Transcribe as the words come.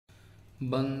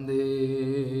वंदे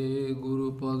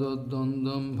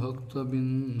गुरुपद्वंदं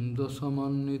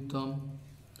भक्तबिंदसमन्वितं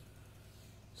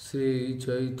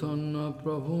श्रीचैतन्य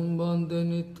प्रभु वंदे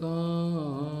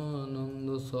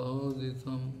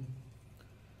नित्यानंदसहोदितं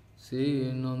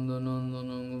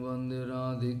श्रीनंदनंदनं वंदे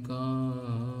राधिका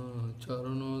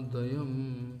चरणोदयं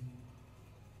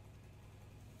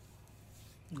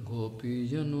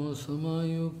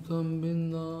गोपीजनसमायुक्तं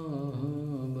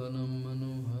बिन्दावनं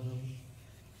मनोहरम्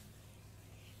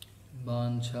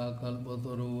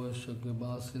वाञ्छाकल्पतरुश्च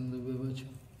कृपासिन्धुभ्यश्च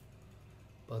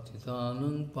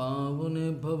पतितानं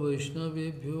पावनेभ्यो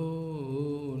वैष्णवेभ्यो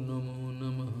नमो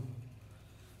नमः।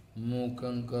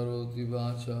 मूकं करोति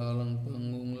वाचालं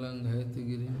पङ्गुं लङ्घयति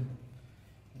गिरिं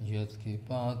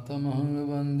यत्कृपातमहं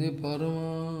वन्दे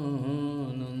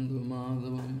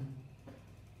परमानन्दमाधवं।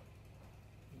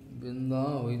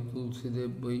 वृन्दावै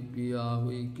तुलसीदेव वै पिया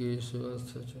वै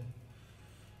केशवस्य च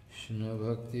कृष्ण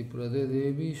भक्ति प्रदे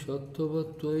देवी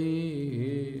सत्वत्वयि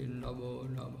नमो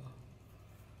नमः।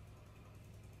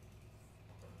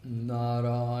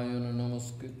 नारायण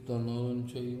नमस्कृत्य नरं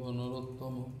चैव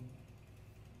नरोत्तमं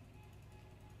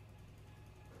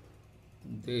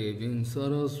देवीं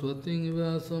सरस्वतीं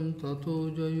व्यासं ततो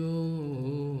जयो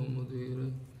मुदीरये।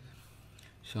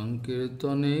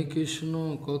 संकीर्तने कृष्ण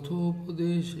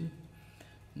कथोपदेशे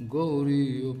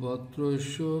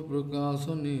गौरीपत्रस्य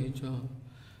प्रकाशने च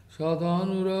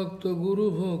सदानुरक्त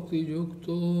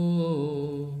गुरुभक्तियुक्तो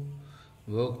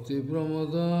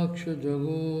भक्तिप्रमदाक्ष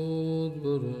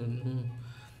जगोद्वरुण्य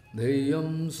धैर्यं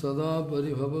सदा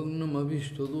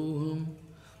परिभवग्नमभिष्टदोहं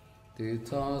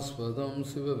तीर्थास्पदं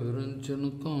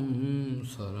शिवविरञ्चनुतं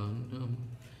शरण्यं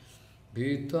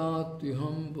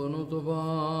भीतात्युहं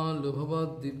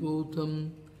पनुतपालभवद्दिपूतं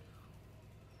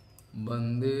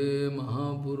वन्दे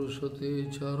महापुरुषते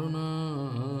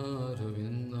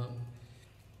चरणारविन्दम्।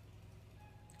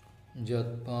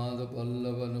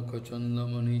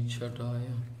 यत्पादपल्लवनखचन्दमनिच्छटाय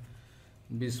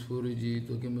विस्फुरिजित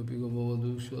किमपि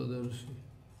गवधू स्वदर्शि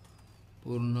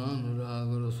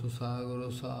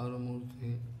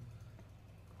पूर्णानुरागरससागरसारमूर्तिः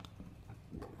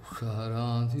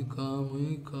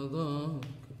साराधिकामयि कदा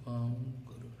कृपां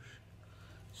करोषि।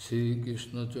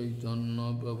 श्रीकृष्ण चैतन्य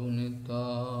प्रभु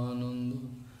नित्यानन्द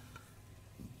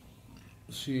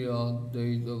श्री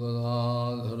अद्वैत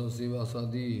गदाधर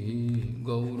शिवासादि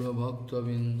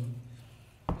गौरभक्तबिंद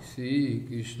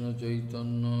श्रीकृष्ण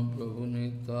चैतन्य प्रभु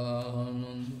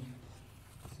नित्यानंद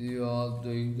श्री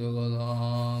अद्वैत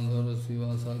गदाधर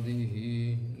शिवासादि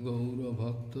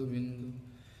गौरभक्तबिंद।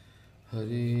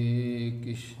 हरे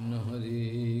कृष्ण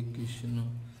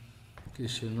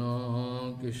कृष्ण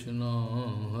कृष्ण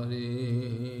हरे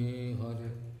हरे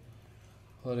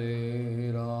हरे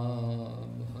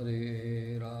राम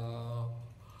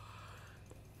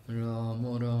राम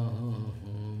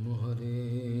राम हरे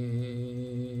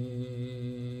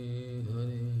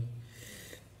हरे।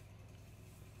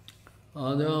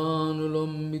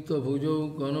 आजानुलंबित भुजौ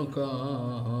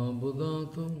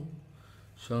कनकाबुदातौ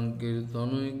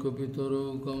संकीर्तनैकपितरौ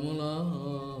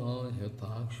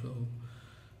कमलायताक्षौ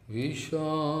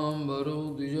विश्वाम्बरौ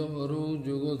द्विजवरौ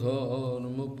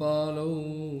जुगधर्मपालौ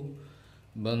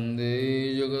वन्दे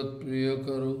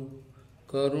जगत्प्रियकरौ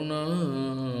करुणावतारौ।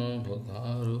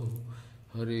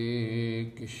 हरे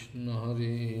कृष्ण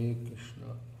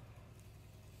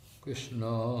कृष्ण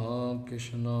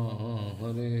कृष्ण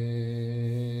हरे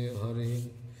हरे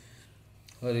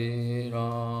हरे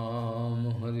राम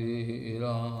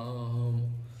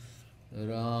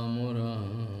राम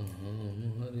राम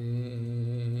हरे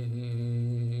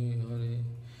हरे।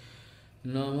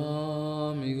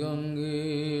 नमामि गंगे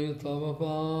तव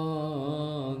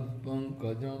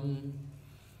पादपङ्कजं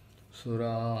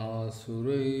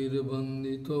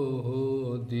सुरासुरैर्वन्दितो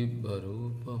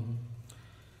दिव्यरूपं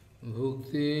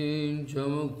भुक्तिं च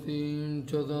मुक्तिं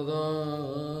च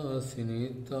ददासि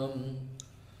नित्यं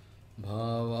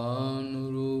भावानुरूपेण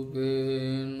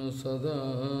सदा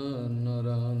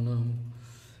नरानं।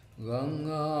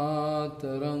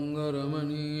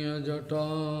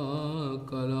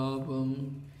 गंगातरङ्गरमणीयजटाकलापं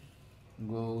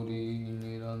गौरी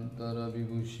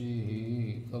निरन्तरविभूषिः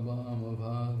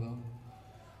कवामभागं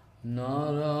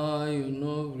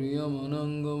नारायणो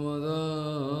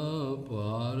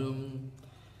प्रियमनङ्गमदापारं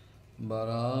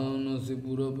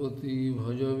वाराणसीपुरपति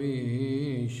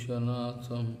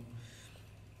भजवीशनाथं।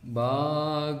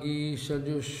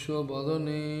 वागीषजुष्वदने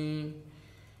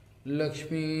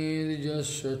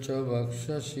लक्ष्मीर्यस्य च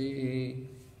वक्षसि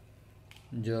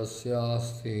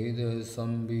यस्यास्ति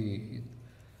हृदयसंवित्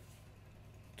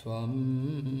त्वं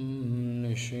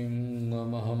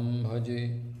नृसिंहमहं भजे।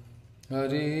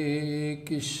 हरे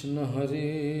Krishna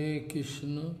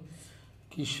Krishna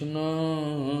Krishna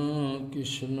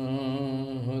Krishna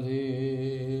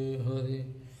Hare Hare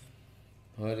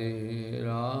Hare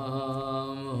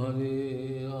Ram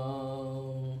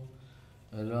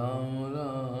Ram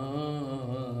Ram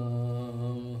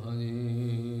Hare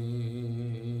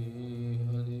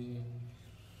Hare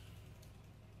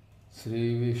Shri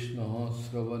Vishnu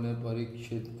Sravana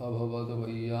Parikshit Abhavad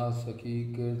Vaiyasaki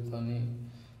Kirtane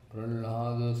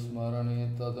Prahlada Smarane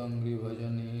Tadangri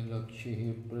Bhajane Lakshhi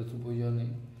Pratupujane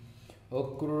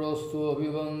Akrurastu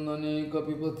Abhivandane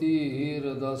Kapipati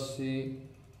Radasi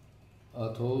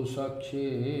Atho Sakshi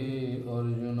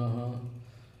Arjunaha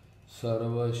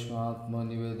Sarvashmatma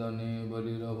Nivedane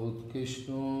Balirabhut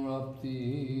Krishno Rapti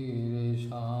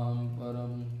Resham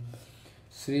Param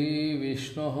Shri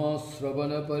Vishnu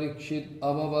Sravana Parikshit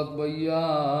Abhavad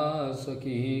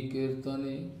Vaiyasaki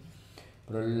Kirtane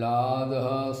Prahlada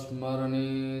Smarane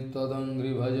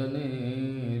Tadangri Bhajane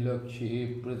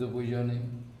Lakshhi Pratupujane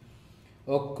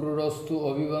Akrurastu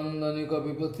Abhivandane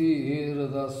Kapipati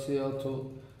Radasya Atho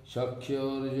Shakya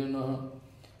Arjuna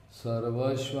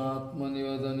Sarvashvatma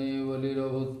Nivadane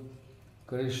Valirabhut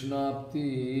Krishnapti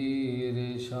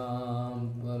Resham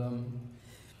Param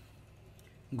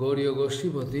Gauriya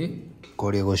Goshtipati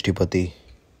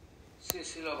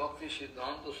Srila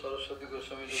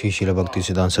Bhakti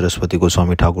Siddhanta Saraswati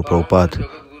Goswami Thakur Prabhupada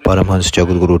Paramhans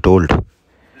Jagadguru told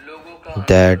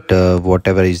that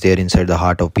whatever is there inside the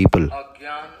heart of people,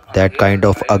 that kind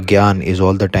of agyan is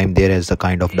all the time there as the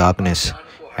kind of darkness,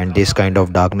 and this kind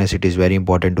of darkness it is very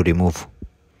important to remove.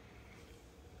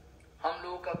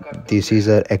 This is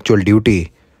an actual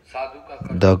duty,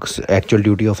 the actual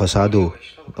duty of a sadhu,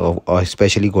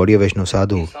 especially Gaudiya Vaishnava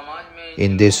sadhu.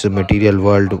 In this material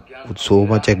world, so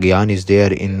much agyan is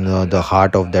there in the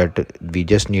heart of that. We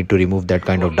just need to remove that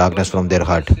kind of darkness from their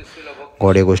heart.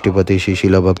 Gaudiya Goshtipati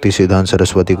Srila Bhakti Siddhanta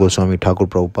Saraswati Goswami Thakur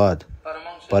Prabhupada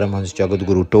Paramhans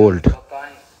Jagadguru told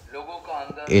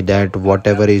that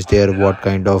whatever is there, what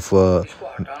kind of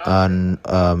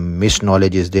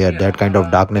misknowledge is there, that kind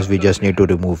of darkness we just need to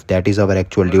remove. That is our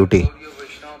actual duty.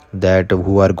 That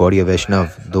who are Gaudiya Vaishnava,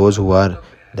 those who are,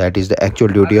 that is the actual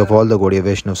duty of all the Gaudiya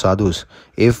Vaishnava sadhus.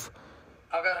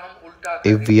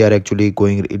 If we are actually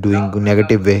doing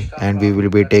negative way, and we will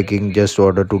be taking just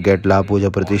order to get La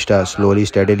Puja Pratishtha slowly,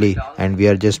 steadily, and we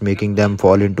are just making them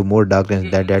fall into more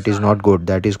darkness, that is not good.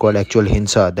 That is called actual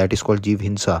hinsa, that is called Jeev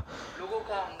Hinsa.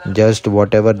 Just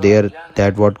whatever there,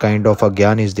 that what kind of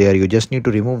agyan is there, you just need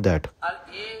to remove that.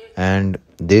 And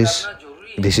this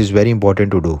is very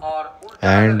important to do.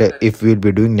 And if we will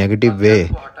be doing negative way,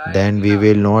 then we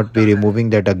will not be removing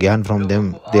that agyan from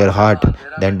them, their heart,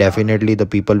 then definitely the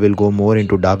people will go more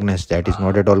into darkness. That is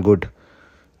not at all good.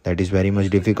 That is very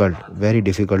much difficult, very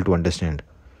difficult to understand.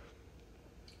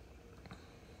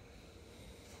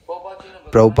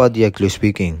 Prabhupada actually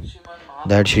speaking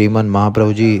that Sriman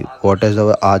Mahaprabhuji, what is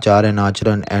our achar and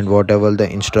acharan and whatever the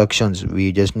instructions,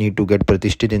 we just need to get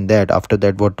pratishthit in that. After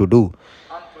that, what to do?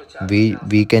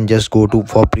 We can just go to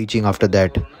for preaching after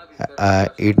that.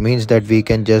 It means that we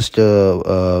can just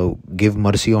give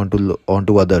mercy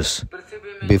onto others.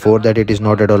 Before that, it is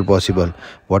not at all possible.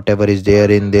 Whatever is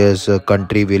there in this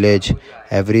country, village,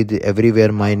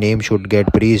 everywhere my name should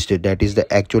get preached. That is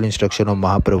the actual instruction of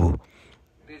Mahaprabhu.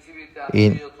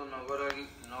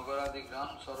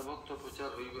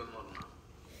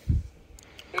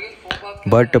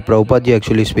 But Prabhupada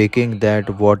actually speaking that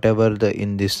whatever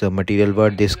in this material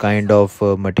world, this kind of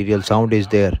material sound is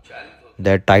there,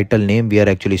 that title name we are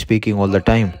actually speaking all the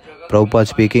time. Prabhupada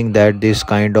speaking that this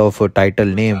kind of title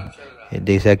name,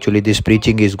 this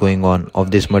preaching is going on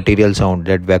of this material sound,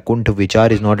 that Vaikuntha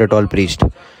Vichar is not at all preached.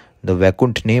 The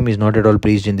Vaikuntha name is not at all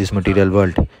preached in this material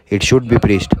world. It should be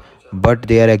preached, but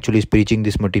they are actually preaching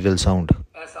this material sound.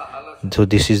 So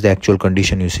this is the actual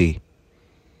condition you see.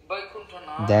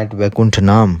 That Vaikuntha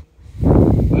Naam,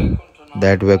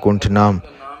 that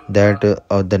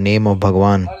the name of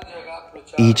Bhagwan,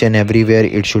 each and everywhere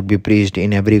it should be preached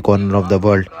in every corner of the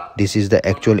world. This is the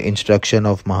actual instruction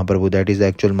of Mahaprabhu. That is the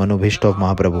actual Manobhishta of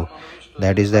Mahaprabhu.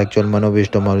 That is the actual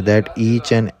Manobhishta of Mahaprabhu. That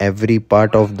each and every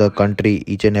part of the country,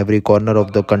 each and every corner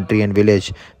of the country and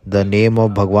village, the name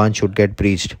of Bhagwan should get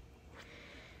preached.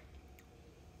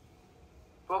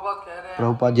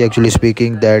 Prabhupada actually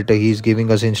speaking that he is giving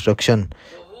us instruction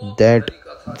that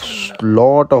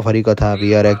lot of Harikatha,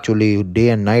 we are actually day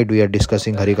and night we are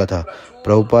discussing Harikatha.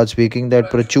 Prabhupada speaking that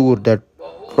prachur, that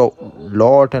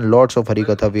lot and lots of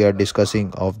Harikatha we are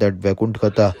discussing of that Vaikuntha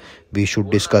Katha. We should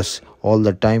discuss all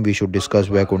the time, we should discuss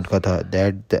Vaikuntha Katha.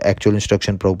 That the actual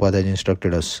instruction Prabhupada has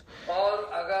instructed us.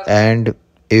 And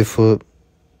if we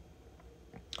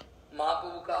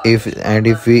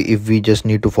just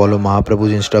need to follow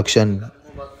Mahaprabhu's instruction,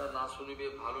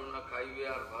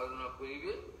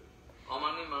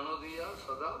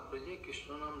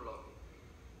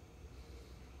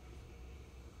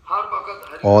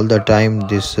 All the time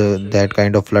that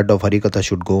kind of flood of Harikatha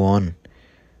should go on.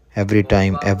 Every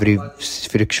time, every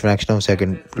fraction of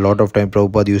second. Lot of time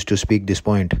Prabhupada used to speak this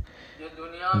point,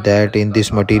 that in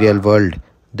this material world,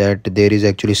 that there is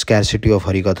actually scarcity of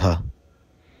Harikatha.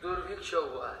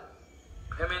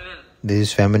 This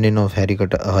is feminine of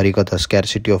Harikatha,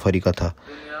 scarcity of Harikatha.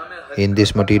 In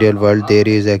this material world, there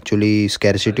is actually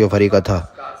scarcity of Harikatha.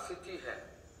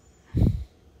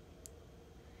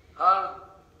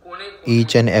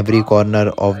 Each and every corner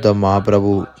of the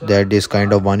Mahaprabhu, that this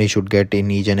kind of Vani should get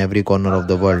in each and every corner of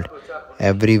the world.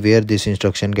 Everywhere this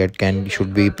instruction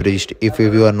should be preached. If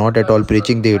you are not at all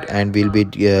preaching it, and will be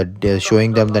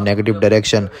showing them the negative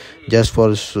direction just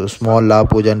for small la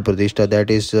puja and pratishtha, that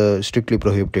is strictly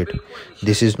prohibited.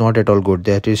 This is not at all good.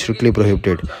 That is strictly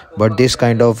prohibited. But this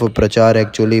kind of prachar,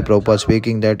 actually Prabhupada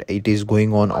speaking that it is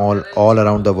going on all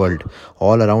around the world.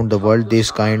 All around the world,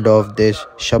 this kind of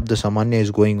Shabda Samanya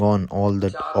is going on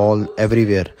all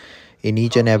everywhere. In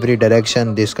each and every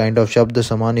direction, this kind of Shabda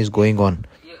Saman is going on.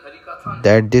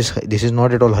 That this is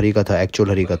not at all Harikatha, actual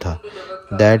Harikatha.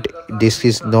 That this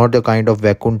is not a kind of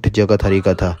Vaikunt Jagat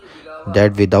Harikatha.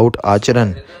 That without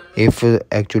acharan, if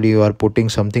actually you are putting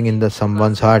something in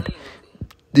someone's heart,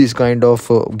 this kind of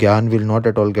gyan will not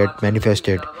at all get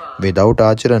manifested. Without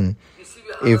acharan,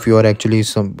 if you are actually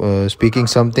speaking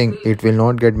something, it will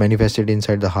not get manifested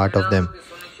inside the heart of them.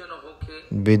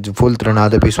 With full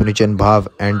Tranadapi Sunichan Bhav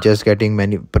and just getting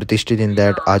pratishthit in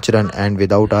that acharan, and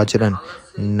without acharan,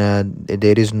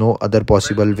 there is no other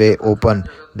possible way open.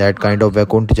 That kind of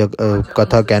Vaikunt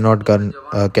Katha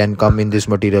can come in this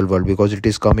material world, because it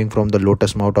is coming from the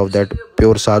lotus mouth of that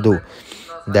pure sadhu.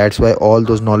 That's why all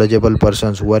those knowledgeable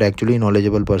persons who are actually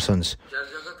knowledgeable persons,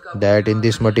 that in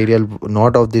this material,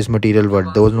 not of this material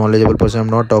world, those knowledgeable persons I'm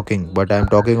not talking, but I'm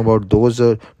talking about those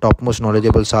topmost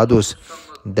knowledgeable sadhus,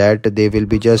 that they will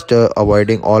be just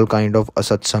avoiding all kind of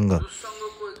asatsanga,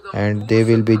 and they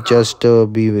will be just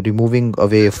be removing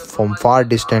away from far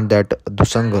distant that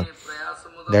dusanga.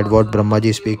 That what Brahmaji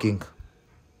is speaking.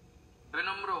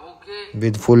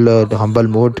 With full humble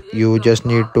mood, you just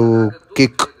need to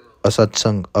kick a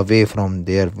satsang away from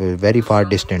their very far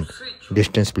distance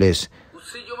place.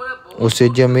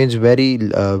 Usijya means very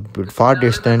far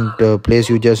distant place.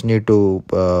 You just need to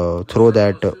throw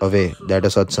that away, that a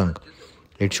satsang.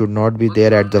 It should not be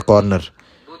there at the corner.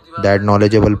 That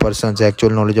knowledgeable persons,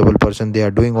 actual knowledgeable person, they are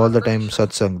doing all the time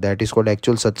satsang. That is called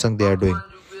actual satsang they are doing.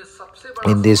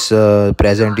 In this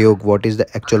present yuga, what is the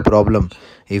actual problem?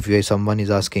 If someone is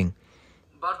asking,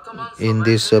 in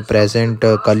this present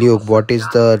Kali Yuga, what is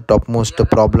the topmost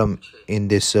problem in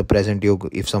this present yuga?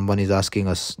 If someone is asking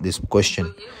us this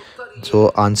question, so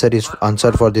answer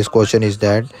for this question is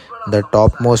that the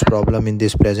topmost problem in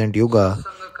this present yuga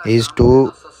is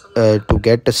to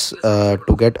get a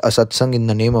satsang in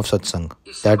the name of satsang.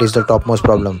 That is the topmost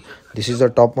problem. This is the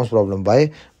topmost problem.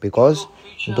 Why? Because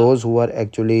those who are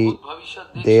actually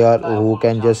who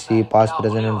can just see past,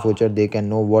 present and future, they can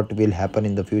know what will happen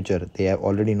in the future. They have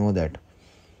already know that,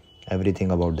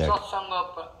 everything about that.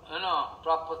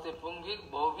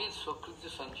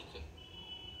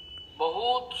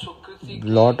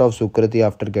 Lot of sukriti,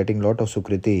 after getting lot of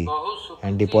sukriti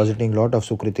and depositing lot of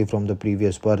sukriti from the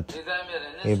previous birth,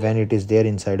 when it is there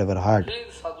inside our heart,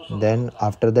 then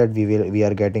after that we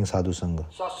are getting sadhu sangha.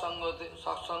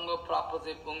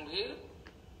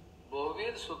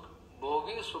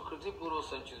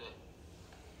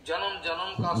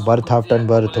 Birth after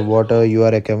birth, what you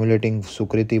are accumulating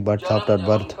sukriti, birth after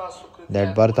birth.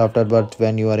 That birth after birth,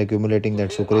 when you are accumulating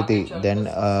that sukriti, then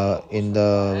in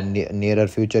the nearer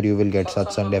future you will get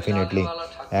satsang definitely.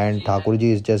 And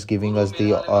Thakurji is just giving us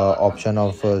the option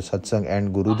of satsang,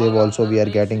 and Gurudev also we are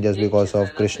getting just because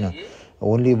of Krishna.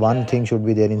 Only one thing should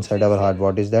be there inside our heart.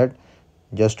 What is that?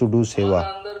 Just to do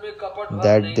seva.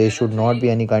 That there should not be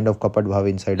any kind of kapat bhav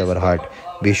inside our heart.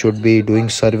 We should be doing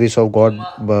service of God,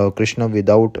 Krishna, with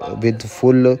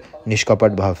full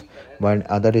nishkapat bhav. But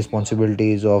other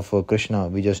responsibilities of Krishna,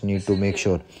 we just need to make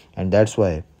sure. And that's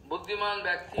why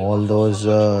all those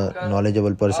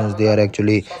knowledgeable persons, they are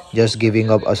actually just giving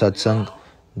up a satsang.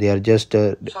 They are just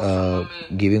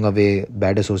giving away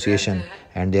bad association,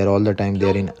 and they are all the time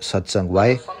there in satsang.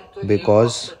 Why?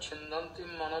 Because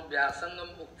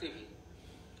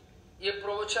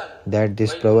that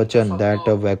this provochon, that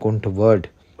Vaikunt word,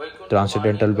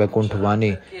 transcendental Vaikunt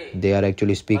Vani, they are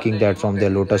actually speaking that from their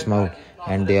lotus mouth,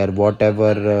 and they are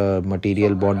whatever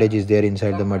material bondage is there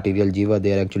inside the material jiva,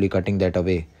 they are actually cutting that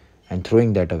away and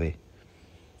throwing that away.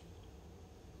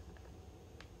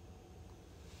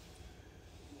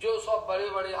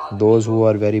 Those who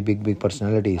are very big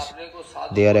personalities,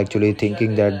 they are actually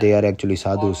thinking that they are actually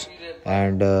sadhus.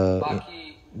 and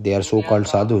they are so-called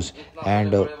sadhus,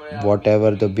 and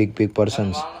whatever the big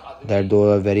persons, that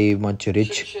those are very much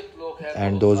rich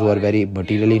and those who are very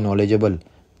materially knowledgeable,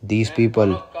 these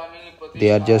people,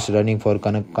 they are just running for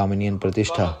Kanak Kamini and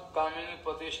Pratishtha.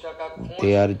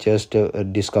 They are just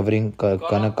discovering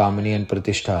Kanak Kamini and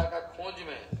Pratishtha.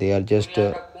 They are just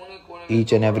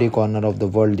each and every corner of the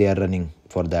world they are running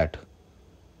for that.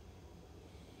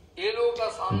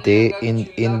 They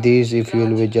in these, if you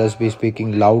will just be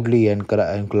speaking loudly and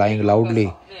crying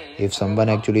loudly, if someone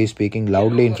actually is speaking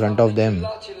loudly in front of them,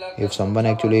 if someone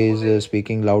actually is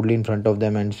speaking loudly in front of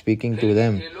them and speaking to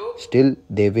them, still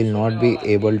they will not be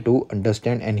able to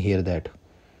understand and hear that.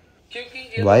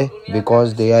 Why?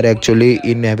 Because they are actually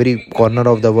in every corner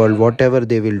of the world. Whatever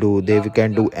they will do, they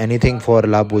can do anything for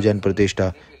La Puja and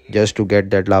Pratishtha. Just to get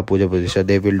that La Puja Pratishtha,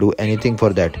 they will do anything for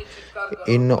that.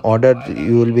 In order,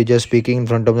 you will be just speaking in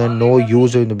front of them, no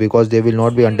use, because they will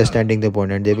not be understanding the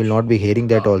point and they will not be hearing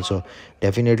that also.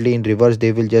 Definitely in reverse,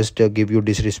 they will just give you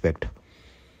disrespect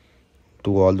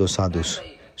to all those sadhus.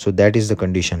 So that is the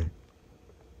condition.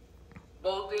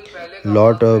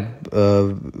 Lot of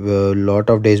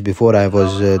days before, I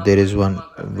was there is one,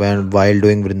 while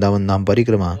doing Vrindavan Nam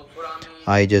Parikrama,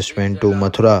 I just went to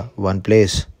Mathura, one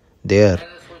place there,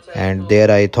 and there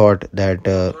I thought that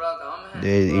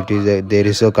there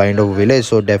is a kind of village,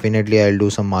 so definitely I'll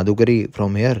do some madhukari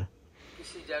from here,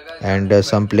 and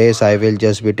some place I will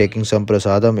just be taking some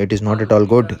prasadam. It is not at all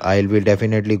good. I'll be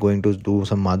definitely going to do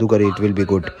some madhukari. It will be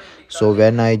good. So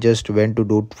when I just went to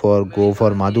go for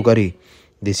madhukari,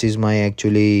 this is my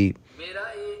actual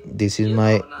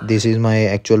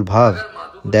bhav,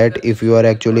 that if you are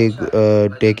actually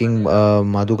taking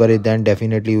madhukari, then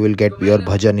definitely you will get your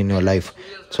bhajan in your life.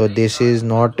 So this is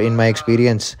not in my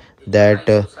experience that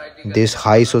this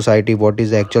high society, what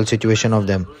is the actual situation of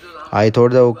them. I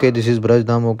thought that okay, this is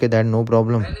Brajdham, okay, that no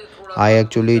problem. I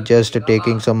actually just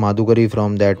taking some madhukari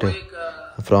from that,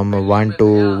 from one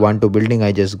to building.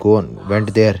 I just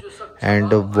went there,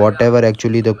 and whatever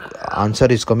actually the answer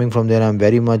is coming from there, I'm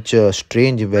very much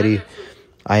strange,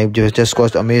 I just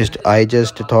got amazed. I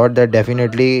just thought that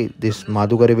definitely this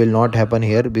madhukari will not happen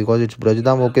here because it's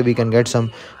Brajdham, okay, we can get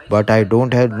some, but I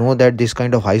don't know that this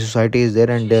kind of high society is there,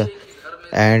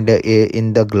 and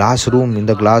in the glass room, in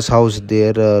the glass house,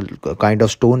 there kind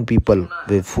of stone people,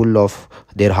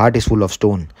 their heart is full of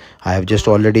stone. I have just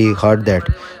already heard that.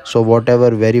 So whatever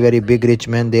very big rich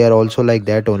men, they are also like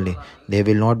that only. They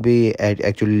will not be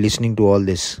actually listening to all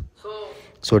this.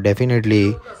 So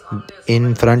definitely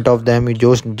in front of them, you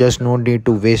just no need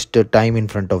to waste time in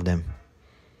front of them.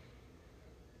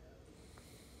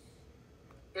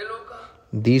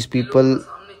 These people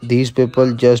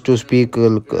just to speak,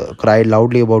 cry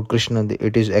loudly about Krishna,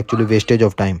 it is actually wastage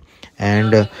of time.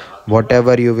 And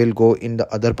whatever you will go in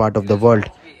the other part of the world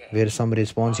where some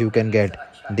response you can get,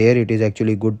 there it is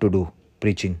actually good to do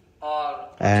preaching.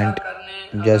 And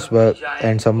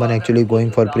someone actually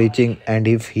going for preaching, and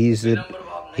if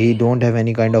he don't have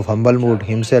any kind of humble mood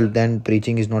himself, then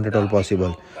preaching is not at all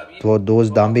possible. For those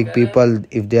dhambic people,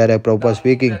 if they are a proper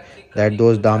speaking, that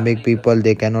those dhambic people,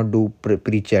 they cannot do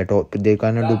preach at all. They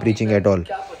cannot do preaching at all.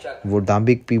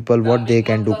 Dhambic people, what they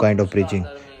can do kind of preaching?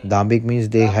 Dhambic means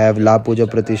they have La Puja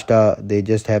Pratishtha, they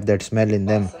just have that smell in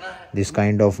them, this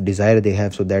kind of desire they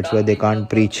have, so that's why they can't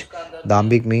preach.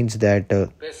 Dhambic means that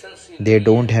they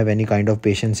don't have any kind of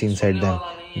patience inside them,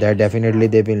 that definitely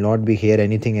they will not be hear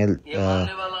anything else,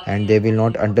 and they will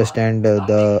not understand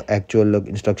the actual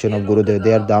instruction of Guru.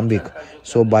 They are dhambic.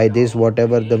 So by this,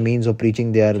 whatever the means of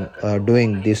preaching they are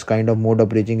doing, this kind of mode of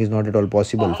preaching is not at all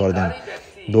possible for them.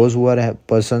 Those who are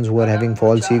persons who are having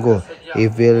false ego,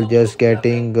 if we are just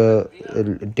taking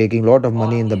lot of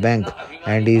money in the bank,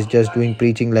 and he is just doing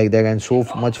preaching like that, and so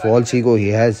much false ego he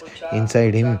has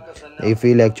inside him, if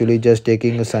he will actually just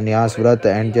taking a sannyas vrat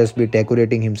and just be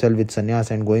decorating himself with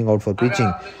sannyas and going out for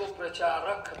preaching,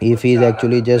 if he is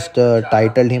actually just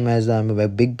titled him as a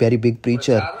very big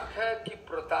preacher,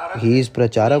 he is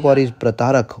pracharak or is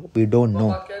pratarak, we don't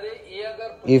know.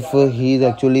 If he is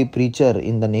actually preacher,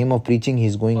 in the name of preaching he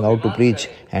is going out to preach,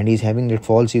 and he is having that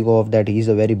false ego of that he is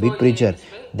a very big preacher,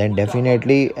 then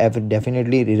definitely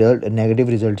negative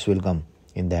results will come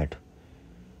in that.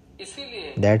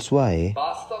 That's why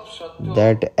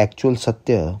that actual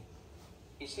satya,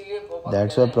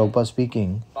 that's why Prabhupada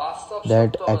speaking,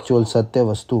 that actual satya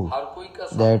vastu,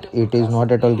 that it is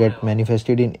not at all get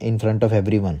manifested in front of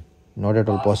everyone, not at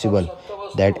all possible.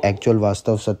 that actual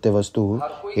Vastav Satya Vastu,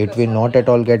 it will not at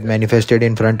all get manifested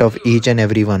in front of each and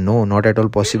everyone. No, not at all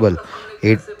possible.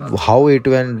 How it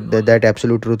will, that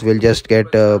absolute truth will just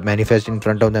get manifest in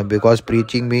front of them, because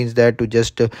preaching means that to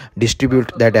just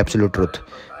distribute that absolute truth,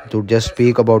 to just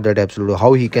speak about that absolute.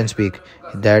 How he can speak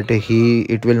that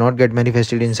it will not get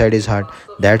manifested inside his heart.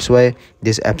 That's why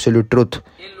this absolute truth,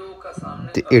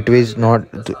 it is not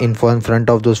in front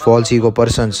of those false ego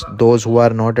persons, those who are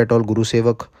not at all Guru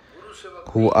Sevak,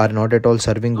 who are not at all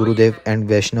serving Gurudev and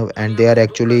Vaishnav, and they are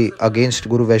actually against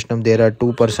Guru Vaishnav. There are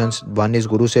two persons, one is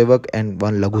Guru Sevak and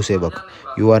one Laghu Sevak.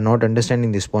 You are not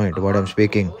understanding this point, what I am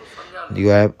speaking.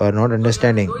 You are not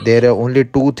understanding. There are only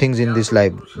two things in this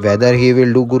life, whether he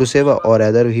will do Guru Seva or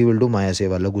whether he will do Maya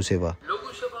Seva, Laghu Seva.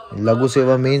 Laghu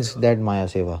Seva means that Maya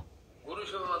Seva.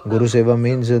 Guru Seva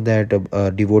means that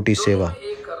devotee Seva.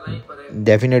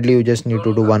 Definitely you just need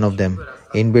to do one of them.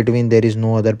 In between there is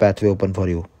no other pathway open for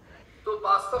you.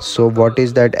 So what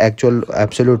is that actual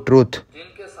absolute truth?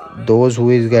 Those who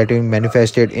is getting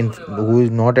manifested who is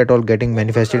not at all getting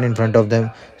manifested in front of them.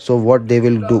 So what they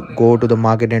will do? Go to the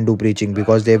market and do preaching,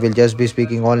 because they will just be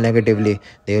speaking all negatively.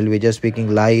 They will be just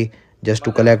speaking lie just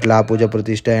to collect la puja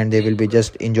pratishtha, and they will be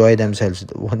just enjoy themselves.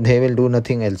 They will do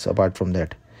nothing else apart from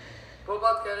that.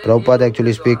 Prabhupada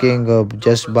actually speaking,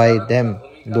 just by them,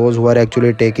 those who are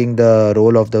actually taking the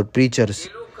role of the preachers,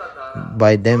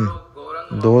 by them,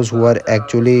 those who are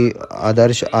actually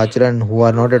Adarsh Acharan, who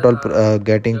are not at all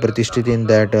getting pratisthit in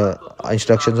that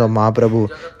instructions of Mahaprabhu,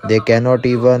 they cannot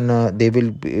even, they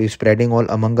will be spreading all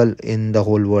amangal in the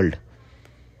whole world.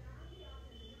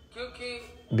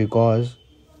 Because,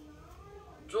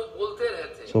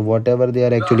 so whatever they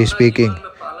are actually speaking,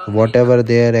 whatever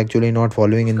they are actually not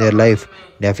following in their life,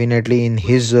 definitely in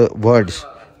his words,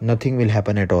 nothing will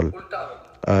happen at all.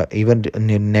 Even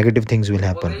negative things will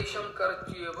happen.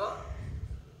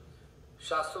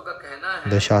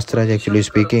 The Shastra is actually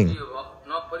speaking,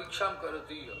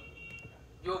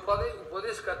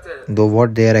 though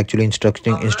what they are actually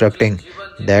instructing,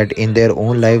 that in their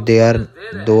own life they are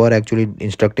actually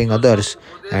instructing others,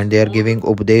 and they are giving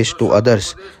Upades to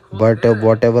others, but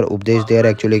whatever Upades they are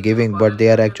actually giving, but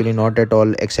they are actually not at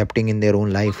all accepting in their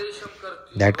own life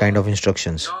that kind of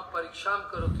instructions.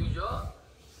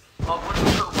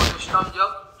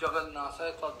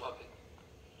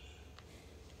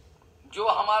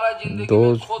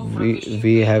 Those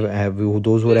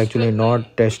those who are actually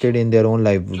not tested in their own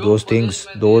life, those things,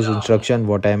 those instruction,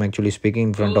 what I am actually speaking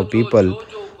in front of people,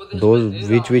 those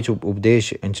which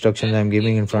Upadesh instructions I am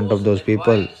giving in front of those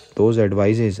people, those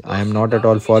advices I am not at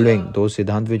all following, those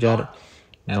Siddhant which are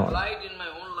not,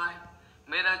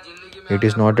 it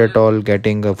is not at all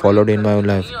getting followed in my own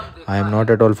life, I am not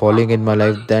at all following in my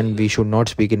life, then we should not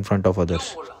speak in front of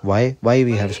others. Why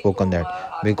we have spoken that?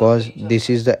 Because this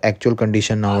is the actual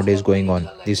condition nowadays going on.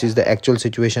 This is the actual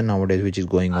situation nowadays which is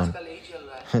going on.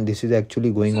 This is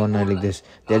actually going on like this.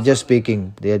 They are just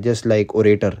speaking. They are just like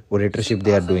oratorship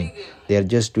they are doing. They are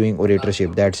just doing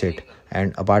oratorship. That's it.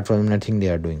 And apart from nothing they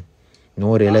are doing.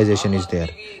 No realization is there.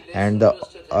 And the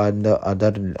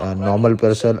other normal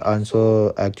person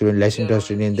also actually less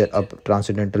interested in the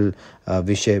transcendental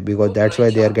vishay, because that's why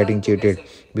they are getting cheated,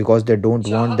 because they don't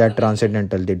want that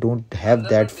transcendental, they don't have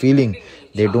that feeling,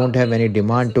 they don't have any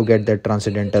demand to get that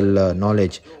transcendental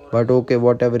knowledge. But okay,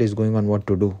 whatever is going on, what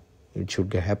to do, it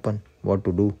should happen, what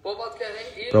to do.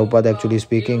 Prabhupada actually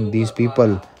speaking, these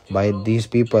people, by these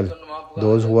people,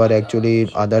 those who are actually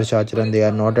Adarsh Acharan, they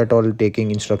are not at all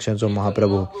taking instructions of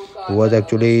Mahaprabhu, who was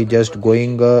actually just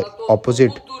going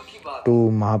opposite to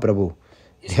Mahaprabhu.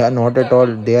 They are not at all,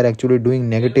 they are actually doing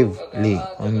negatively,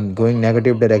 going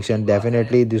negative direction.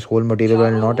 Definitely this whole material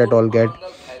will not at all get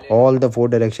all the four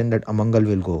directions that Amangal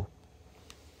will go.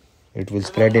 It will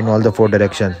spread in all the four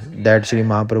directions. That Sri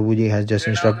Mahaprabhu ji has just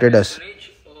instructed us.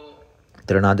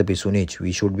 Tranadapi Sunich,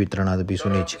 we should be Tranadapi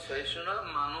Sunich.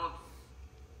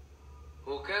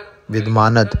 With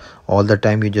Manat, all the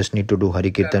time you just need to do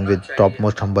Harikirtan with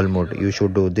topmost humble mood. You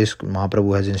should do this.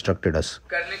 Mahaprabhu has instructed us.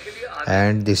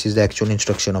 And this is the actual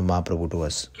instruction of Mahaprabhu to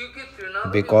us.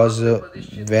 Because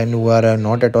when you are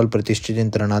not at all pratisthit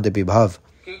in Tranadapi Bhav,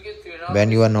 when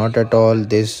you are not at all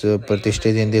this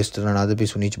pratisthit in this Tranadapi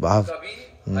Sunich Bhav,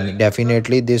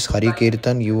 definitely this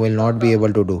Harikirtan you will not be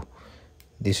able to do.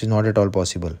 This is not at all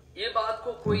possible.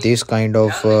 This kind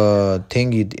of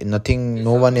thing, nothing,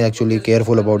 no one is actually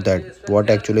careful about that. What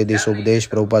actually this Upadesh,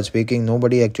 Prabhupada speaking,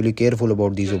 nobody actually careful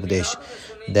about these Upadesh.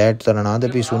 That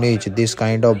Taranadapi Sunich, this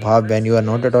kind of bhav, when you are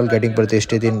not at all getting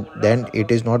pratisthit in, then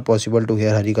it is not possible to hear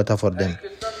Harikatha for them.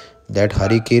 That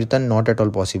Hari Kirtan, not at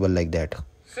all possible like that.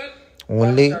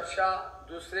 Only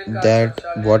that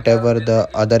whatever the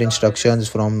other instructions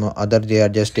from other they are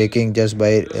just taking just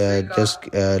by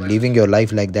leaving your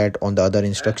life like that on the other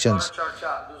instructions,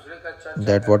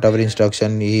 that whatever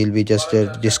instruction he will be just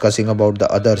discussing about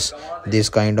the others, this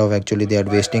kind of actually they are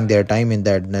wasting their time in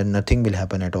that, then nothing will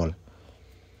happen at all.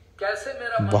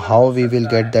 How we will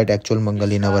get that actual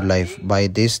Mangal in our life? By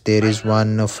this there is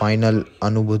one final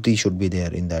anubhuti should be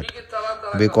there in that,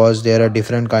 because there are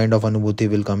different kind of anubhuti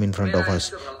will come in front of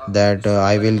us, that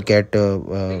I will get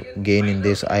gain in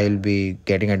this, I will be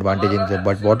getting advantage in this,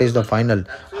 but what is the final,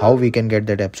 how we can get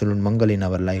that absolute Mangal in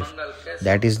our life?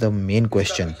 That is the main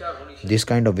question. This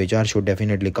kind of vichar should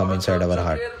definitely come inside our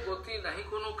heart.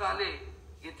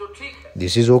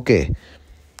 This is okay.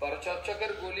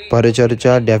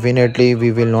 Paracharcha, definitely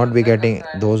we will not be getting,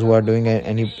 those who are doing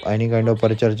any kind of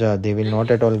paracharcha, they will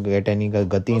not at all get any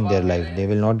gati in their life, they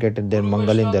will not get their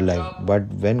Mangal in their life. But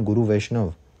when Guru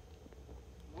Vaishnav,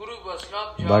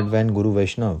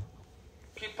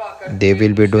 they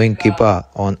will be doing kipa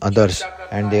on others,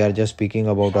 and they are just speaking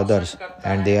about others,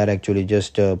 and they are actually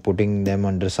just putting them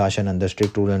under sashan, under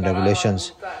strict rules and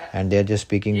regulations, and they are just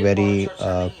speaking very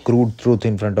crude truth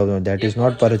in front of them. That is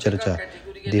not paracharcha.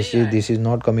 This is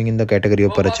not coming in the category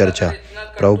of paracharcha.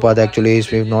 Prabhupada actually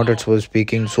is not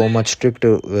speaking so much strict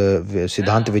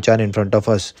Siddhanta Vichar in front of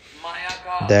us,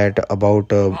 that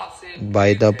about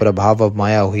by the prabhav of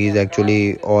Maya, he is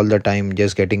actually all the time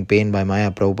just getting pain by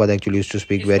Maya. Prabhupada actually used to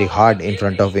speak very hard in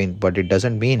front of him, but it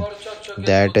doesn't mean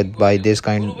that by this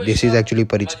kind, this is actually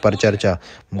paracharcha.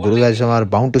 Guru Vaishnava are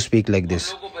bound to speak like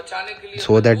this,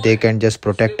 so that they can just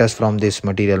protect us from this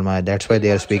material Maya. That's why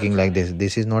they are speaking like this.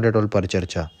 This is not at all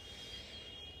paracharcha.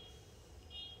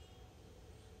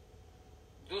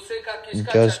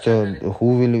 Just who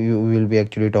will you will be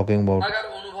actually talking about?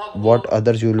 What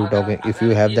others you will be talking? If you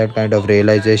have that kind of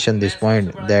realization, this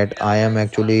point, that I am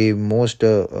actually most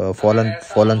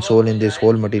fallen soul in this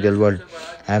whole material world,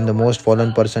 I am the most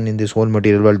fallen person in this whole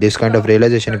material world, this kind of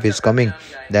realization if it's coming,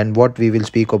 then what we will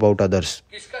speak about others?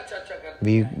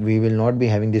 We will not be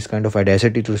having this kind of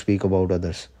audacity to speak about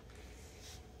others.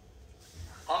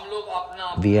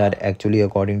 We are actually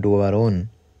according to our own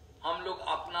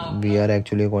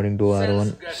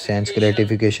sense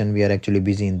gratification, we are actually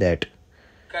busy in that.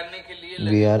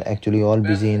 We are actually all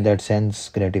busy in that sense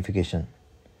gratification.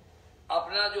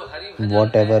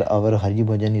 Whatever our Hari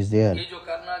Bhajan is there,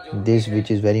 this which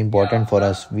is very important for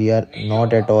us, we are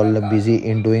not at all busy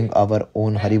in doing our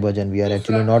own Hari Bhajan. We are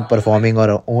actually not performing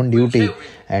our own duty,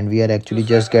 and we are actually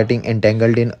just getting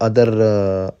entangled in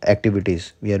other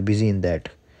activities. We are busy in that.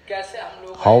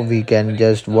 How we can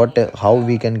just how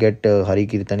we can get Hari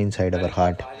Kirtan inside our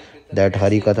heart, that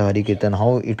HariKatha, Hari Kirtan,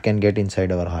 how it can get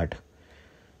inside our heart?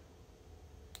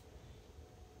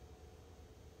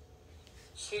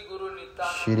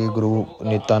 Shri Guru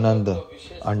Nityanand,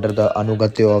 under the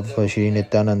Anugatya of Shri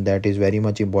Nityanand, that is very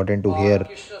much important to hear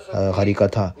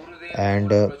HariKatha. And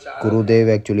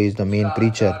Gurudev actually is the main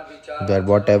preacher, that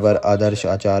whatever Adarsh,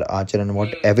 Achar, Acharan,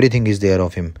 what everything is there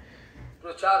of him.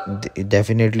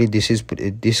 Definitely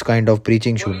this kind of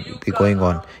preaching should be going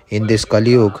on in this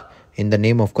Kali Yuga, in the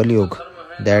name of Kali Yuga,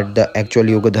 that the actual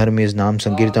Yuga Dharma is Naam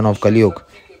Sankirtan of Kali Yuga,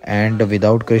 and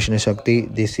without Krishna Shakti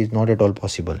this is not at all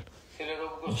possible.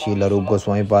 Srila Rup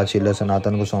Goswami Pad, Srila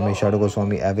Sanatan Goswami, Shad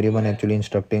Goswami, everyone actually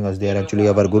instructing us, they are actually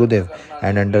our Gurudev,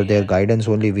 and under their guidance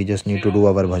only we just need to do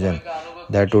our bhajan.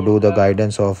 That to do the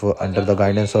guidance of, under the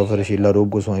guidance of Srila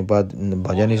Rup Goswami Pad,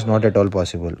 bhajan is not at all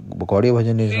possible. Gaudiya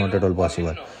bhajan is not at all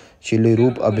possible. Srila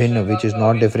Rup Abhinna, which is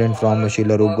not different from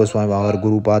Srila Rup Goswami, our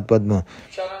Guru Pad Padma,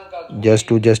 just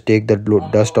take the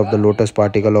dust of the lotus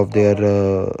particle of their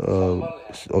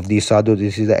of these sadhus,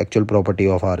 this is the actual property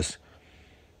of ours.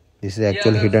 This is the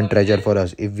actual hidden treasure for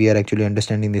us. If we are actually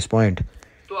understanding this point,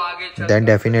 then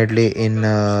definitely in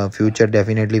future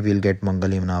definitely we'll get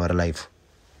Mangal in our life.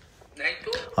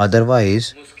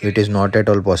 Otherwise, it is not at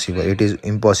all possible. It is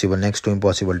impossible, next to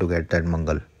impossible to get that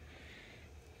Mangal.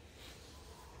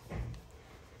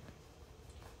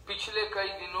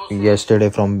 Yesterday,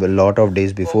 from a lot of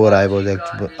days before, I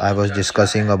was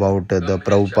discussing about the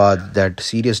Prabhupada, that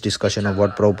serious discussion of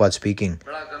what Prabhupada speaking.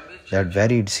 That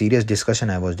very serious discussion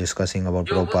I was discussing about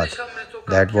Prabhupada.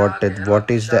 That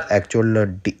what is the actual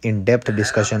in-depth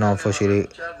discussion of Shri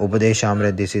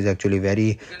Upades. This is actually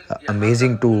very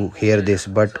amazing to hear this.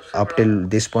 But up till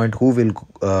this point, who will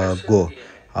go?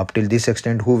 Up till this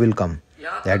extent, who will come?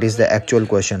 That is the actual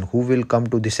question. Who will come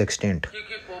to this extent?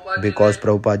 Because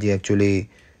Prabhupada actually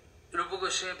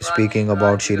speaking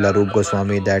about Srila Rup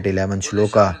Goswami, that 11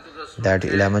 shloka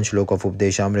of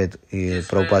Upades,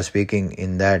 Prabhupada speaking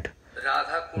in that,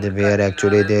 where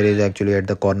actually there is actually at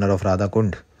the corner of Radha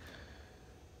Kund.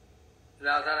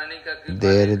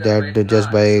 there, that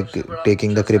just by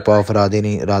taking the kripa of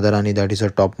Radharani, that is a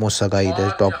topmost sagai,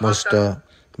 the topmost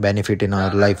benefit in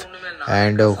our life.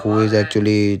 And who is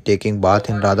actually taking bath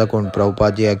in Radha Kund,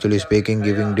 Prabhupada ji actually speaking,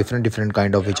 giving different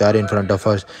kind of vichar in front of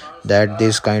us, that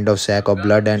this kind of sack of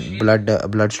blood,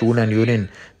 stool and urine,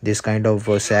 this kind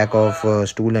of sack of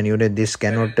stool and urine, this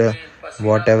cannot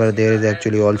whatever there is,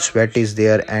 actually all sweat is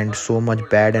there and so much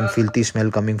bad and filthy smell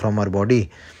coming from our body.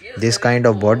 This kind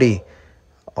of body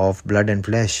of blood and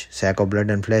flesh, sack of blood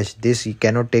and flesh, this you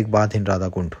cannot take bath in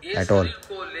Radha Kund at all.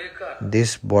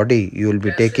 This body you will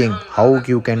be taking, how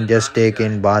you can just take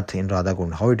in bath in Radha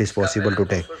Kund? How it is possible to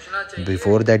take?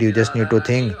 Before that you just need to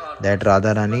think that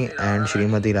Radharani and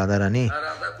Srimati Radharani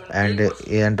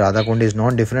and Radha Kund is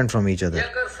not different from each other.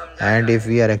 And if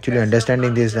we are actually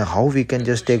understanding this, how we can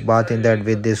just take bath in that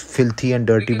with this filthy and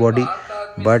dirty body,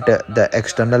 but the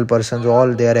external persons,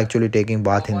 all they are actually taking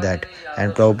bath in that.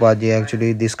 And Prabhupada ji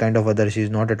actually this kind of others is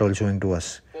not at all showing to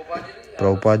us.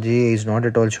 Prabhupada ji is not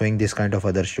at all showing this kind of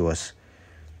others to us.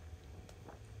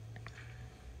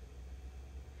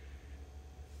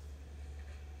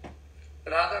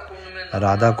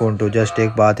 Radha Kund, to just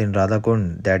take bath in Radha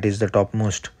Kund, that is the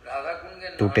topmost.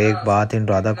 To take bath in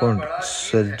Radha Kund,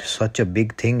 such a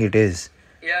big thing it is,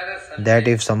 that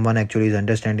if someone actually is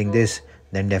understanding this,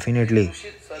 then definitely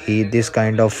this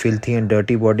kind of filthy and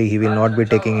dirty body he will not be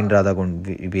taking in Radha Kund.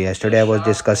 Yesterday I was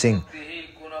discussing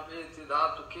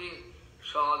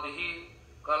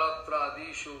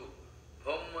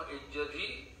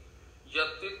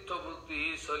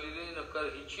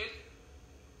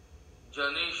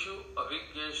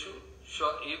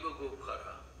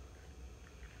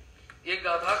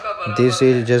this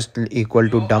is just equal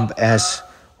to dump ass.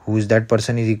 Who is that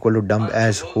person is equal to dump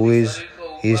ass, who is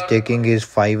taking his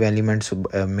 5 elements,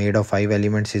 made of 5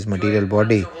 elements, his material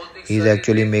body. He is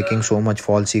actually making so much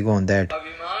false ego on that,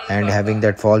 and having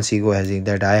that false ego, having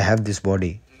that I have this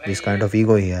body, this kind of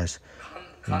ego he has,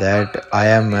 that I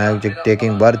am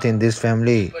taking birth in this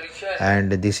family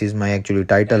and this is my actually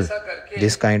title.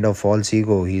 This kind of false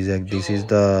ego, this is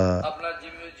the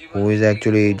who is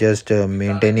actually just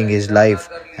maintaining his life,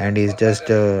 and is just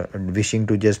wishing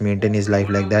to just maintain his life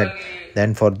like that.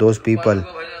 Then for those people,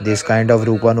 this kind of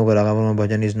Rupanuga Raghavana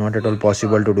bhajan is not at all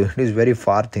possible to do. It is very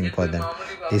far thing for them.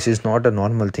 This is not a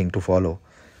normal thing to follow.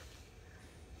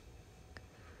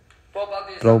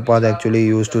 Prabhupada actually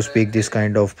used to speak this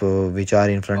kind of vichar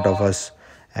in front of us,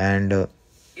 and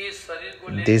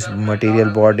this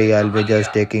material body, I'll be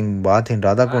just taking bath in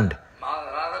Radha Kund.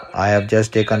 I have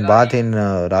just taken bath in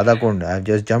Radha Kund. I have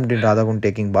just jumped in Radha Kund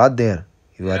taking bath there.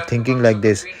 You are thinking like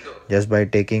this, just by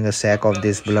taking a sack of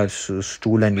this blood,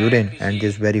 stool and urine, and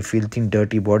this very filthy,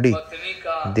 dirty body.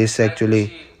 This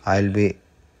actually, I'll be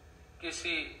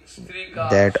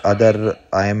that other,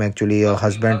 I am actually a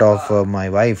husband of my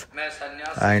wife,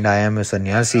 and I am a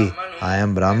sannyasi, I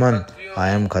am Brahman,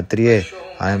 I am Kshatriya,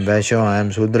 I am Vaishya, I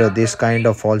am Sudra. This kind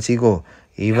of false ego,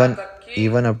 even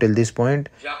up till this point,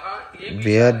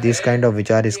 where this kind of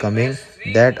vichar is coming,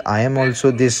 that I am also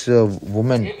this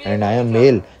woman and I am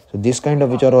male, so this kind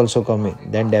of vichar also coming,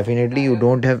 then definitely you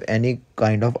don't have any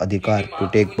kind of adhikar to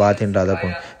take bath in Radha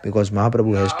Kund, because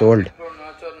Mahaprabhu has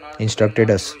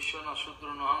instructed us.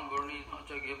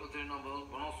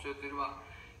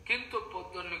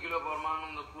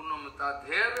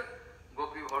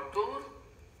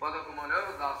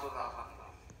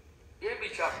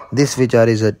 This vichar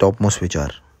is a topmost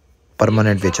vichar,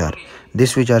 permanent vichar.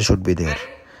 This vichar should be there,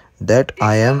 that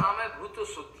I am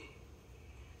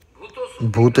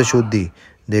Bhuta Shuddhi.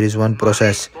 There is one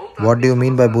process. What do you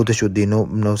mean by Bhuta Shuddhi?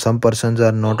 No, some persons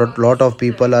are not, a lot of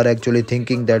people are actually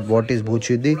thinking that what is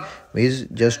Bhuta Shuddhi is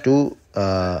just to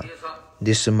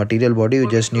this material body, you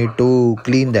just need to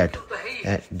clean that.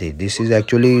 This is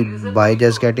actually by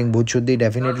just getting Bhuta Shuddhi,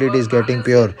 definitely it is getting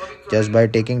pure. Just by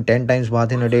taking 10 times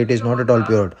bath in a day, it is not at all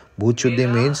pure. Bhuta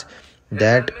Shuddhi means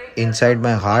that inside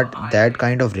my heart, that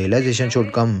kind of realization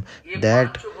should come,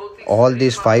 that all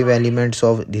these 5 elements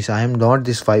of this, I am not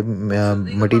this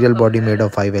material body made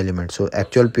of 5 elements. So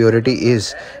actual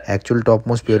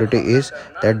topmost purity is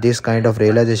that this kind of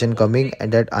realization coming,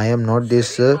 and that I am not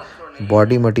this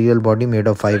material body made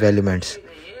of 5 elements.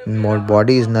 My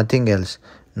body is nothing else,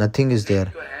 nothing is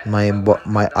there. My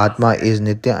Atma is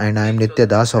Nitya, and I am Nitya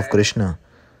Das of Krishna.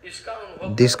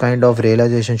 This kind of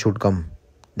realization should come.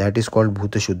 That is called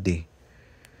Bhuta Shuddhi.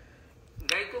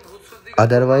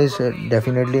 Otherwise,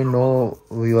 definitely no,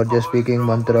 you are just speaking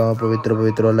mantra,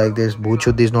 pavitra like this.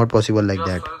 Bhuta Shuddhi is not possible like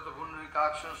that.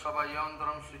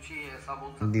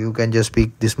 You can just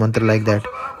speak this mantra like that.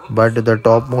 But the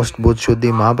topmost Bhut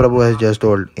Shuddhi Mahaprabhu has just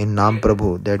told in Nam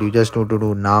Prabhu that you just need to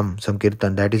do Nam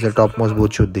Sankirtan. That is the topmost Bhut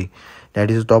Shuddhi.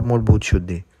 That is the topmost Bhut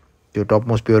Shuddhi. Your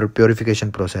topmost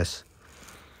purification process.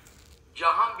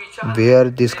 Where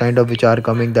this kind of vichar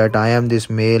coming that I am this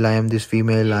male, I am this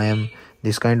female, I am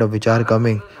this kind of vichar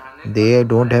coming, they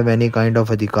don't have any kind of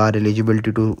adhikar,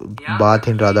 eligibility to bath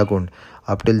in Radha Kund.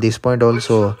 Up till this point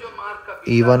also,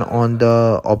 even on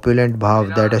the opulent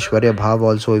bhav, that Ashwarya bhav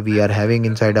also we are having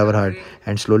inside our heart,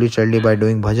 and slowly by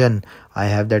doing bhajan, I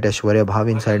have that Ashwarya bhav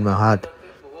inside my heart.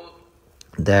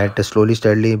 That slowly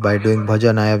by doing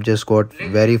bhajan, I have just got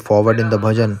very forward in the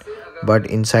bhajan, but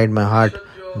inside my heart,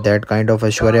 that kind of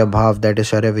Ashwarya bhav, that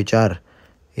Ashwarya vichar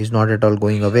is not at all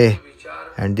going away,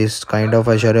 and this kind of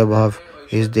Ashwarya bhav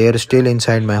is there still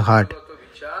inside my heart.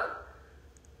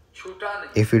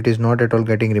 If it is not at all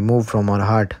getting removed from our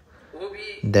heart,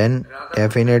 then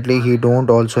definitely he don't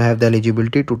also have the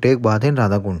eligibility to take bath in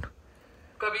Radha Kund.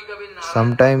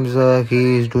 Sometimes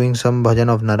he is doing some bhajan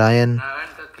of Narayan,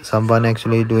 someone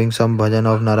actually doing some bhajan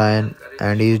of Narayan,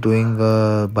 and he is doing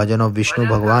bhajan of Vishnu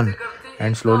Bhagwan,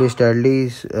 and slowly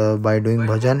by doing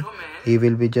bhajan he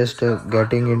will be just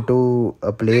getting into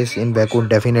a place in Vaikuntha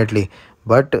definitely,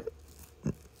 but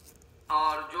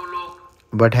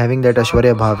having that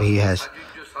Ashwarya bhav he has.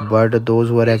 But those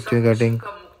who are actually getting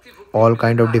all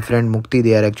kind of different mukti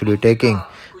they are actually taking,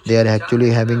 they are actually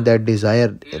having that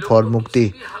desire for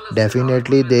mukti,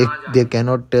 definitely they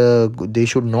cannot they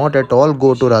should not at all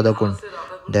go to Radha Kund.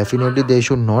 Definitely they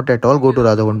should not at all go to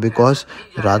Radha Kund, because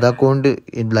Radha Kund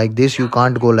like this you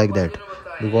can't go like that,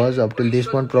 because up till this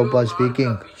point Prabhupada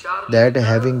speaking that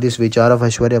having this vichar of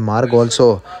Ashwarya Marg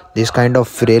also, this kind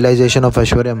of realization of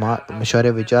Ashwarya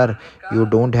vichar, you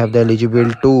don't have the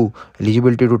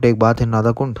eligibility to take bath in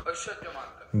Radha Kund,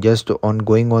 just on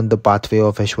going on the pathway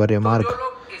of Ashwarya Marg.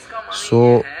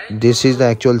 So this is the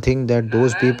actual thing, that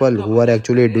those people who are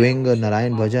actually doing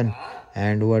Narayan bhajan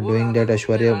and who are doing that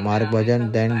Ashwarya Marg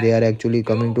bhajan, then they are actually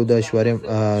coming to the Ashwarya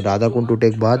Radha Kund to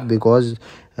take bath, because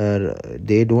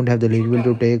they don't have the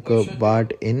eligibility to take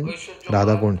bath in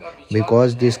Radha Kund,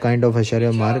 because this kind of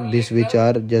Ashwarya Marg, this which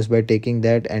are just by taking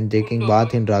that and taking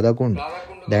bath in Radha Kund,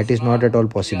 that is not at all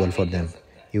possible for them.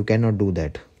 You cannot do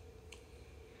that.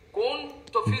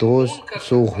 Who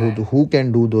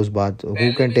can do those bath?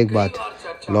 Who can take bath?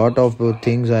 Lot of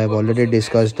things I have already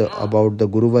discussed about the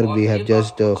Guru work. We have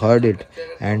just heard it,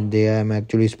 and I am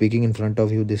actually speaking in front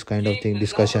of you this kind of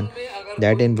discussion,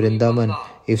 that in Vrindavan,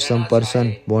 if some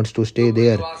person wants to stay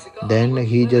there, then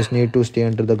he just need to stay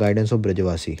under the guidance of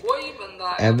Brajavasi.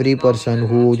 Every person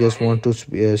who just wants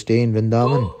to stay in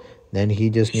Vrindavan, then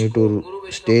he just need to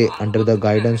stay under the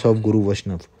guidance of Guru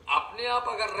Vaishnav.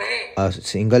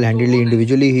 Single-handedly,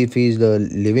 individually, if he is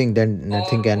living, then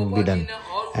nothing can be done.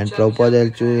 And Prabhupada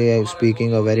actually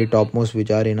speaking a very topmost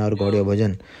vichar in our Gaudiya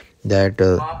Bhajan, that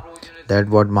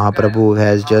what Mahaprabhu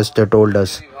has just told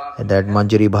us, that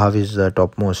Manjari Bhav is the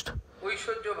topmost.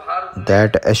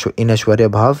 That in Ashwarya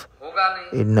Bhav,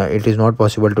 it is not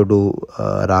possible to do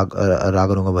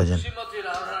Ragarunga Bhajan.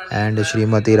 And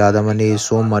Srimati Radhamani is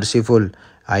so merciful.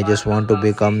 I just want to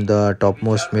become the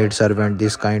topmost maid servant.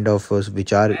 This kind of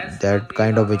vichar, that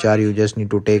kind of vichar you just need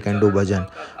to take and do bhajan.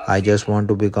 I want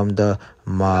to become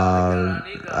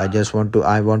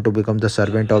the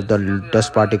servant of the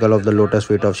dust particle of the lotus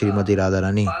feet of Srimati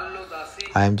Radharani.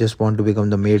 I just want to become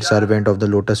the maid servant of the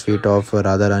lotus feet of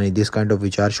Radharani. This kind of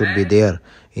vichar should be there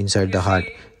inside the heart,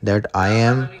 that I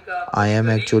am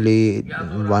actually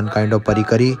one kind of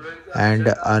parikari, and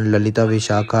Lalita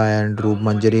Vishakha and Roop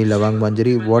Manjari, Lavang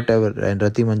Manjari, whatever, and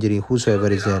Rati Manjari, whosoever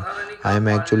is there, I am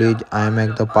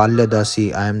the Palya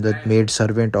Dasi, I am the maid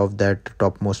servant of that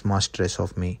topmost mistress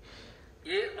of me.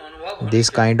 This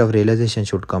kind of realization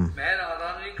should come,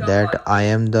 that I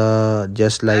am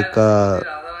just like a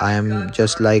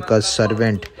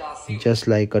servant, just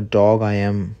like a dog I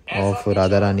am of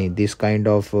Radharani. This kind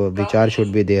of vichar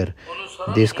should be there.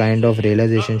 This kind of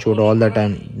realization should all the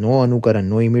time. No anukaran,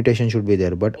 no imitation should be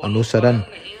there, but anusaran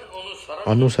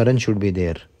should be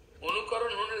there.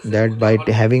 That by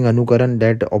having anukaran,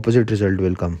 that opposite result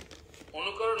will come.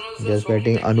 Just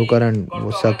getting anukaran,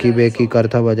 sakhi beki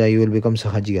kartha baja, you will become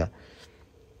sahajiya.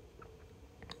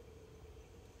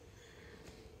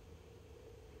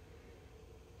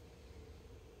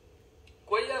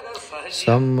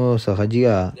 Some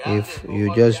sahajiya, if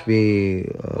you just be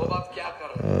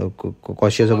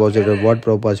cautious about it, what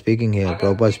Prabhupada is speaking here.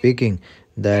 Prabhupada is speaking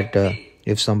that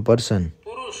if some purush,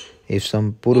 he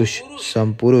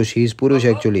is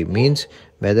purush actually, means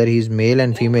whether he is male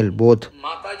and female, both.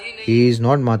 He is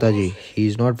not Mataji, he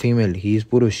is not female, he is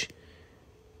purush.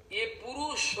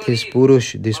 this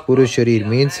Purush Sharir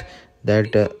means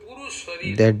that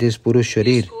this Purush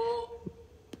Sharir,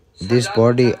 this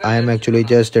body, I am actually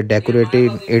just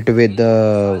decorating it with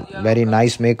the very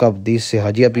nice makeup these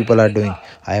Hajia people are doing.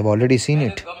 I have already seen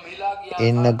it.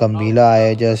 In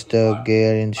Gambhila, I just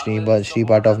get in Sri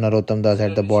part of Narottam Das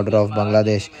at the border of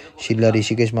Bangladesh. Srila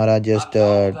Rishikesh Maharaj just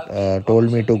told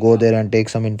me to go there and take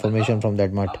some information from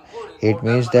that mutt. It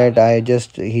means that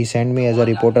he sent me as a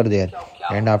reporter there.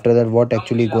 And after that, what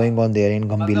actually going on there in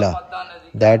Gambhila?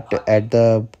 That at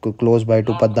the close by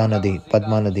to Padma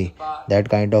Nadi, that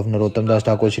kind of Narottam Das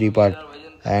Thakur Shri Part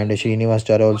and Srinivas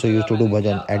Chara also used to do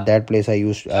bhajan. At that place I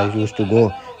used to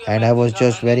go, and I was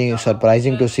just very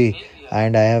surprising to see.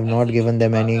 And I have not given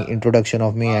them any introduction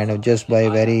of me, and just by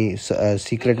very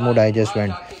secret mode I just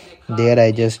went there.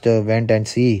 I just went and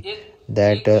see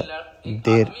that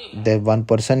there one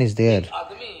person is there.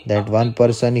 That one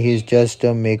person, he is just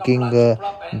decorating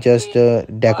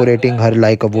her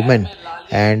like a woman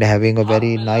and having a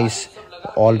very nice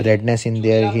all redness in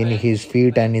there in his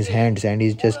feet and his hands, and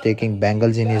he's just taking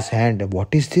bangles in his hand. What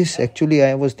is this actually?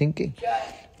 I was thinking,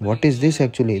 what is this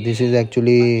actually? This is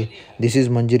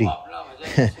Manjari.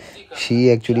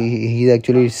 He's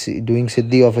actually doing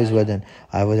Siddhi of his bhajan.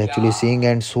 I was actually seeing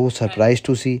and so surprised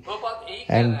to see.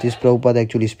 And this Prabhupada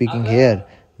actually speaking here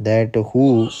that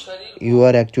who you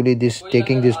are actually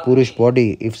taking this Purush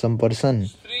body. If some person,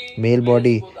 male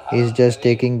body, is just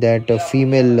taking that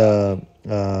female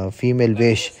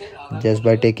vesh just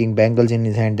by taking bangles in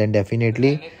his hand, then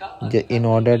definitely in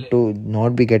order to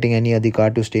not be getting any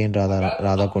adhikar to stay in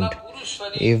Radha Kund.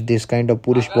 If this kind of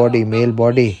Purush body, male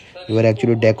body, you are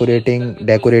actually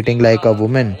decorating like a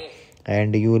woman,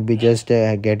 and you will be just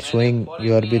showing,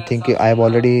 you will be thinking, I have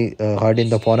already heard in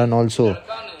the foreign also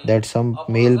that some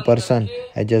male person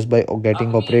just by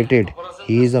getting operated,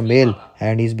 he is a male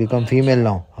and he's become female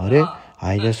now.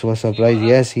 I just was surprised.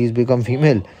 Yes, he's become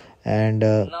female, and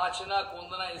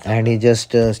he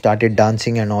just started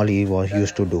dancing and all he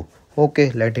used to do.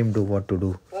 Okay, let him do what to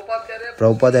do.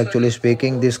 Prabhupada actually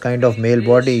speaking, this kind of male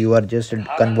body, you are just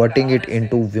converting it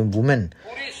into woman,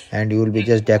 and you will be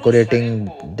just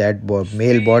decorating that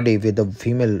male body with a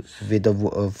female,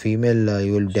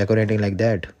 you will decorating like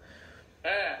that.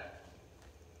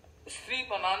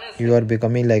 You are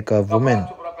becoming like a woman,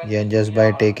 yeah, just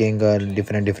by taking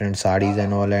different sarees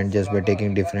and all, and just by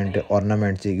taking different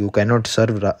ornaments. You cannot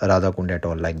serve Radha Kund at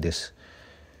all like this.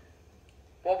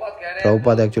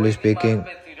 Prabhupada actually speaking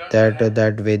that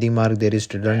Vedi Marg there is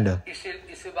Tridanda.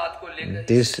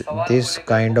 This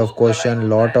kind of question,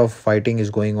 lot of fighting is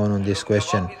going on this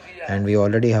question, and we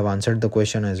already have answered the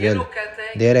question as well.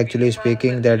 They are actually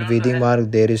speaking that Vedi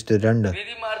Marg there is Tridanda.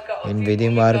 In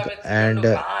Vedi Marg, and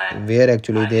where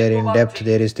actually there in depth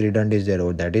there is Tridanda is there.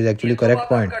 Oh, that is actually correct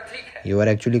point. You are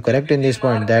actually correct in this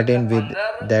point, that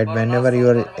whenever you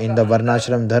are in the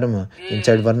Varnashram Dharma,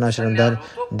 inside Varnashram Dharma,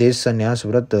 this sannyas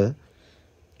vrata,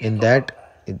 in that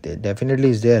it definitely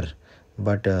is there.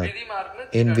 But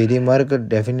in Vedi Marg,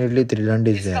 definitely Tridanda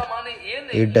is there.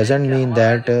 It doesn't mean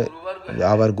that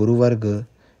our Guru Varga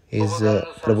is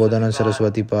Prabodhanand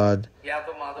Saraswati Pad,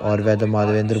 or Veda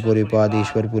Madhavendra Puri Pad,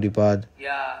 Ishwar Puri Pad,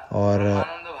 or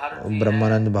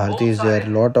Brahmanand Bharati is there.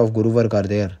 Lot of Guru Varga are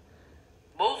there.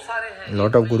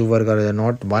 Lot of Guru Varga are there,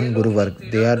 not one Guru Varga.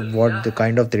 They are what the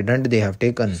kind of Tridanda they have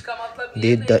taken.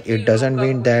 It doesn't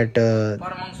mean that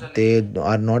they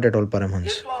are not at all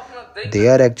Paramhans. They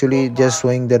are actually just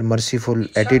showing their merciful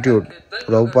attitude.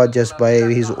 Prabhupada just by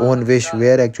his own wish,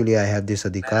 where actually I have this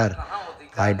adhikar.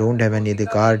 I don't have any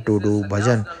adhikar to do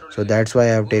bhajan. So that's why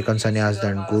I have taken sannyas.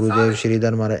 Then Gurudev,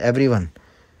 Sridhar Maharaj, everyone.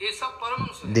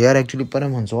 They are actually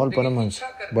Paramhans, all Paramhans.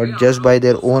 But just by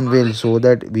their own will, so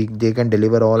that they can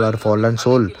deliver all our fallen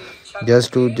soul.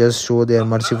 Just to show their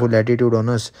merciful attitude on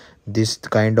us. This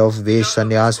kind of vesh,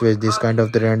 sannyas vesh, this kind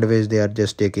of Tridanda vesh they are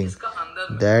just taking.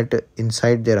 That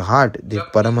inside their heart, the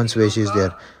Paramhans vesh is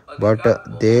there. But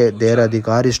their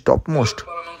adhikar is topmost.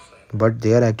 But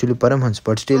they are actually Paramhans.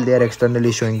 But still they are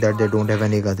externally showing that they don't have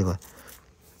any adhikar.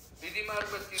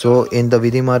 So in the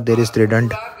Vidi Marg there is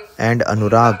Tridanda and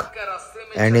Anurag.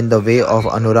 And in the way of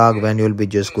Anurag, when you will be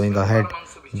just going ahead,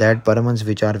 that Paramhans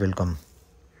vichar will come.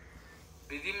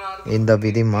 In the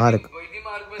Vidi Marg,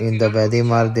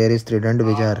 there is Tridanda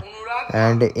vichar.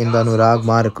 And in the Anurag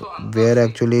Marg, where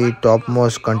actually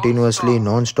topmost, continuously,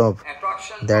 non-stop,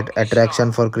 that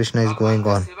attraction for Krishna is going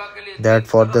on. That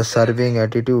for the serving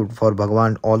attitude for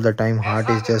Bhagavan, all the time heart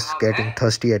is just getting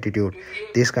thirsty attitude.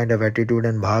 This kind of attitude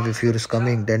and bhav if you is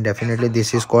coming, then definitely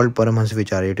this is called Paramhans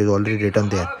vichar. It is already written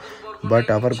there. But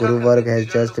our Guru Varg has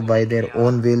just by their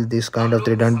own will this kind of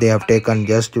trident they have taken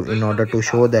just in order to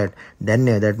show that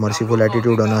Danya, that merciful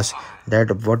attitude on us,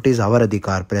 that what is our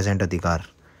adhikar, present adhikar.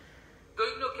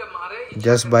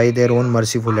 Just by their own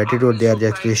merciful attitude they are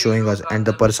actually showing us, and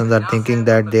the persons are thinking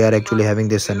that they are actually having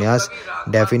this sannyas.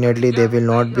 Definitely they will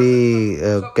not be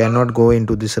cannot go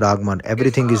into this ragman.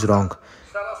 Everything is wrong.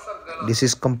 This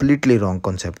is completely wrong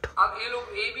concept.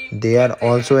 They are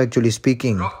also actually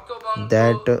speaking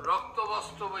that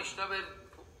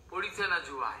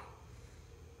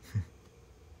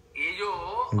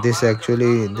this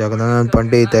actually Jagannatha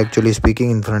Pandit actually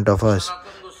speaking in front of us,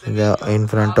 in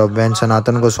front of when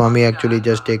Sanatana Goswami actually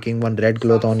just taking one red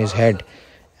cloth on his head,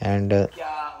 and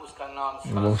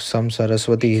some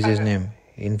Saraswati is his name,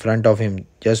 in front of him,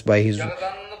 just by his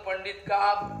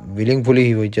willingly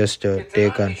he was just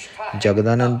taken.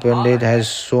 Jagannatha Pandit has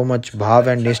so much bhav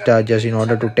and nishta just in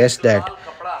order to test that.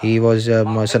 He was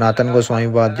Sanatana Goswami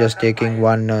was just taking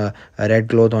one red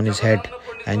cloth on his head,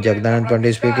 and Jagannatha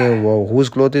Pandit speaking, whose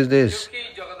cloth is this?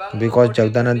 Because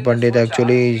Jagannatha Pandit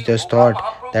actually just thought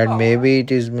that maybe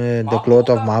it is the cloth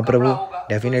of Mahaprabhu.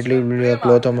 Definitely it will be a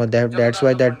cloth of that. That's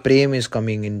why that prem is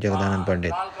coming in Jagannatha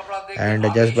Pandit. And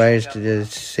just by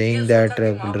saying that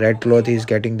red cloth he is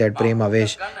getting that prem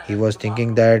avesh, he was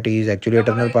thinking that he is actually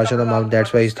eternal Parshad of Mahaprabhu.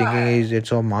 That's why he is thinking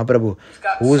it's of Mahaprabhu.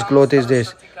 Whose cloth is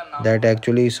this? That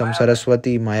actually some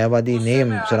Saraswati Mayavadi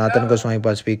name Sanatana Goswami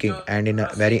was speaking, and in a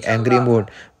very angry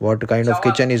mood, what kind of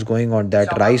kitchen is going on, that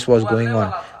rice was going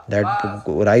on, that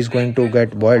rice going to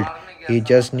get boiled. He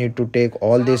just need to take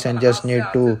all this and just need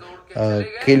to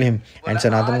kill him. And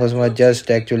Sanatana Goswami was just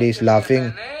actually is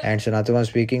laughing, and Sanatana was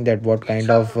speaking that what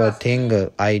kind of thing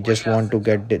I just want to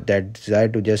get that desire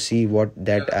to just see what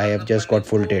that I have just got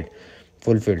fulfilled.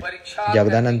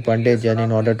 Jagannatha Pandit,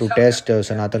 in order to test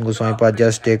Sanatana Goswami was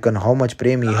just taken how much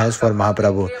prem he has for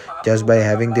Mahaprabhu, just by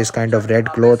having this kind of red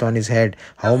cloth on his head,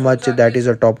 how much that is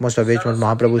the topmost of which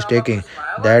Mahaprabhu is taking.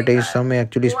 That is some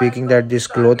actually speaking that this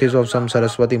cloth is of some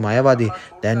Saraswati Mayavadi.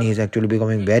 Then he is actually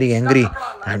becoming very angry,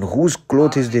 and whose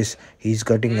cloth is this? He is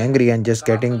getting angry and just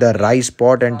getting the rice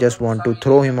pot and just want to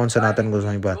throw him on Sanatana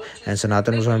Goswami. And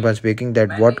Sanatana Goswami was speaking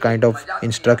that what kind of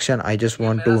instruction I just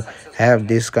want to have.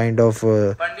 This kind of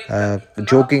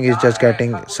joking is just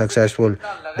getting successful.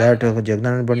 That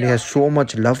Jagannatha Pandit has so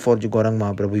much love for Gaurang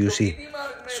Mahaprabhu, you see.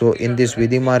 So in this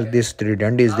Vidhi Marg, this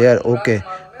Tridand is there, okay,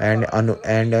 and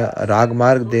Rag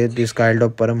Marg, this kind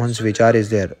of Paramhans Vichar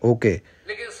is there, okay,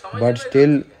 but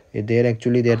still they are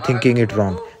thinking it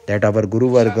wrong. That our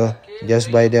Guru Varga,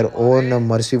 just by their own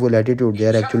merciful attitude, they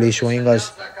are actually showing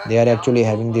us, they are actually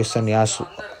having this sannyas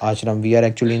ashram. We are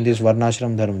actually in this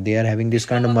varnashram dharma. They are having this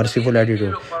kind of merciful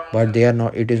attitude, but they are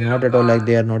not. It is not at all like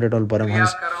they are not at all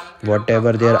Paramhans.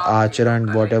 Whatever their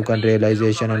acharan, whatever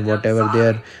realization, and whatever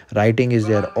their writing is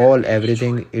there, all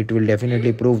everything, it will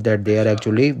definitely prove that they are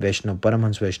actually Vaishnav,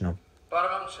 Paramhans Vaishnav.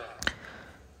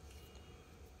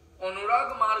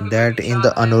 That in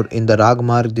the Rag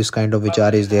Marg, this kind of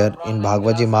vichar is there. In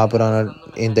Bhagavaji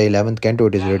Mahapurana, in the 11th canto,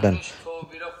 it is written.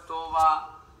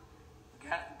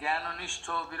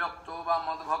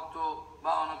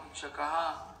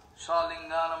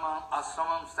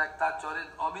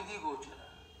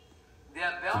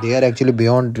 They are actually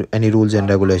beyond any rules and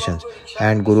regulations.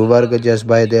 And Guru Varga, just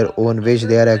by their own wish,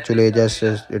 they are actually just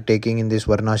taking in this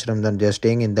Varnashram, then just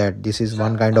staying in that. This is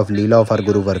one kind of Leela of our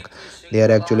Guru Varga. They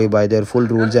are actually by their full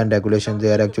rules and regulations,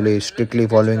 they are actually strictly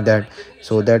following that,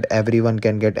 so that everyone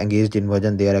can get engaged in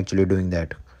bhajan. They are actually doing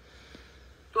that.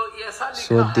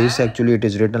 So this actually it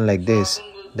is written like this,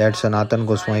 that Sanatana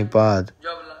Goswami Pad,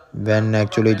 when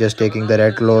actually just taking the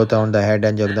red cloth on the head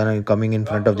and Jagdana coming in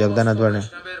front of Jagdanath Pandit,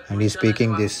 and he's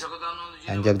speaking this,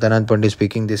 and Jagdanath Pandit is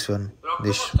speaking this one,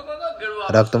 this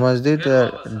Raktamasdit,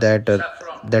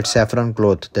 that saffron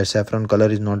cloth, that saffron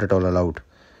color is not at all allowed.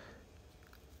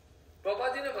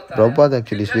 Prabhupada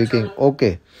actually speaking,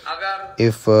 okay,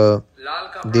 if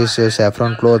this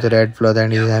saffron cloth, red cloth,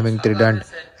 and he is having trident,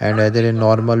 and either in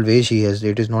normal way he has,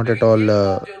 it is not at all,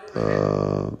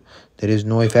 there is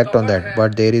no effect on that.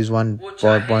 But there is one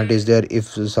point is there, if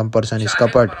some person is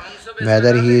kapat,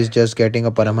 whether he is just getting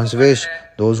a Paramhans vesh,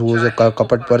 those who is a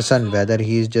kapat person, whether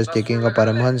he is just taking a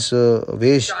Paramhans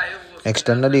vesh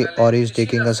externally or he is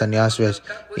taking a sannyas vesh,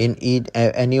 in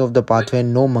any of the pathway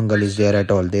no mangal is there at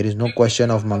all. There is no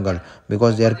question of mangal,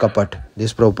 because they are kapat.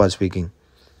 This Prabhupada speaking.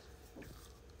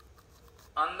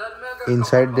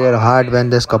 Inside their heart, when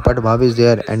this kapat bhav is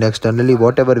there, and externally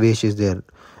whatever vesh is there,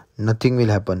 nothing will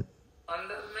happen.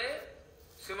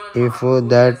 If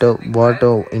that what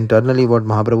internally what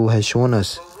Mahaprabhu has shown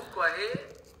us,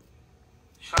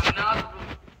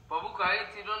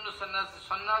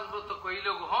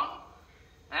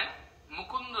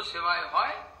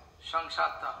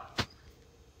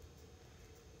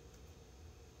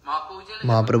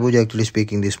 Mahaprabhu is actually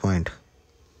speaking this point.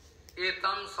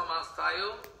 Etam samastayo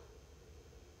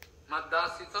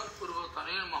maddasitam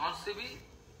purvotanir mahansivi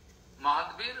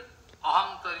mahadvir aham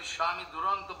tarishami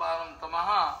duranta baram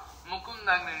tamaha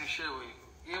mukundagni nishevi.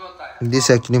 This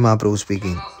actually Mahaprabhu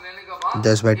speaking.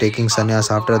 Just by taking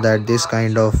sannyas, after that this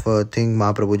kind of thing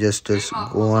Mahaprabhu just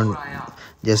go on,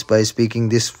 just by speaking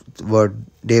this word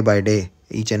day by day,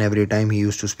 each and every time he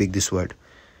used to speak this word.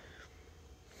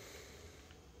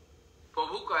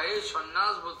 Prabhu kahe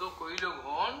sannyas bhato koi log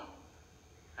hon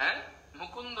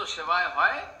mukundo sevaye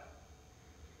hoy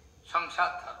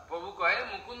samsatthar. Prabhu kahe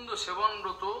mukundo sevan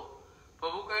broto,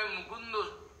 Prabhu kahe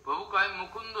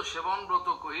mukundo sevan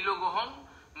broto koi log hon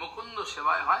mukundo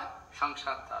sevaye hoy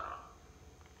samsatthar.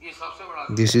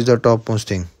 This is the topmost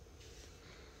thing.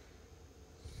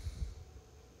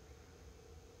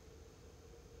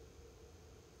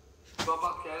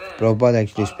 Prabhupada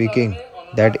actually speaking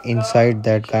that inside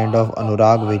that kind of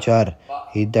anurag vichar,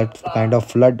 that kind of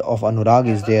flood of anurag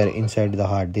is there inside the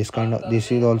heart. This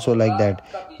is also like that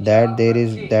there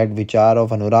is that vichar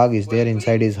of anurag is there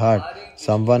inside his heart.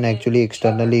 Someone actually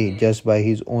externally, just by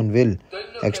his own will,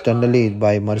 externally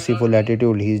by merciful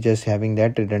attitude, he is just having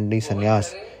that tridandi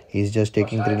sannyas. He is just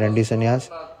taking tridandi sannyas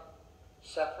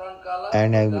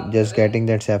and just getting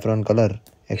that saffron color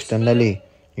externally.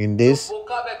 In this,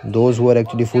 those who are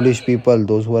actually foolish people,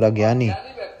 those who are agyani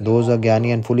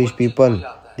and foolish people,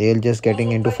 they are just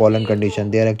getting into fallen condition.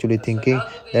 They are actually thinking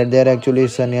that they are actually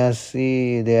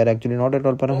sannyasi, they are actually not at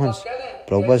all paramhans.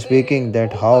 Prabhupada speaking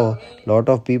that how lot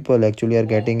of people actually are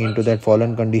getting into that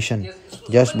fallen condition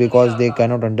just because they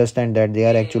cannot understand that they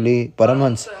are actually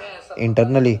paramhans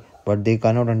internally, but they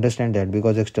cannot understand that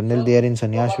because externally they are in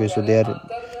sannyas way, so they are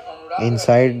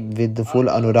inside with the full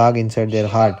anurag inside their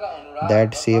heart.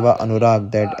 That seva anurag,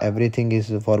 that everything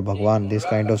is for Bhagwan, this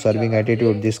kind of serving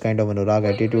attitude, this kind of anurag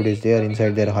attitude is there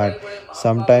inside their heart.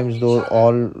 Sometimes though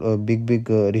all big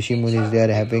rishi munis, they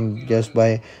are having just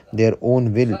by their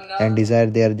own will and desire,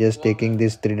 they are just taking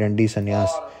this tridandi sannyas.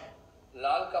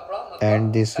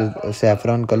 And this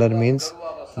saffron color means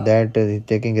that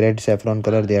taking red saffron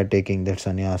color, they are taking that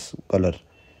sannyas color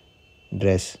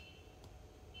dress.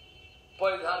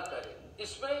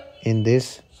 In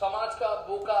this,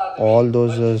 all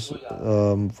those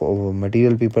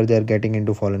material people, they are getting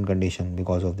into fallen condition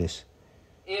because of this.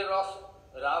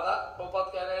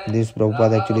 This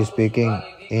Prabhupada actually speaking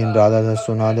in Radha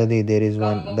Sunadadi, there is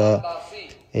one that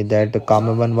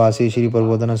Kamavan Vasi Shri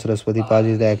Parvodana Saraswati Paj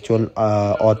is the actual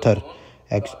author.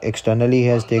 Externally he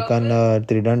has taken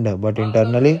Tridanda, but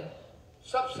internally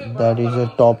that is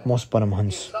a topmost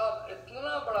Paramhans.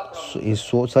 He is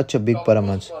such a big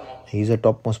Paramhans. He is a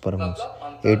topmost Paramhans.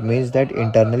 It means that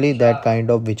internally that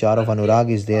kind of vichar of anurag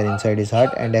is there inside his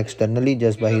heart, and externally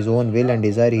just by his own will and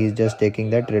desire he is just taking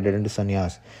that redundant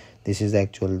sannyas. This is the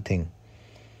actual thing.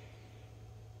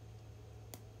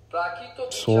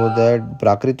 So that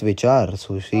prakrit vichar,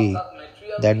 so see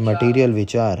that material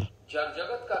vichar,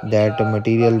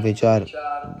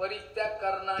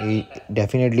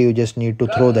 definitely you just need to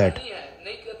throw that.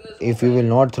 If you will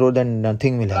not throw, then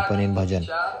nothing will happen in bhajan.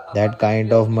 That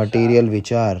kind of material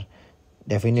vichar,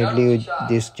 definitely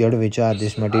this jad vichar,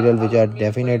 this material vichar,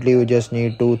 definitely you just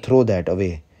need to throw that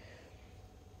away.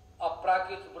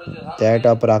 That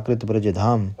aprakrit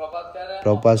brajadham,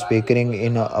 Prabhupada speaking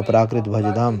in aprakrit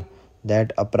brajadham,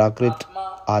 that aprakrit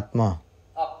atma,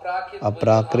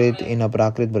 aprakrit in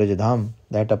aprakrit brajadham,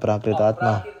 that aprakrit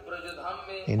atma,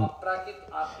 in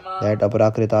that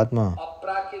aprakrit atma,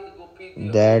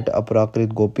 that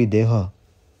aprakrit gopi deha,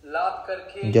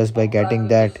 just by getting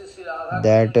that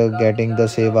getting the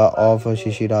seva of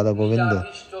Shishi Radha Govinda,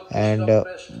 and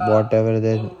whatever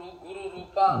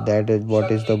that is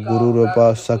what is the Guru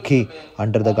Rupa Sakhi,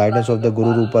 under the guidance of the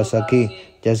Guru Rupa Sakhi,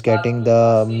 just getting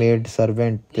the maid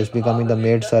servant, just becoming the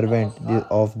maid servant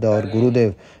of the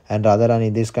Gurudev and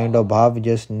Radharani. This kind of bhav,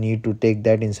 just need to take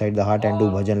that inside the heart and do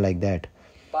bhajan like that.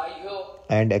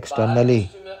 And externally,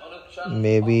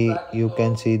 maybe you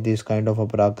can see this kind of a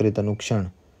prakrit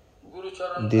anukshan.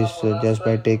 This just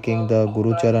by taking the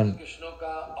Guru Charan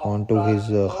onto his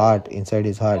heart, inside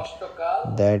his heart,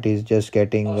 that is just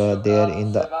getting there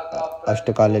in the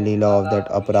Ashtakala Leela of that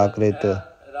aprakrit,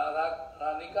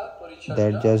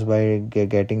 that just by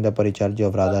getting the paricharya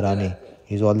of Radharani,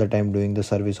 he is all the time doing the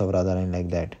service of Radharani like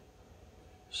that.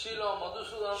 Srila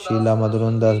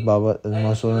Madhusudan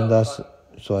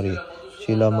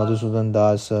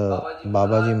Das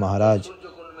Babaji Maharaj,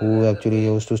 who actually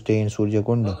used to stay in Surya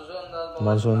Kund,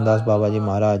 Madhusudan Das Babaji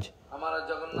Maharaj,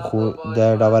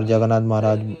 that our Jagannath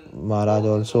Maharaj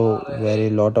also very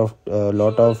lot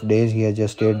of days he has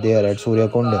just stayed there at Surya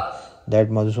Kund. That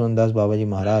Madhusudan Das Babaji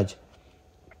Maharaj,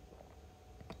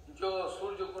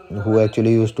 who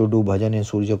actually used to do bhajan in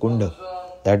Surya Kund,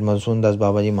 that Madhusudan Das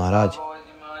Babaji Maharaj,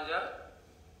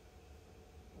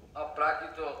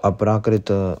 Aprakrit,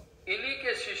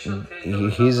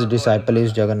 his disciple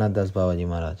is Jagannath Das Babaji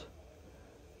Maharaj.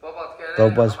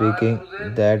 Prabhupada speaking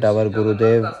that our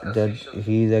Gurudev, that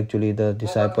he is actually the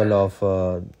disciple of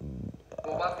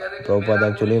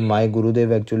Prabhupada. Actually, my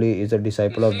Gurudev actually is a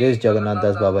disciple of this Jagannath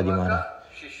Das Babaji Maharaj.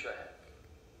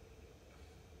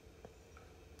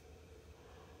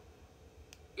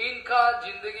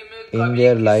 In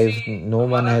their life, no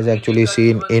one has actually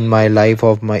seen in the life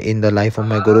of my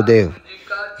Gurudev,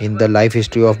 in the life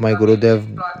history of my Gurudev,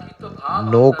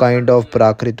 no kind of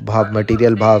prakrit bhav,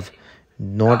 material bhav,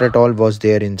 not at all was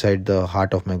there inside the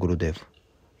heart of my Gurudev.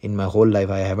 In my whole life,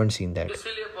 I haven't seen that.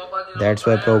 That's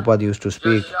why Prabhupada used to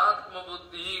speak.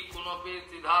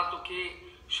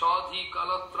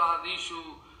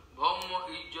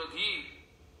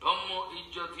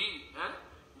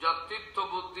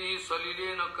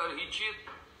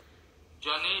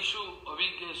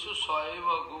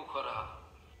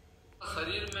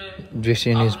 This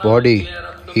in his body,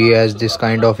 he has this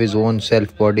kind of his own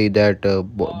self body, that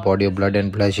body of blood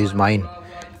and flesh is mine,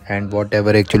 and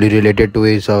whatever actually related to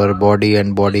is our body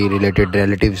and body related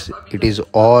relatives, it is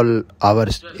all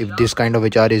ours. If this kind of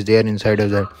vichar is there inside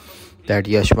of that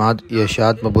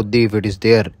yashatma buddhi, if it is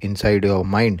there inside your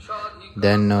mind,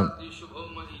 then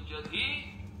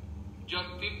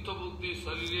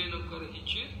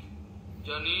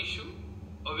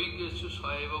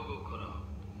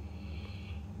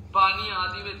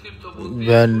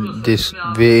when this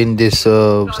way in this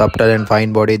subtle and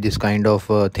fine body, this kind of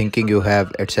thinking you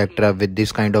have, etc., with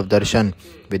this kind of darshan,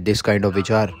 with this kind of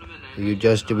vichar, you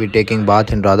just be taking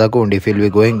bath in Radha Kund. If you will be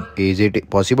going, is it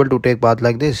possible to take bath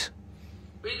like this?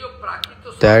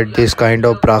 That this kind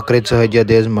of prakrit sahajya,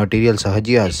 there is material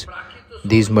sahajyas.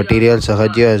 These material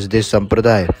sahajyas, this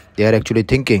sampradaya, they are actually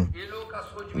thinking.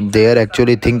 They are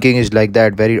actually thinking is like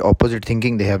that, very opposite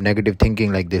thinking. They have negative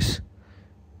thinking like this.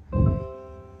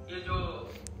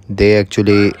 They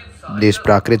actually, this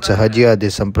prakrit sahajya,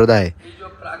 this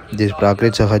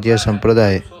prakrit sahajya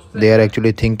sampradaya, they are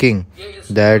actually thinking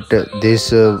that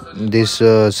this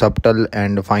subtle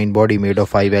and fine body made of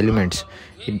 5 elements,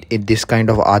 this kind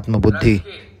of atma buddhi,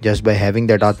 just by having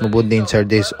that atma buddhi inside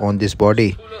this, on this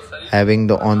body, having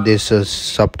on this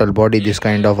subtle body, this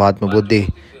kind of atma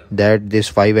buddhi, that this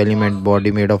 5 element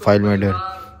body made of 5 elements,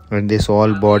 and this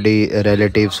all body,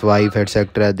 relatives, wife,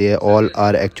 etc., they all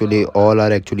are actually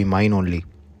mine only.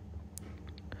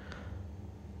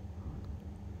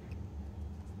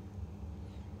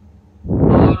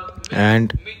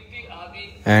 And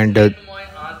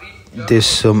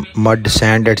this mud,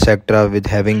 sand, etc., with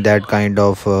having that kind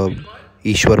of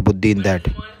Ishwar buddhi in that.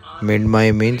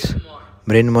 Mrinmay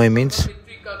means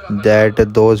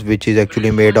that those which is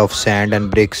actually made of sand and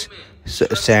bricks,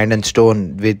 sand and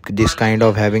stone, with this kind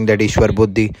of having that Ishwar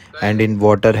buddhi, and in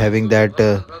water having that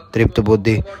Tripta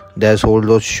buddhi, there's all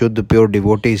those Shuddha pure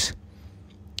devotees,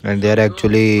 and they are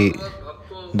actually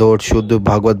those Shuddha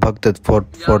Bhagavad Bhakta for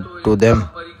to them,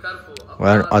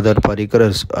 and other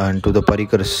parikaras, and to the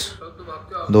parikaras,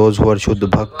 those who are Shuddha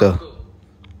Bhakta,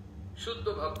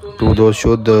 to those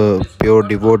Shuddha pure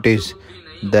devotees,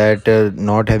 that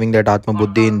not having that Atma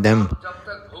buddhi in them,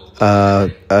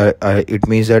 it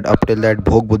means that up till that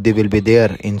Bhog buddhi will be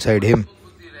there inside him,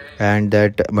 and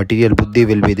that material buddhi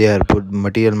will be there,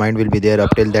 material mind will be there.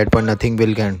 Up till that point, nothing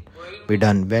can be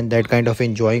done. When that kind of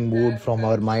enjoying mood from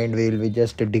our mind will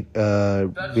just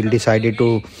will decided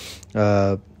to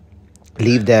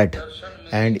leave that,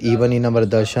 and even in our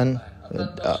darshan,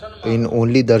 in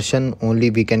only darshan only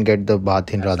we can get the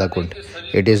bath in Radha Kund.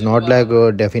 It is not like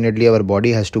definitely our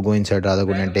body has to go inside Radha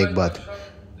Kund and take bath.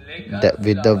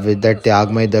 With that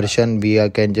Tyagmay darshan, we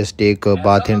can just take a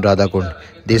bath in Radha Kund.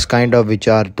 This kind of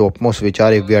vichar, topmost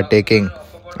vichar, if we are taking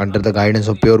under the guidance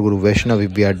of pure Guru Vaishnava,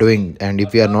 if we are doing, and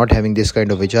if we are not having this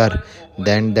kind of vichar,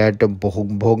 then that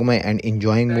bhogmay and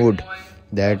enjoying mood,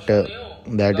 that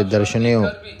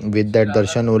darshanyo, with that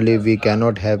darshan only we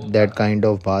cannot have that kind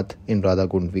of bath in Radha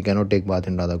Kund. We cannot take bath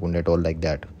in Radha Kund at all like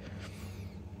that.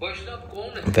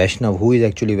 Vaishnav, who is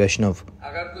actually Vaishnav?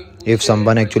 If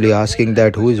someone actually asking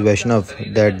that who is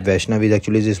Vaishnav, that Vaishnav is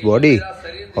actually this body,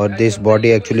 or this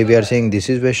body actually we are saying this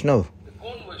is Vaishnav.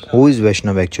 Who is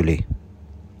Vaishnav actually?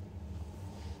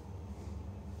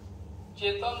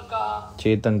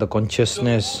 Chetan, the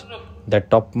consciousness, the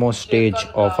topmost stage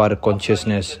of our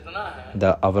consciousness,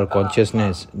 our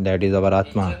consciousness, that is our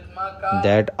Atma.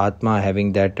 That Atma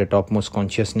having that topmost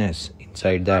consciousness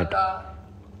inside that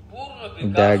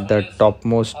the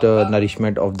topmost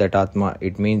nourishment of that Atma,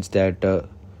 it means that the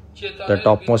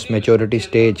topmost maturity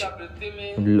stage,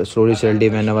 slowly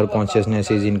when our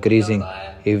consciousness is increasing,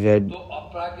 if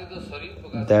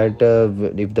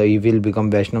the evil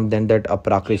become Vaishnav, then that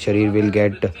aprakrit sharir will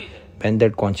get. When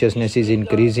that consciousness is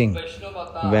increasing,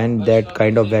 when that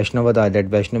kind of Vaishnavata, that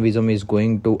Vaishnavism is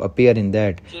going to appear in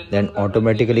that, then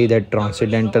automatically that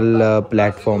transcendental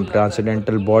platform,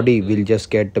 transcendental body will just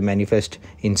get manifest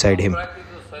inside him.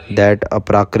 That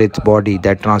aprakrit body,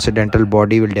 that transcendental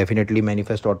body will definitely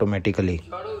manifest automatically.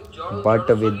 But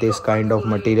with this kind of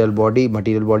material body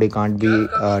can't be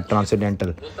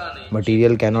transcendental.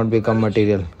 Material cannot become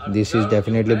material. This is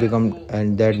definitely become,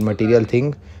 and that material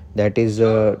thing, that is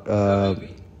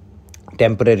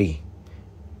temporary,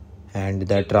 and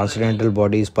that transcendental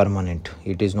body is permanent.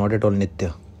 It is not at all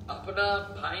nitya.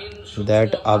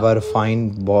 That our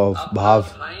fine bhav,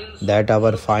 that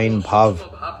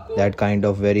kind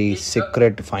of very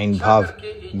secret fine bhav,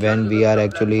 when we are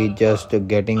actually just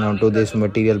getting onto this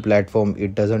material platform,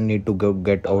 it doesn't need to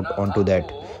get out onto that.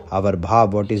 Our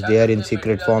bhav, what is there in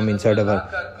secret form inside our,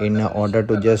 in order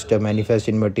to just manifest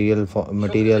in material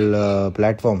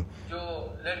platform,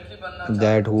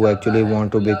 that who actually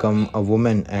want to become a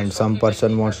woman, and some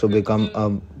person wants to become a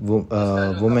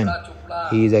woman,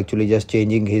 he is actually just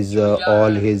changing his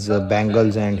all his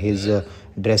bangles and his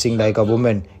dressing like a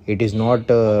woman. It is not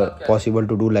possible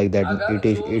to do like that.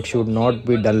 It should not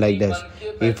be done like this.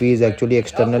 If he is actually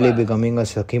externally becoming a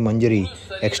Sakhi Manjari,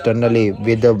 externally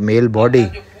with the male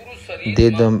body, he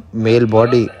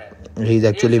is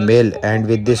actually male, and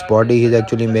with this body he is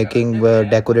actually making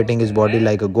decorating his body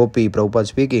like a gopi. Prabhupada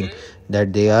speaking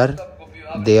that they are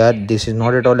this is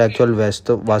not at all actual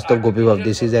Vastav Gopi Bhav.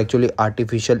 This is actually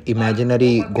artificial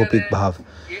imaginary Gopi Bhav.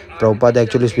 Prabhupada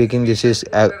actually speaking, this is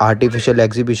artificial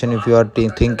exhibition. If you are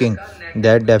thinking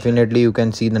that, definitely you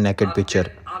can see the naked picture.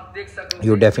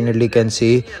 You definitely can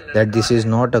see that this is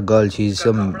not a girl, she is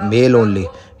a male only.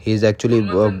 He is actually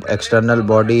external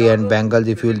body and bangles.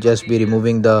 If you will just be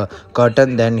removing the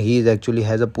curtain, then he is actually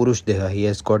has a Purush Deha. He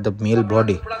has got the male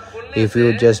body. If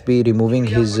you just be removing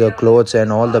his clothes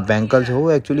and all the bangles, who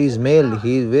actually is male?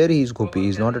 He is where he is Gopi. He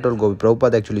is not at all Gopi.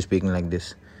 Prabhupada actually speaking like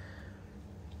this.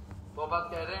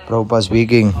 Prabhupada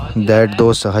speaking that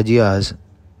those Sahajiyas,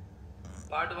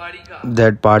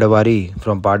 that Padavari,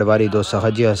 from Padavari, those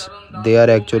Sahajiyas, they are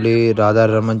actually Radha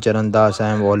Raman Charan Das. I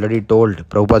am already told,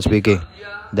 Prabhupada speaking,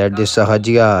 that this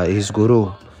Sahajiya, his guru,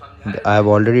 I have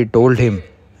already told him,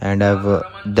 and that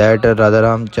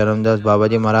Radharam Charan Das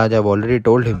Babaji Maharaj, I have already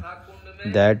told him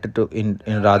that in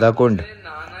Radha Kund,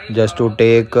 just to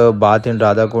take a bath in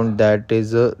Radha Kund, that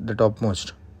is the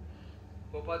topmost.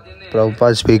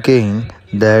 Prabhupada speaking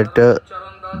that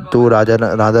to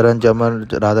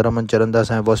Radharaman Charan Das,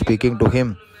 I was speaking to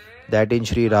him that in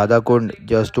Sri Radha Kund,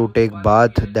 just to take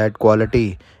bath, that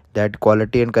quality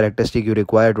and characteristic you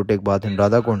require to take bath in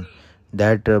Radha Kund,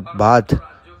 that bath,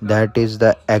 that is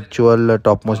the actual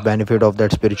topmost benefit of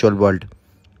that spiritual world.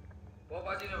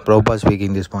 Prabhupada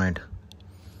speaking this point.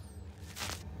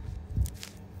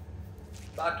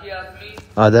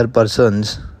 Other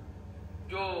persons,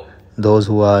 those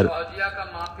who are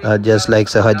just like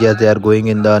Sahajiyas, they are going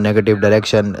in the negative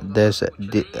direction.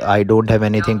 I don't have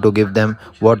anything to give them.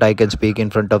 What I can speak in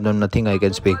front of them, nothing I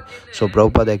can speak. So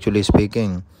Prabhupada actually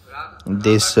speaking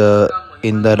this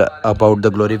about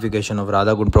the glorification of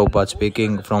Radha Kund. Prabhupada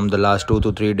speaking from the last 2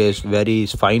 to 3 days, very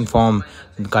fine form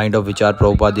kind of vichar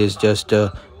Prabhupada is just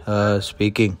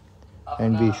speaking.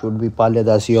 And we should be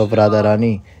Palyadasi of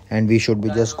Radharani, and we should be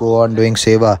just go on doing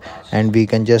seva, and we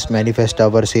can just manifest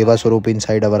our seva swarup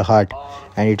inside our heart,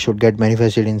 and it should get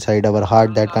manifested inside our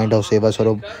heart, that kind of seva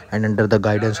swarup. And under the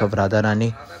guidance of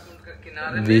Radharani,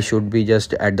 we should be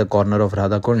just at the corner of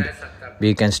Radha Kund.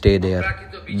 We can stay there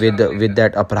with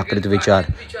that aprakrit vichar,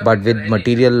 but with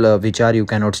material vichar you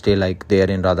cannot stay like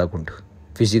there in Radha Kund,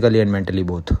 physically and mentally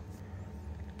both.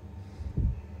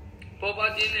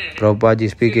 Prabhupada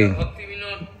is speaking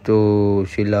to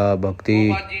Srila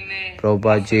Bhakti.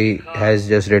 Prabhupada has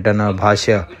just written a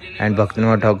bhashya, and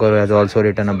Bhaktivinoda Thakur has also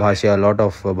written a bhashya. A lot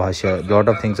of bhashya, lot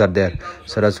of things are there.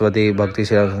 Saraswati, Bhakti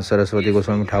Saraswati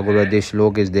Goswami Thakur, this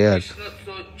shlok is there.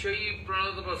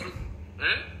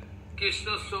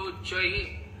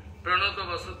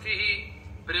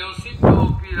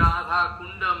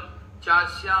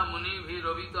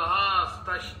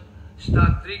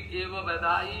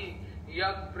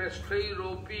 Yak prasthai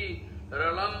ropi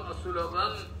ralam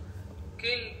asulavam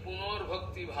king punor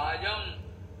bhakti bhajam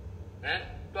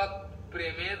tat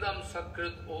premedam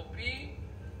sakrit opi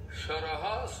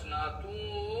sharaha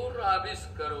snatur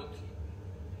aviskaroti.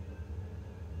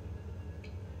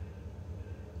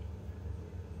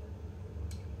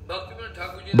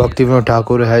 Bhaktivinoda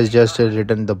Thakur has just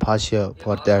written the bhashya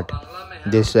for that.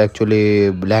 This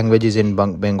actually language is in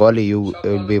Bengali. You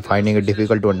will be finding it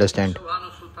difficult to understand.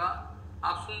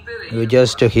 You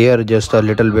just hear just a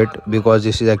little bit because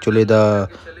this is actually the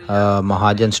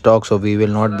Mahajan's talk, so we will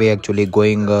not be actually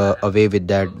going away with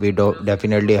that. We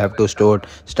definitely have to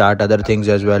start other things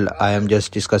as well. I am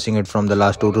just discussing it from the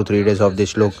last 2 to 3 days of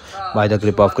this slok by the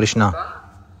kripa of Krishna.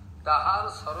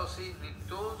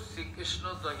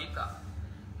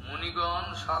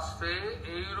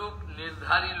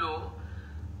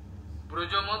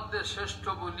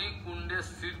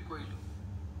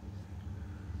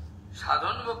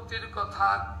 সাধন ভক্তির কথা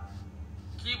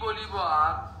কি বলিব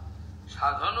আর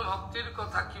সাধন ভক্তির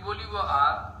কথা কি বলিব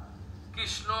আর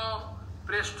কৃষ্ণ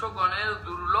প্রেষ্ঠগণের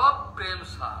দুর্লভ প্রেম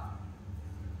সার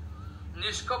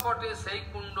নিষ্কপটে সেই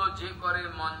কুণ্ড যে করে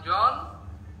মঞ্জন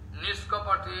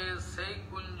নিষ্কপটে সেই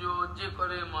কুঞ্জ যে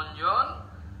করে মঞ্জন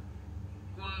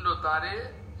কুণ্ড তারে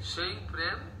সেই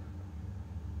প্রেম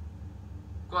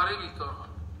করে বিতরণ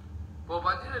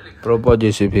Babaji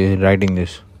is writing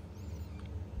this.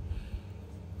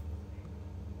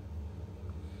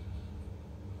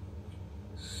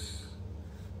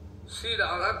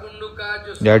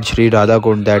 That Sri Radha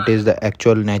Kund, that is the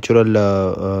actual natural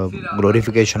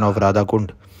glorification of Radha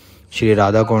Kund. Sri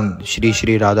Radha Kund,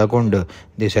 Sri Radha Kund,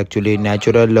 this actually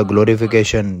natural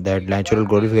glorification,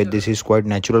 this is quite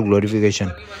natural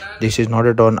glorification. This is not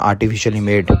at all artificially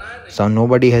made. So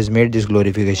nobody has made this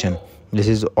glorification. This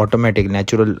is automatic,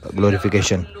 natural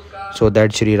glorification. So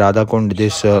that Sri Radha Kund,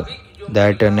 this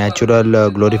that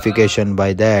natural glorification,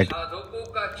 by that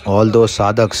all those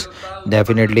sadhaks,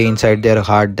 definitely inside their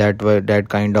heart, that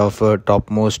kind of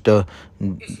topmost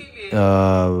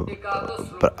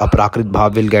aprakrit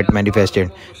bhav will get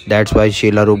manifested. That's why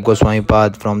Srila Rup Goswami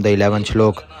Pad from the 11th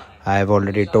slok I have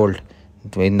already told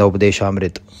in the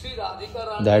Updeshamrita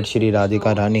that Shri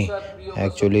Radhika Rani,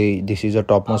 actually this is a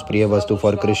topmost priya vastu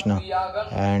for Krishna,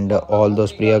 and all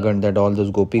those priyagans, that all those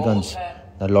gopikans,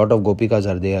 a lot of gopikas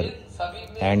are there,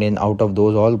 and out of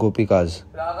those all gopikas,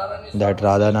 that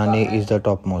Radharani is the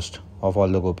topmost of all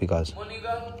the gopikas.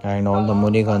 And all the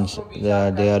Munigans,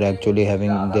 they are actually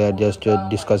they are just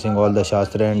discussing all the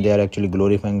Shastra, and they are actually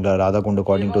glorifying the Radha Kund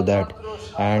according to that.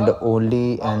 And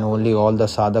only all the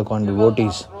sadhak and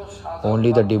devotees,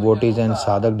 only the devotees and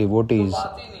sadhak devotees,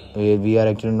 we are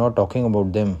actually not talking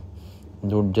about them.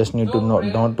 You just need to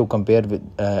not to compare with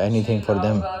anything for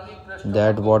them.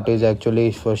 That what is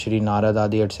actually for Shri Narad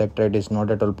Adi etc., it is not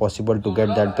at all possible to get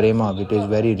that prema. It is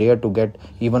very rare to get,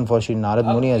 even for Shri Narad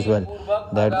Muni as well.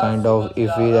 That kind of, if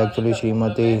we actually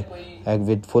Srimati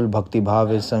with full bhakti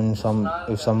bhav is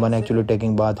if someone actually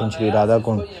taking bath in Shri Radha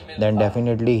Kund, then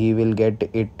definitely he will get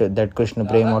it, that Krishna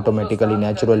prema automatically,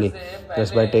 naturally,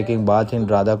 just by taking bath in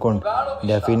Radha Kund.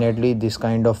 Definitely this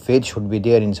kind of faith should be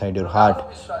there inside your heart.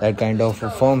 That kind of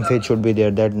firm faith should be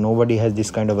there, that nobody has this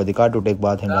kind of adhikar to take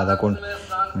bath in Radha Kund.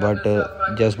 But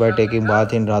just by taking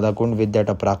bath in Radha Kund with that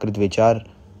aprakrit vichar,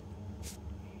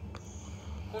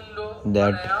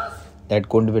 that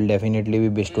Kund will definitely be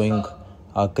bestowing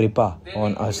a kripa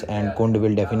on us, and Kund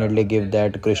will definitely give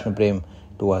that Krishna prem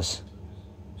to us.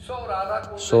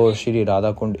 So Shri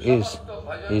Radha Kund is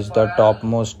the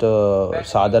topmost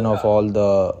sadhana of all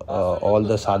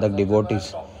the sadhak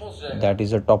devotees. That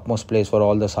is the topmost place for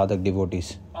all the sadhak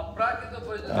devotees.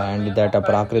 And that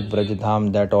aprakrit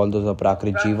Brajadham, that all those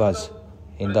aprakrit jivas,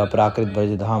 in the aprakrit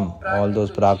Brajadham, all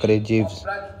those aprakrit jivs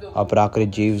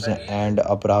and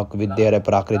with their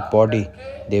aprakrit body,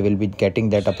 they will be getting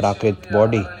that aprakrit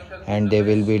body, and they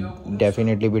will be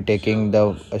definitely be taking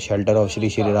the shelter of Shri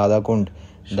Radha Kund,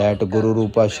 that Guru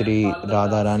Rupa Shri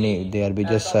Radha Rani. They are be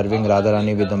just serving Radha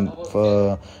Rani with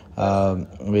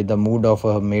the mood of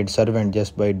a maid servant.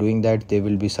 Just by doing that, they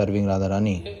will be serving Radha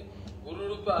Rani.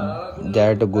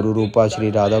 That Guru Rupa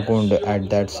Shri Radha Kund, at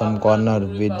that some corner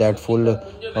with that full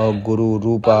Guru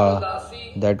Rupa,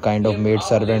 that kind of maid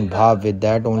servant bhav, with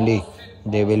that only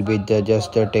they will be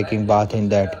just taking bath in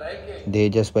that. They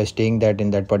just by staying that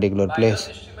in that particular place.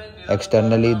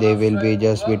 Externally they will be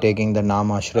just be taking the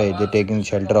Naam Ashray, they taking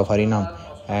shelter of Harinam,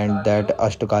 and that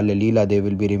Ashtakala Leela they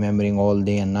will be remembering all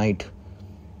day and night.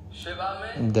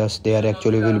 Thus they are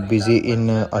actually will busy in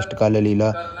Ashtakala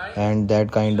Leela, and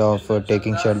that kind of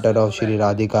taking shelter of Shri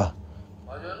Radhika.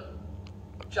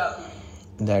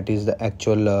 That is the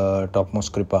actual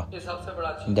topmost kripa.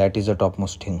 That is the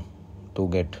topmost thing to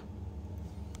get.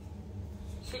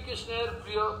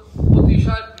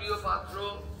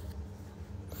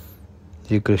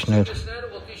 Shri Krishna, कृष्णेर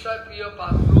अतिशय प्रिय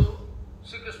पात्र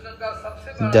श्री कृष्ण का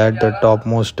सबसे बड़ा that the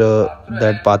topmost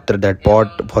that patra, that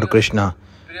pot for Krishna,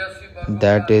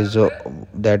 that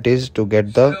is to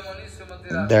get the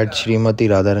that Srimati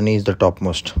Radharani is the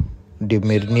topmost, the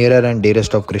nearer and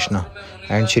dearest of Krishna.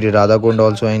 And Shri Radha Kund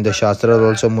also, in the Shastras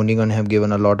also, Munigan have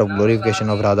given a lot of glorification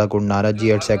of Radha Kund,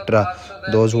 Naradji, etc.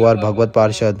 Those who are Bhagavad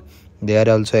Parshad, they are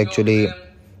also actually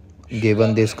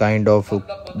given this kind of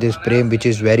this prem, which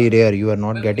is very rare. You are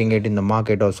not getting it in the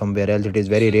market or somewhere else. It is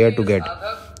very rare to get.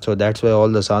 So that's why all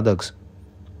the sadhaks,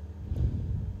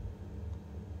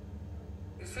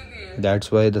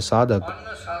 that's why the sadhak,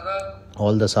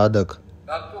 all the sadhak,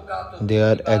 they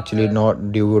are actually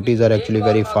not, devotees are actually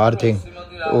very far thing.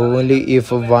 Only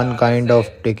if one kind of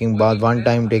taking bath, one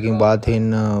time taking bath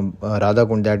in Radha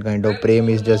Kund, that kind of prem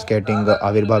is just getting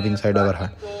avirbhav inside our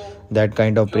heart. That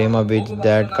kind of prema, which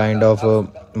that kind of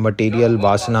material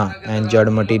vasana and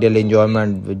jad material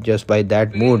enjoyment, just by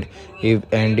that mood, if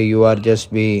and you are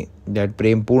just be that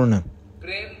prem purna,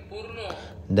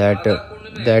 that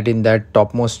in that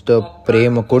topmost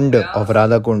prem kund of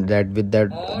Radha Kund, that with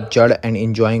that jad and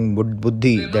enjoying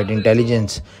buddhi, that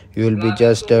intelligence, you will be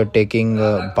just taking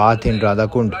bath in Radha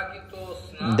Kund.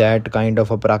 That kind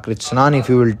of a prakrit snan if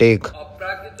you will take,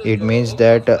 it means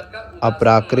that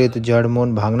aprakrit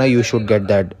jadmon bhagna, you should get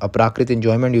that aprakrit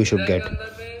enjoyment, you should get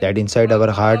that inside our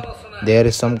heart. There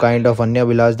is some kind of anya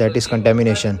vilas, that is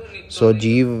contamination. So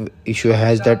jeev issue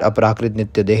has that aprakrit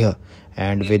nitya deha,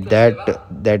 and with that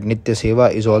nitya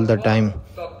seva is all the time,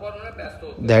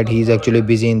 that he is actually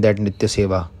busy in that nitya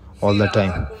seva all the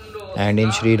time. And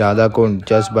in Shri Radha Kund,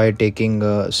 just by taking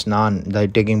snan, by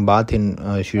taking bath in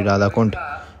Shri Radha Kund,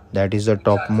 that is the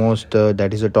topmost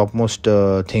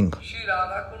thing.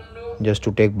 Just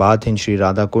to take bath in Shri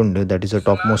Radha Kund, that is the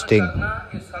topmost thing.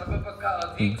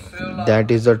 That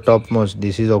is the topmost.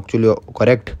 This is actually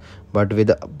correct, but with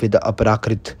the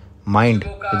aprakrit mind,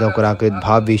 with the aprakrit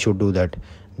bhav, we should do that.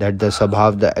 That the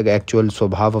sabhav, the actual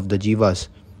swabhav of the jivas,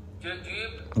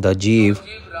 the jeev,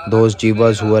 those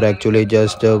jivas who are actually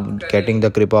just getting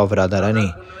the kripa of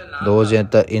Radharani, those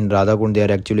in Radha Kund, they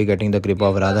are actually getting the kripa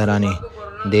of Radharani.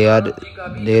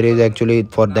 There is actually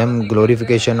for them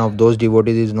glorification of those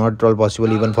devotees is not at all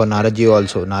possible. Even for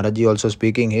Naradji also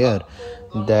speaking here,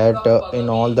 that in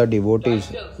all the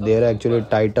devotees, there actually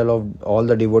title of all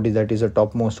the devotees, that is the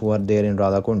topmost who are there in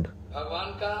Radha Kund.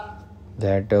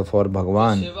 That for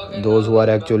Bhagwan, those who are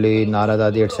actually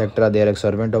Naradadi etc., they are a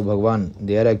servant of Bhagwan.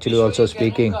 They are actually also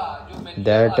speaking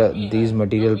that these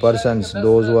material persons,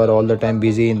 those who are all the time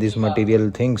busy in these material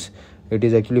things, it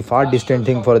is actually far distant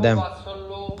thing for them.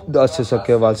 Dasya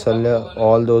Sakya Vatsalya,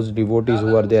 all those devotees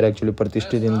who are there actually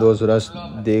participated in those ras,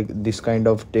 this kind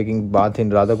of taking bath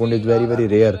in Radha Kund is very, very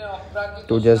rare.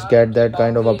 To just get that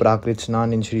kind of aprakrit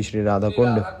snan in Shri Radha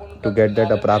Kund, to get that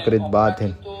aprakrit bath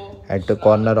in at the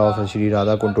corner of Shri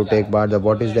Radha Kund, to take bath,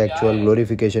 what is the actual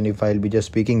glorification? If I'll be just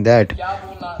speaking that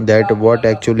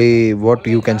what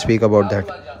you can speak about that?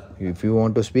 If you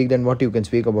want to speak, then what you can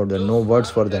speak about that? No words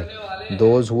for that.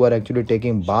 Those who are actually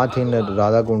taking bath in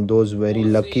Radha Kund, those very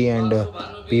lucky and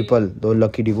people, those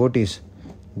lucky devotees,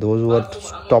 those who are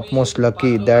topmost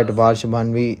lucky, that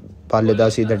Varshabhanvi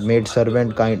Palyadasi, that maid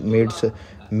servant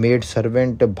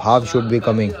bhav should be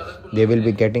coming. They will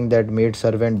be getting that maid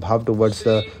servant bhav towards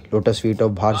the lotus feet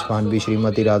of Varshabhanvi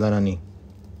Srimati Radharani.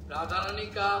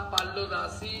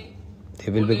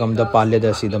 They will become the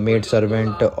Palyadasi, the maid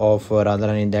servant of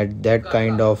Radharani. That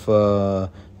kind of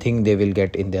thing they will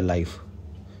get in their life.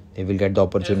 They will get the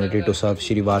opportunity to serve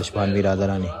Shri Varshabhanvi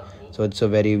Radharani. So it's a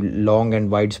very long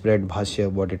and widespread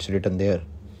bhashya, what it's written there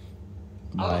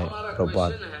by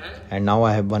Prabhupada. And now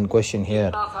I have one question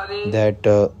here, that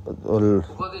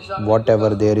whatever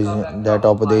there is, that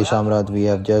Upadeshamrita, we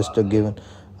have just given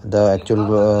the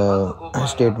actual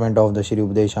statement of the Shri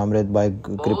Upadeshamrita by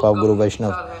Kripa of Guru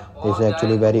Vaishnava. This is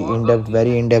actually very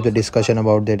in-depth discussion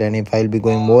about that, and if I'll be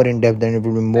going more in-depth, then it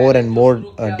will be more and more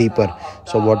deeper.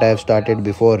 So what I have started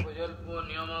before,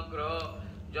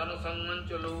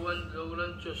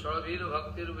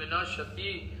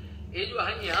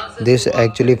 this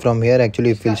actually from here actually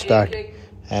it will start,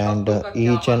 and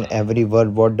each and every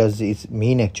word, what does it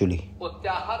mean actually?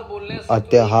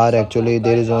 Atyahar, actually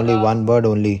there is only one word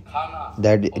only,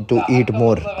 that to eat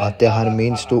more. Atyahar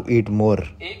means to eat more.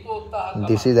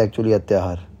 This is actually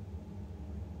Atyahar.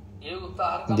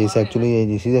 This is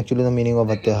actually the meaning of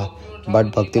Atyahar.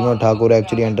 But Bhaktivinoda Thakur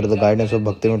actually, under the guidance of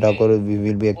Bhaktivinoda Thakur, we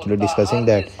will be actually discussing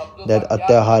that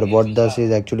Atyahar, what does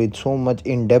is actually so much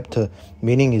in-depth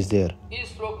meaning is there.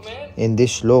 In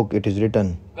this slok it is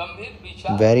written,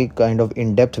 very kind of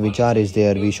in-depth vichar is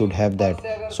there, we should have that.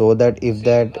 So that if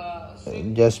that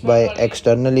just by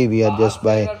externally, we are just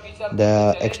by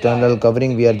the external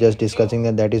covering, we are just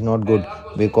discussing that is not good.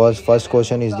 Because first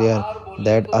question is there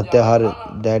that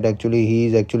atyahar, that actually he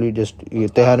is actually just,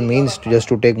 atyahar means just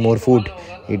to take more food.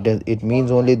 It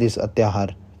means only this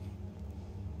atyahar.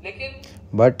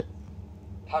 But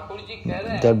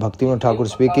that Bhaktivinoda Thakur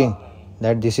speaking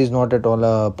that this is not at all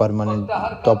a permanent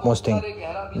topmost thing.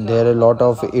 There are a lot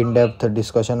of in-depth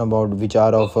discussion about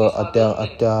vichar of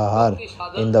atyahar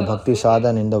in the bhakti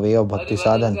sadhan, in the way of bhakti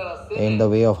sadhan, in the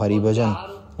way of Hari Bhajan.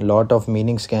 Lot of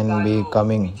meanings can be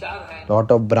coming,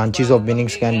 lot of branches of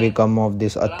meanings can be come of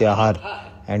this atyahar,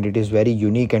 and it is very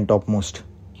unique and topmost.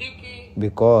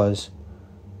 Because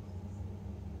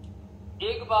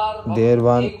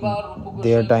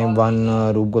one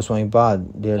Rup Goswami Pad,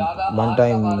 one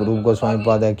time Rup Goswami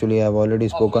Pad actually have already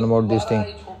spoken about this thing,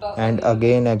 and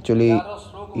again actually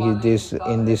in this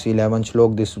 11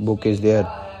 shlok this book is there.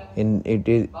 In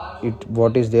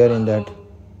what is there in that?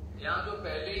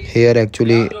 Here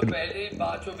actually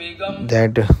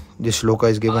that this shloka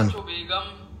is given.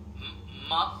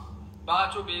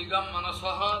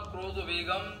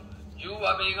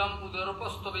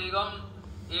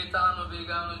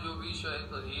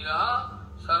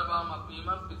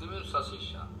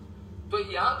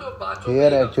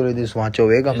 Here actually this Vacho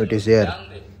Vegam, it is there.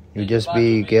 You just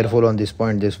be careful on this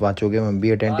point, this Vacho Vegam,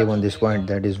 be attentive on this point,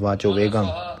 that is Vacho Vegam.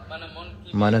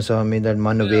 Manasaha means that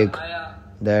man veg,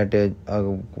 that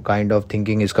a kind of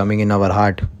thinking is coming in our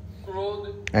heart.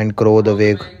 And Krodha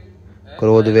veg.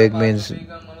 Krodha veg means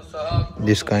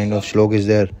this kind of shlok is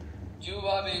there.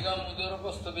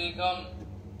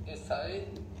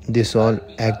 This all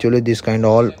actually this kind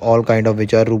all kind of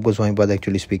which are Rupa Goswami Pad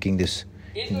actually speaking this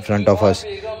in front of us,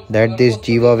 that this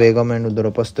Jiva Vegam and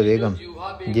Udarapastha Vegam,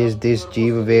 this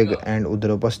Jiva Veg and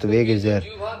Udarapastha Veg is there.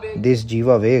 This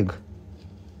Jiva Veg,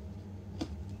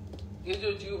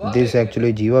 this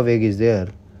actually Jiva Veg is there.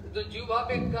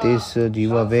 This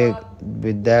Jiva Veg,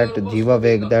 with that Jiva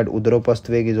Veg, that Udarapastha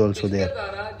Veg is also there.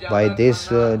 By this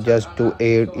just to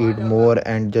eat more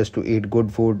and just to eat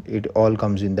good food, it all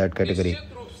comes in that category.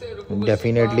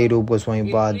 Definitely Rupa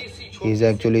Goswami Pad is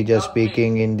actually just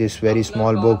speaking in this very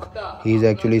small book. He is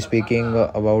actually speaking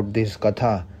about this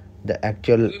katha. The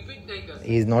actual,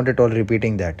 he is not at all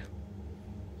repeating that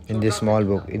in this small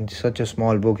book. In such a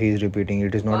small book he is repeating.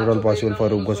 It is not at all possible for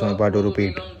Rupa Goswami Pad to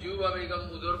repeat.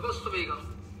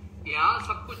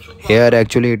 Here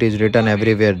actually it is written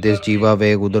everywhere, this Jiva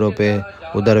Veg,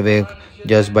 Udar Veg,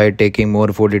 just by taking more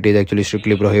food it is actually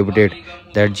strictly prohibited.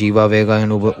 That Jiva Vega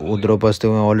and Udarapastha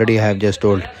already have just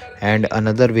told. And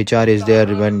another vichar is there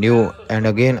when new, and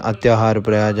again Atyahar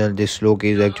Prayajal, this slok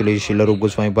is actually Srila Rupa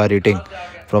Goswami Pad writing.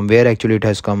 From where actually it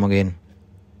has come again?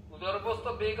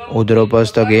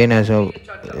 Udarapastha again, as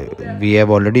we have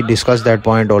already discussed that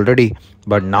point already,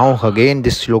 but now again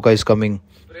this sloka is coming.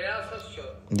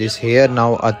 This here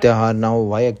now Atyahar, now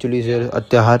why actually is here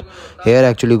Atyahar? Here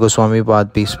actually Goswami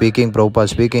Pad speaking, Prabhupada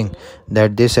speaking,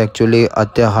 that this actually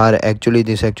Atyahar, actually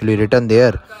this actually written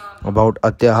there about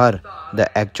Atyahar,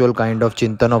 the actual kind of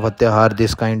chintan of Atyahar,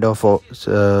 this kind of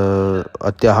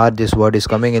Atyahar, this word is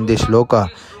coming in this shloka.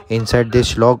 Inside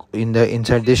this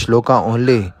shloka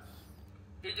only,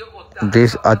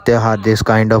 this Atyahar, this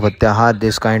kind of Atyahar,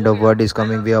 this kind of word is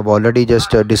coming. We have already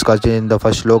just discussed in the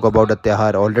first shloka about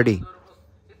Atyahar already.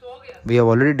 We have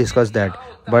already discussed that.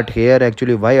 But here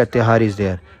actually why Atyahar is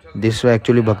there? This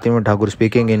actually Bhaktivinoda Thakur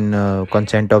speaking in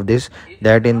consent of this,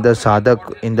 that in the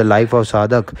sadhak, in the life of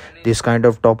sadhak, this kind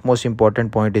of topmost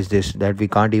important point is this, that we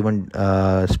can't even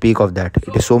speak of that.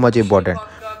 It is so much important.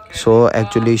 So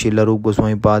actually Srila Rupa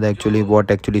Goswami Pad actually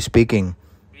what actually speaking,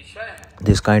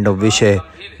 this kind of vishay,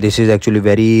 this is actually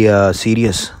very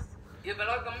serious.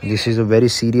 This is a very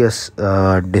serious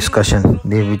discussion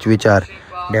which are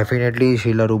definitely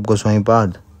Srila Rupa Goswami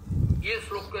Pad.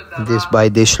 This by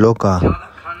this shloka,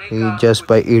 just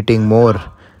by eating more,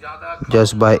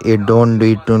 just by it don't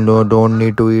need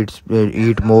to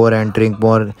eat more and drink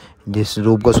more. This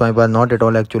Rupa Goswami Pad not at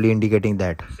all actually indicating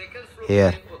that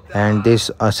here. And this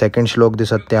second shlok,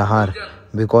 this Atyahar,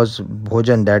 because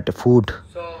bhojan, that food,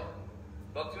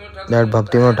 that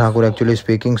Bhaktivinoda Thakur actually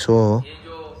speaking. So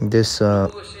this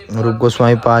Rupa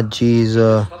Goswami Pad ji is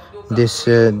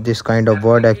this kind of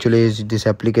word actually is this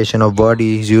application of word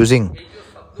he is using.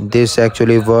 This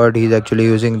actually word he is actually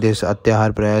using, this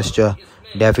Atyahar Prayascha.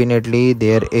 Definitely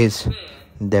there is,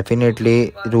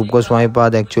 definitely Rupa Goswami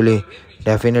Pad actually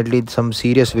definitely some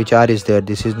serious vichar is there.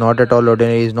 This is not at all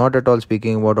ordinary, is not at all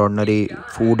speaking about ordinary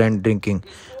food and drinking.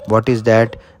 What is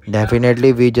that?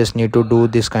 Definitely we just need to do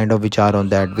this kind of vichar on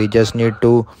that. We just need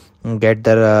to get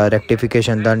the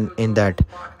rectification done in that.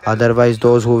 Otherwise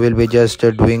those who will be just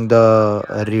doing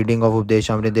the reading of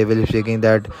Updeshamrita, they will be speaking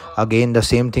that again the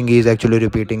same thing, he is actually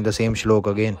repeating the same shlok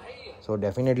again. So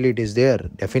definitely it is there.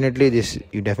 Definitely this,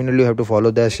 you definitely have to follow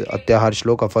this Atyahar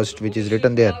shloka first, which is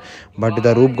written there. But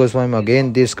the Rup Goswami,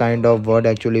 again this kind of word,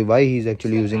 actually why he is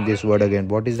actually using this word again?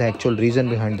 What is the actual reason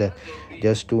behind that?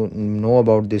 Just to know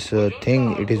about this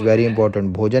thing, it is very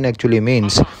important. Bhojan actually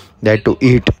means that to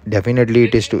eat. Definitely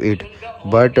it is to eat.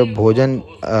 But bhojan,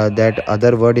 that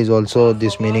other word is also,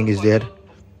 this meaning is there.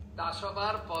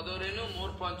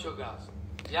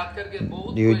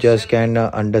 You just can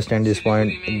understand this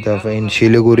point. In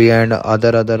Shiliguri and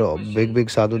other big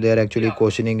sadhu, they are actually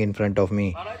questioning in front of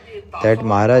me that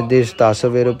Maharaj, this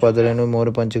Tasaveru Padarenu Mor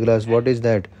Panchagras, what is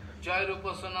that?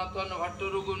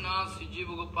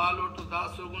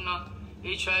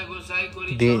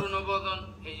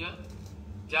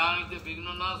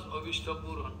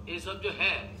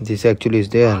 This actually is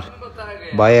there.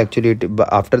 By actually,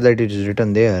 after that it is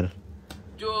written there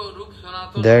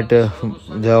that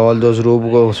all those Rup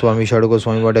Goswami, Shad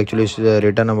Goswami, what actually is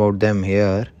written about them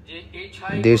here.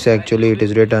 This actually it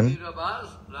is written.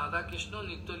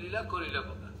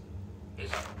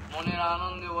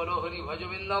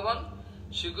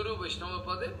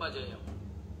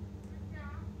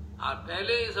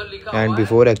 And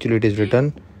before actually it is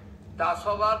written.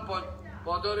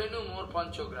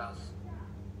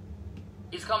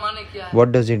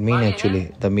 What does it mean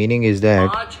actually? The meaning is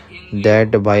that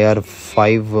by our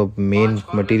 5 main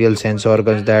material sense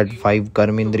organs, that 5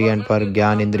 karmindriya and par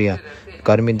gyanindriya.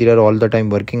 Karmindriya are all the time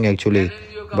working actually,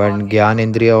 but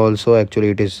gyanindriya also actually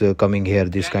it is coming here.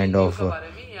 This kind of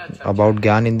about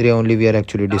gyanindriya only we are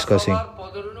actually discussing.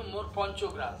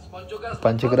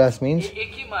 Panchagras means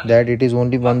that it is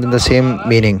only one in the same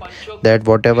meaning, that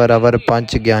whatever our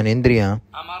panch gyanindriya,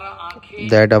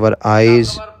 that our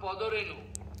eyes,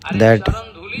 that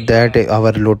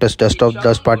our lotus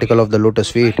dust particle of the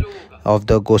lotus feet of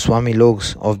the Goswami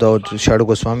logs, of the Shad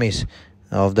Goswamis,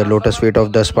 of the lotus feet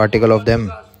of dust particle of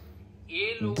them,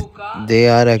 they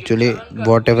are actually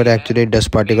whatever actually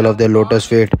dust particle of their lotus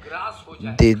feet.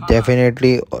 They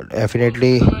definitely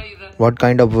what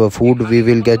kind of food we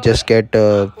will get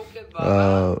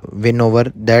win over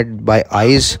that by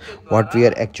eyes, what we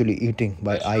are actually eating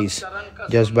by eyes,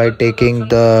 just by taking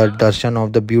the darshan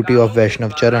of the beauty of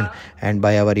Vaishnav Charan, and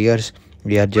by our ears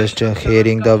we are just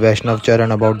hearing the Vaishnav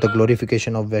Charan about the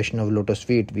glorification of Vaishnav lotus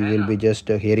feet. We will be just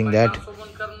hearing that.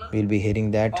 We'll be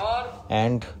hearing that,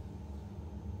 and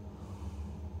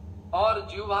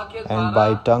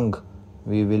by tongue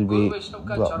we will be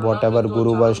whatever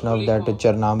Guru Vaishnav, that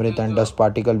Charnamrit and dust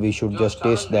particle, we should just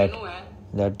taste that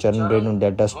Charan Renu,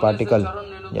 that dust particle.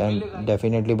 And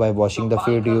definitely by washing the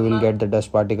feet you will get the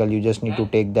dust particle. You just need to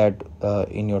take that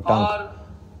in your tongue.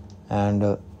 And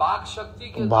Bhag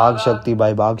Shakti,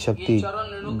 by Bhag Shakti,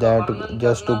 that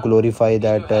just to glorify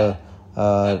that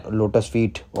lotus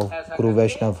feet of Guru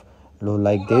Vaishnav,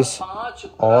 like this.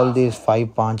 All these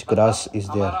 5 panch gras is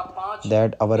there,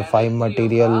 that our 5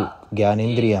 material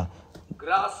Gyanindriya,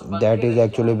 that is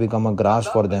actually become a grass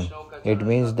for them. It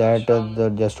means that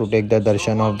just to take the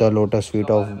darshan of the lotus feet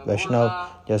of Vaishnav,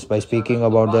 just by speaking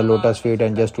about the lotus feet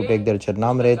and just to take their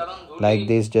Charnamrit, like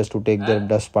this, just to take their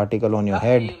dust particle on your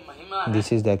head,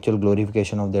 this is the actual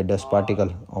glorification of their dust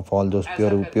particle of all those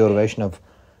pure Vaishnav.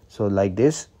 So like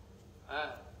this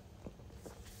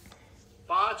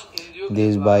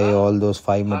by all those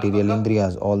 5 material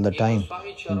indriyas all the time.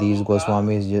 These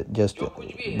Goswamis, just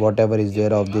whatever is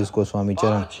there of this Goswami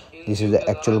Charan, this is the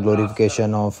actual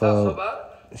glorification of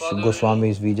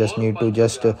Goswamis. We just need to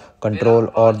just control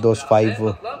all those 5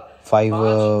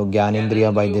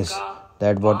 Gyanindriya by this,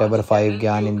 that whatever 5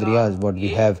 Gyanindriyas what we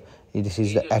have, this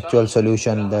is the actual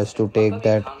solution. That's to take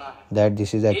that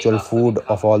this is actual food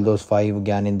of all those 5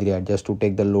 Gyanindriya, just to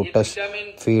take the lotus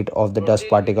feet of the dust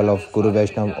particle of Guru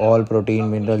Vaishnav, all protein,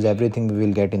 minerals, everything we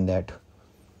will get in that.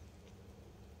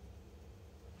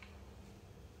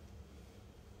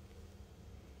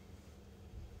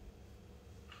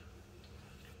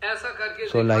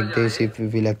 So like this, if we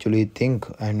will actually think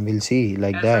and we'll see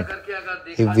like that,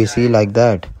 if we see like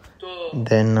that,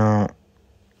 then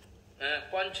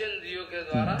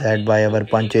that by our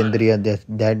panchendriya,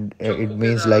 that it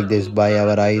means like this, by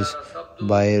our eyes,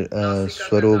 by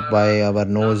Swarup, by our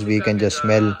nose, we can just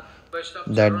smell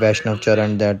that Vaishnav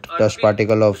Charan, that dust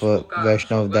particle of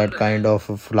Vaishnav, that kind of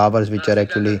flowers which are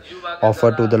actually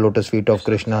offered to the lotus feet of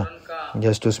Krishna.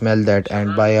 just to smell that,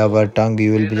 and by our tongue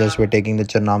you will be just by taking the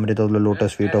charnamrita of the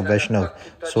lotus feet of Vaishnav.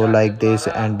 So like this,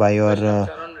 and by your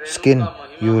skin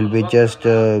you will be just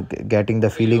getting the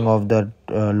feeling of the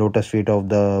lotus feet of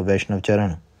the Vaishnav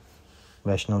charan,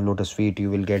 Vaishnav lotus feet. You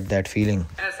will get that feeling.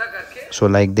 So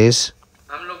like this,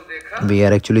 we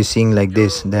are actually seeing like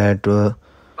this, that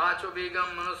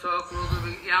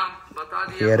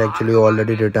here actually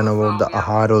already written about the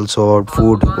ahar also, about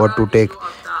food, what to take.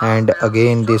 And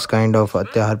again this kind of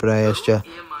atyahar prayascha,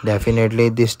 definitely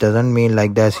this doesn't mean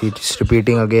like that, he is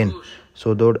repeating again.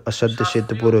 So though asaddha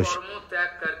siddha purush,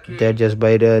 that just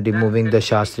by removing the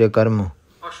shastriya karma,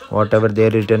 whatever they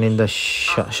are written in the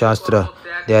shastra,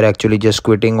 they are actually just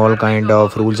quitting all kind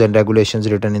of rules and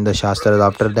regulations written in the shastras.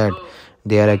 After that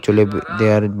they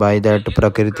are by that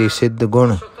prakriti siddha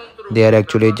gun, they are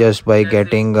actually just by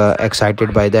getting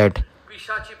excited by that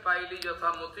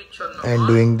and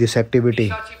doing this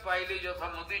activity.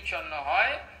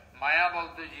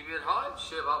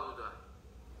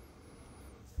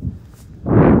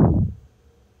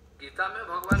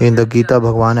 In the Gita,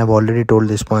 Bhagavan have already told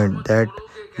this point, that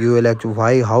you will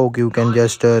actually, how you can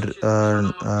just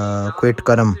quit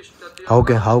karma,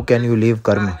 how can you leave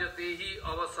karma.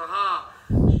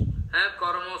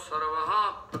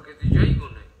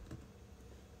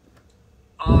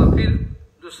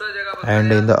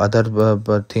 And in the other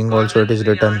thing also it is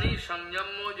written,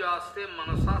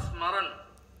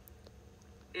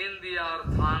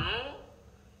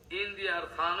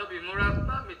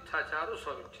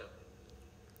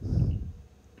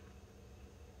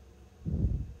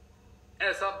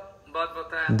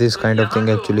 this kind of thing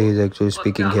actually is actually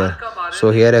speaking here.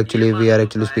 So here actually we are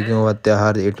actually speaking about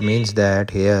Atyahar. It means that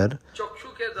here,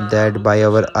 that by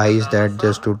our eyes, that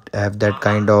just to have that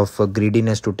kind of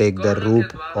greediness to take the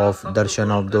roop of darshan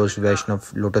of those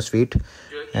Vaishnav lotus feet,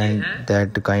 and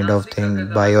that kind of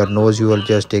thing. By your nose you are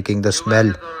just taking the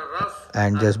smell,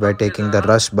 and just by taking the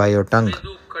ras by your tongue,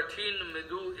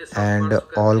 and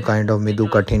all kind of midu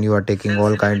kathin, you are taking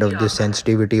all kind of this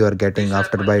sensitivity you are getting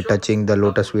after by touching the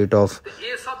lotus feet of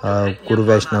Guru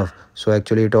Vaishnav. So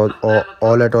actually it all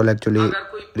at all actually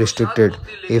restricted.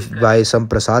 If by some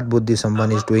prasad buddhi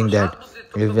someone is doing that,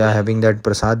 if we are having that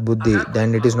prasad buddhi,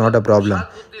 then it is not a problem.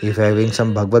 If having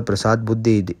some Bhagavad prasad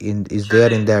buddhi is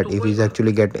there in that, if he is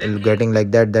actually getting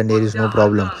like that, then there is no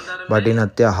problem. But in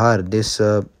Atyahar, this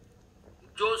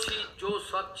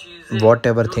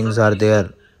whatever things are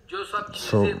there,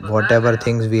 so whatever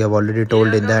things we have already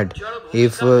told in that,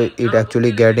 if it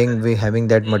actually we having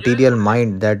that material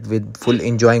mind, that with full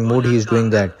enjoying mood he is doing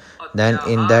that, then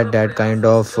in that kind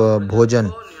of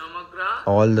bhojan,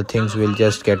 all the things will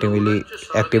just get really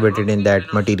activated in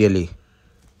that materially.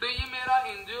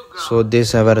 So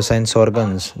this our sense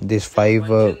organs, this five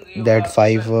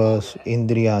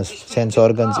indriyas, sense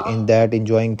organs, in that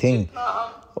enjoying thing,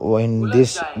 in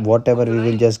this whatever we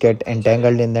will just get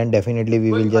entangled in, then definitely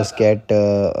we will just get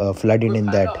flooded in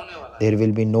that. There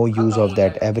will be no use of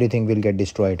that, everything will get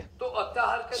destroyed.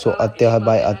 So Atyahar,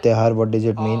 by Atyahar, what does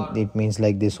it mean? It means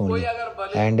like this only.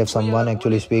 And if someone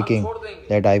actually speaking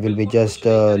that I will be just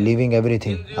leaving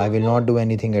everything, I will not do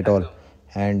anything at all,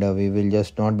 and we will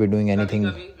just not be doing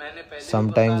anything.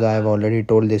 Sometimes I have already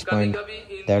told this point,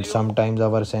 that sometimes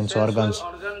our sense organs,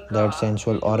 that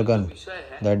sensual organ,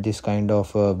 that this kind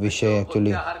of vishay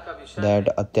actually, that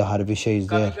Atyahar vishay is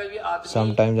there.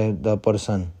 Sometimes the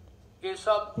person,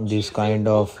 this kind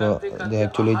of they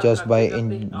actually just by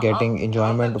getting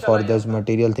enjoyment for this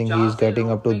material thing, he is getting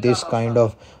up to this kind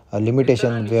of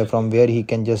limitation where from where he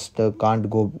can just can't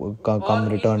come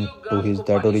return to his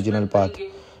that original path.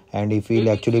 And if he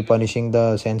will actually punishing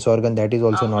the sense organ, that is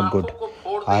also not good.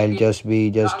 I'll just be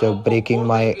breaking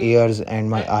my ears and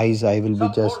my eyes, I will be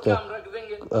just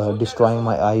destroying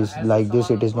my eyes. Like this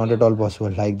it is not at all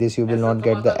possible. Like this you will not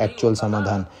get the actual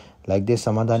samadhan. Like this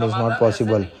samadhan is not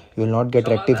possible. You will not get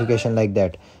rectification like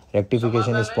that.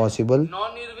 Rectification is possible.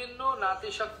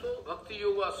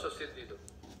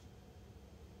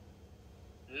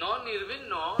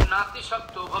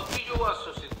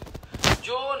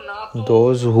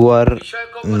 Those who are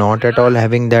not at all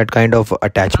having that kind of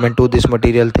attachment to this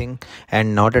material thing,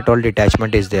 and not at all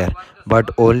detachment is there, but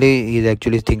only he is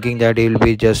actually thinking that he will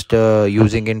be just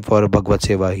using it for Bhagavad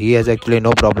Seva. He has actually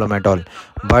no problem at all.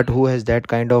 But who has that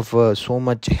kind of so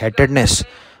much hatredness,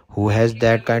 who has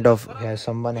that kind of, has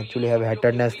someone actually have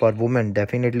hatredness for women,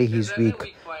 definitely he is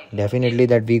weak. Definitely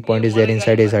that weak point is there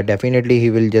inside his heart. Definitely he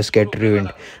will just get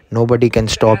ruined. Nobody can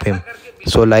stop him.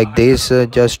 So like this,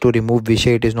 just to remove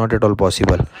Vishay, it is not at all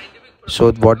possible.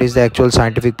 So what is the actual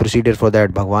scientific procedure for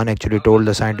that? Bhagwan actually told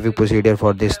the scientific procedure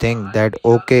for this thing, that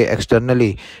okay,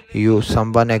 externally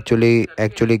someone actually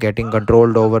getting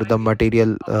controlled over the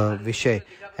material vishay,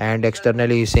 and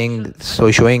externally saying, so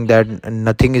showing that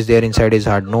nothing is there inside his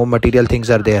heart, no material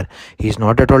things are there, he's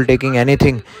not at all taking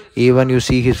anything. Even you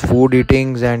see his food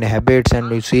eatings and habits, and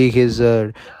you see his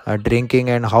drinking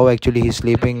and how actually he's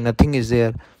sleeping, nothing is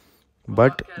there.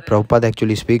 But Prabhupada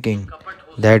actually speaking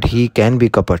that he can be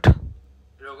kapat.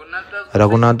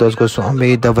 Raghunath Das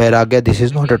Goswami, the Vairagya, this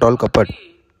is not at all kapat.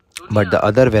 But the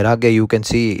other Vairagya you can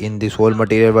see in this whole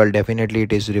material world, definitely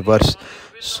it is reverse.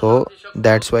 So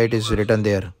that's why it is written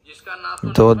there.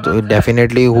 So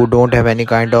definitely who don't have any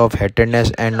kind of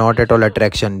hatredness and not at all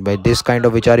attraction. By this kind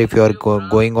of vichar, if you are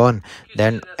going on,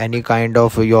 then any kind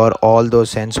of your all those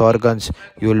sense organs,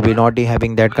 you will be not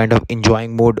having that kind of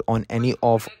enjoying mood on any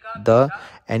of the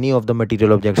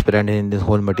material objects present in this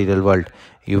whole material world.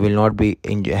 You will not be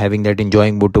having that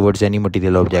enjoying mood towards any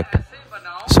material object.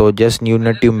 So just you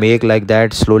need to make like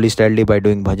that slowly, steadily by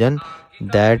doing bhajan.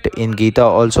 That in Gita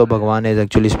also Bhagavan is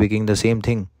actually speaking the same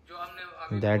thing.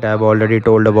 That I have already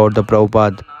told about the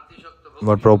Prabhupada,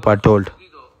 what Prabhupada told.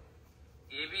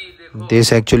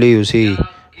 This actually you see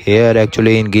here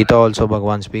actually in Gita also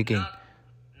Bhagavan speaking.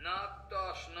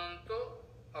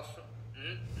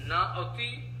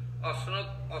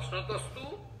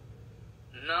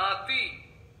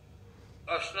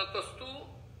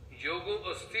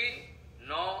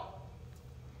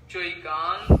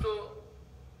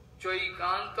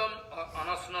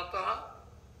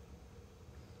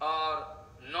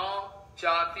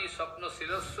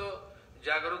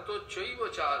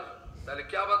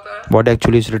 What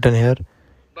actually is written here?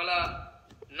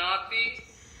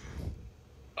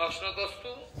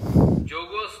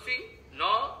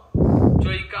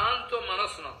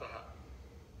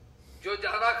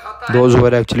 Those who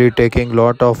are actually taking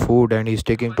lot of food and he's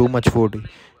taking too much food,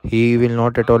 he will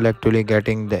not at all actually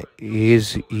getting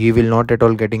he will not at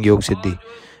all getting Yog Siddhi.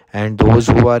 And those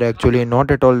who are actually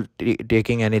not at all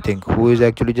taking anything, who is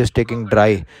actually just taking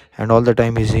dry and all the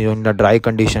time is in a dry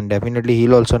condition, definitely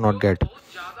he'll also not get.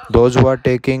 Those who are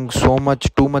taking too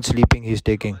much sleeping he's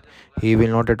taking, he will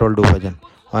not at all do bhajan.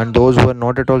 And those who are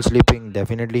not at all sleeping,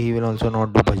 definitely he will also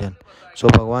not do bhajan. So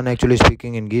Bhagavan actually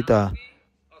speaking in Gita,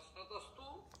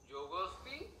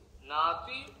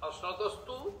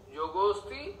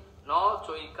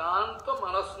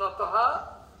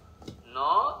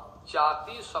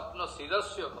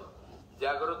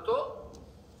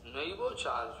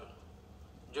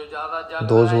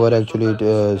 those who are actually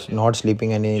not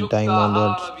sleeping any time on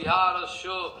that,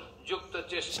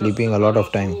 sleeping a lot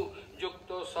of time.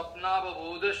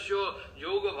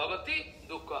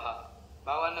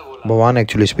 Bhagavan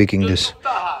actually speaking this.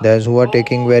 Those who are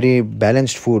taking very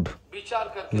balanced food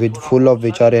with full of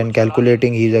vichar and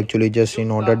calculating, he is actually just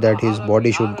in order that his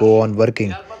body should go on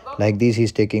working. Like this he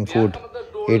is taking food.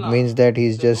 It means that he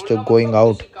is just going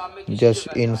out, just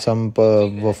in some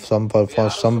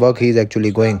work he is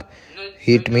actually going.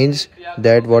 It means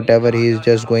that whatever he is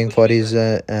just going for his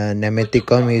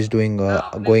namatikam, he is doing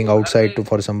going outside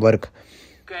for some work.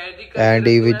 And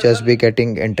he will just be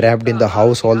getting entrapped in the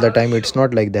house all the time. It's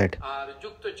not like that.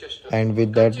 And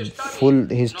with that full,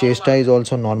 his chesta is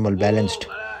also normal, balanced.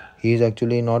 He is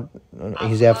actually not,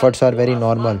 his efforts are very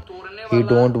normal. He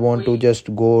don't want to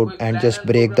just go and just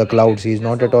break the clouds. He is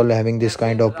not at all having this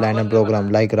kind of plan and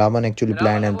program like Ravan actually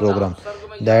planned and program,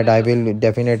 that I will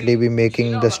definitely be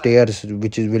making the stairs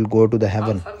which will go to the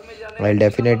heaven. I'll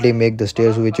definitely make the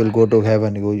stairs which will go to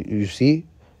heaven. You see,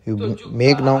 you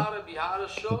make now,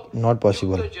 not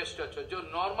possible.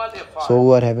 So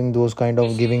we are having those kind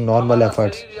of giving normal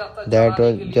efforts, that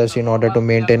just in order to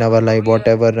maintain our life,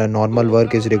 whatever normal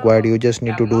work is required, you just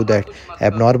need to do that.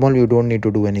 Abnormal, you don't need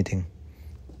to do anything.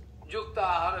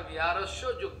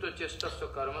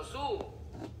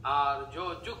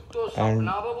 And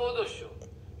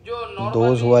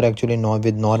those who are actually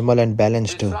with normal and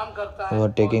balanced, who are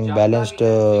taking balanced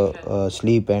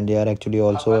sleep, and they are actually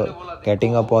also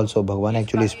getting up also, Bhagavan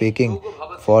actually speaking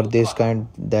for this kind,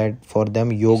 that for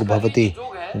them yog bhavati.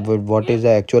 What is the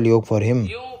actual yog for him?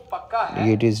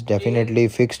 It is definitely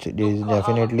fixed. It is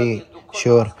definitely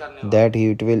sure that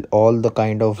it will, all the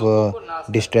kind of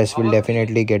distress will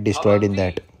definitely get destroyed in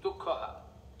that.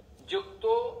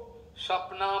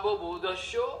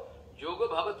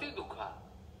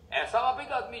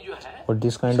 But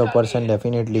this kind of person,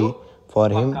 definitely for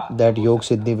him that yog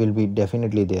siddhi will be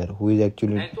definitely there, who is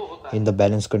actually in the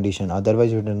balanced condition.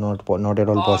 Otherwise it is not at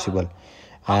all possible.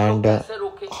 And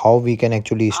how we can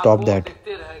actually stop that?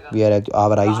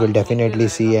 our eyes will definitely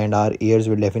see, and our ears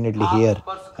will definitely hear,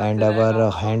 and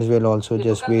our hands will also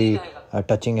just be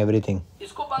touching everything.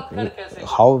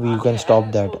 How we can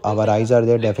stop that? Our eyes are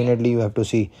there, definitely you have to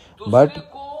see, but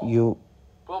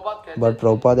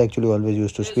Prabhupada actually always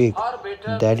used to speak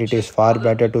that it is far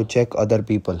better to check other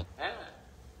people.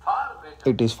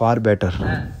 It is far better.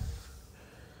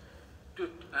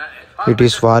 It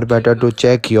is far better to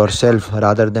check yourself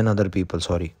rather than other people.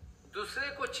 Sorry.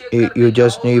 You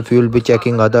just, if you will be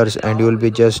checking others and you will be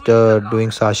just doing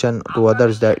sashan to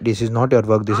others, that this is not your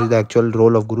work. This is the actual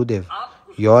role of Gurudev.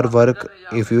 Your work,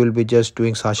 if you will be just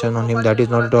doing sashan on him, that is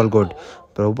not at all good.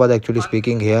 Prabhupada actually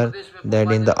speaking here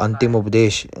that in the Antim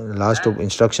Updesh, last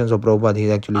instructions of Prabhupada, he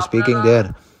is actually speaking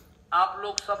there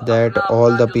that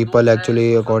all the people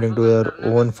actually, according to your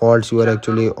own faults, you are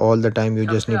actually all the time, you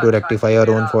just need to rectify your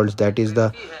own faults. That is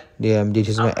this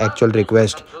is my actual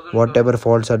request. Whatever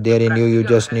faults are there in you, you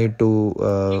just need to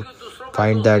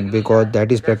find that, because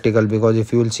that is practical. Because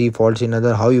if you will see faults in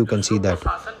other, how you can see that?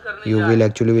 You will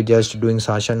actually be just doing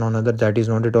sashan on other. That is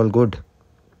not at all good.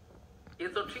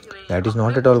 That is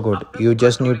not at all good. You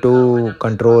just need to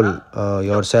control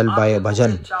yourself by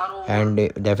bhajan,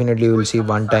 and definitely you will see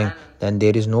one time, then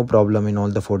there is no problem in all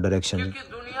the four directions.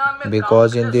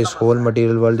 Because in this whole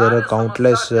material world there are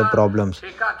countless problems,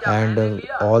 and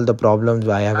all the problems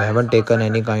I haven't taken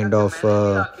any kind of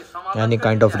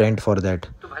rent for that.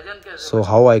 So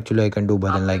how actually I can do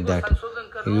bhajan like that?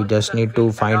 You just need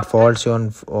to find fault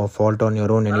on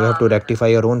your own, and you have to rectify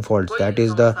your own faults. That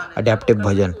is the adaptive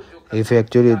bhajan. If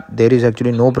actually there is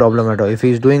actually no problem at all, if he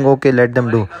is doing okay, let them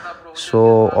do.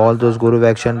 So all those Guru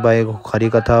action by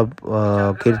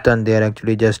ХариКатha Kirtan, they are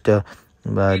actually just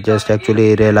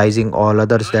actually realizing all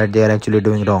others that they are actually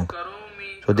doing wrong.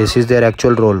 So this is their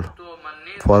actual role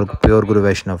for pure Guru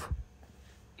Vaishnav.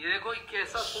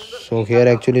 So here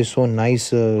actually so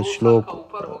nice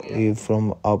shlok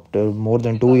from after more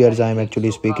than 2 years I am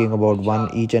actually speaking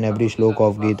about each and every shlok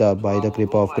of Gita. By the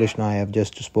kripa of Krishna, I have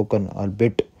just spoken a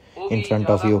bit in front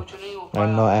of you,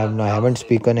 and I haven't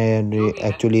spoken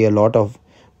actually a lot of,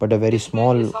 but a very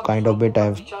small kind of bit I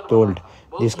have told.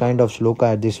 This kind of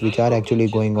shloka, this which are actually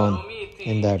going on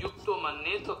in that.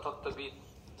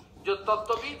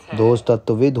 Those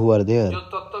tattvavid who are there,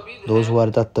 those who are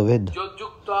tattvavid,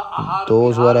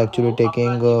 those who are actually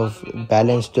taking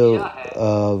balanced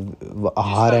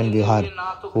ahar and vihar,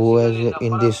 who has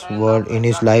in this world, in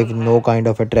his life, no kind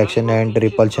of attraction and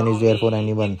repulsion is there for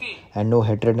anyone, and no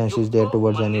hatredness is there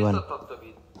towards anyone.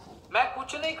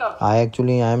 I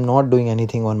am not doing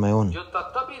anything on my own.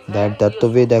 That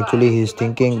tattvavid actually he is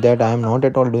thinking that I am not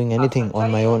at all doing anything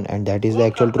on my own, and that is the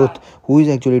actual truth. Who is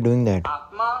actually doing that?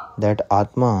 That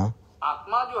Atma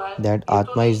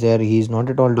is there, he is not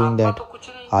at all doing that.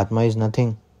 Atma is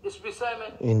nothing.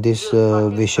 In this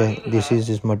Vishay,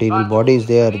 this material body is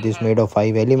there, this made of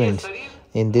 5 elements.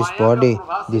 In this body,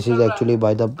 this is actually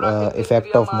by the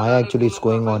effect of Maya actually it's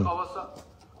going on.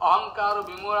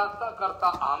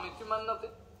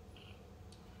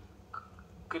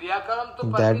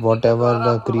 That whatever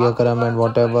the Kriya Karam and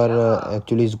whatever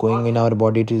actually is going in our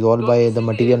body, it is all by the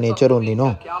material nature only,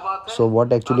 no? So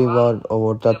what actually about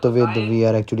Tattvavid, we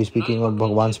are actually speaking of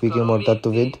Bhagavan speaking about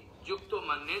Tattvavid.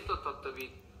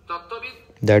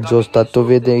 That those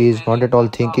Tattvavid is not at all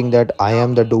thinking that I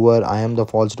am the doer, I am the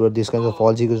false doer. This kind of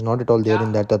false ego is not at all there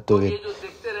in that Tattvavid.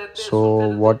 So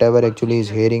whatever actually is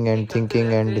hearing and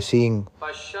thinking and seeing,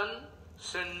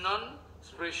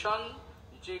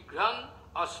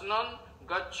 asnan,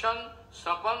 gachan,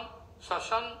 sapan,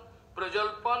 sasan,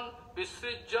 prajalpan,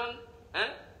 visrijjan,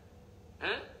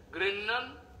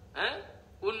 grinnan,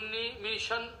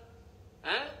 unnimishan,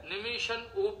 nimishan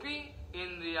upi,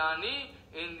 indriyani,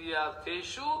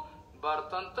 indriyartheshu,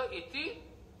 vartanta iti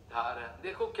dharan.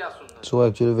 Dekho kya sundar. So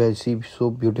actually we see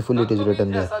so beautifully it is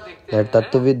written there. That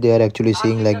Tattvavid, they are actually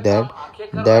seeing like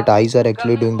that eyes are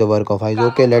actually doing the work of eyes.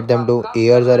 Okay, let them do.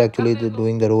 Ears are actually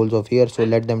doing the roles of ears, so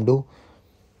let them do.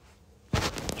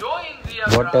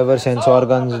 Whatever sense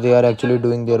organs, they are actually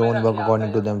doing their own work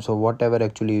according to them. So whatever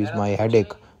actually is my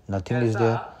headache, nothing is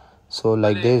there. So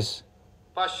like this.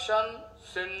 Pashan,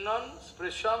 Sinnan,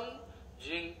 Sprishan,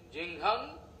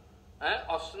 Jinghan,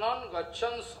 Asnan,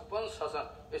 Gachan, Sapan, Sasan.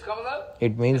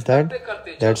 It means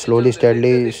that slowly,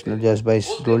 steadily, just by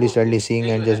slowly, steadily seeing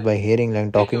and just by hearing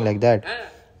and talking like that,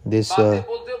 this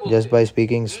just by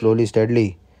speaking slowly,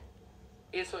 steadily,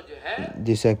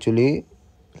 this actually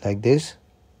like this.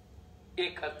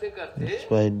 Just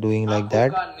by doing like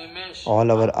that,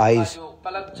 all our eyes,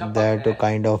 that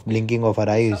kind of blinking of our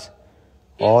eyes,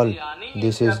 all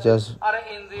this is just,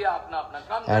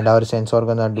 and our sense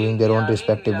organs are doing their own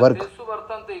respective work.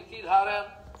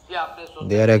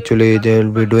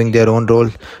 they'll be doing their own role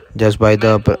just by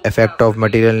the effect of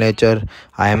material nature.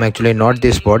 I am actually not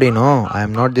this body. No, I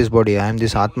am not this body. I am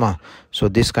this Atma. So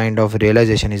this kind of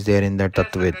realization is there in that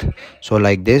Tattvavid. So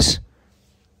like this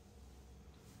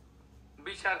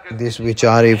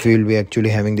vichar, if we will be actually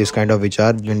having this kind of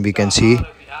vichar, then we can see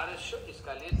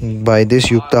by this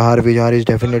yuktahar vichar is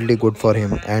definitely good for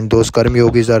him. And those karma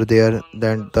yogis are there,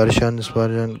 then darshan,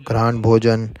 sparjan, grhan,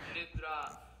 bhojan,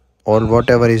 or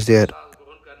whatever is there,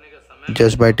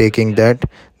 just by taking that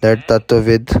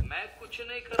tattvavid.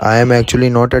 I am actually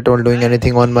not at all doing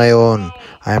anything on my own.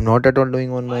 I am not at all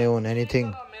doing on my own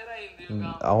anything.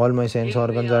 All my sense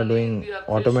organs are doing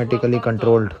automatically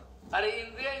controlled.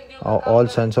 All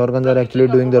sense organs are actually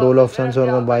doing the role of sense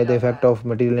organ by the effect of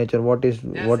material nature. What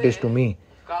is to me?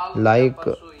 Like,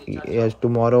 yes,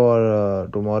 tomorrow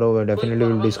we definitely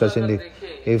will discuss in this.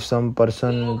 If some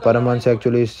person Paramans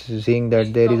actually is seeing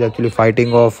that there is actually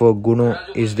fighting of gunu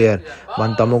is there,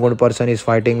 one tamogun person is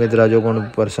fighting with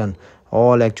rajogun person,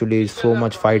 all actually so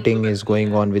much fighting is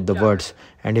going on with the words.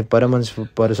 And if Paramans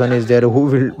person is there,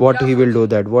 what he will do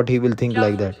that, what he will think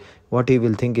like that, what he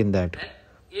will think in that,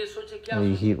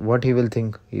 what he will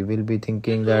think, he will be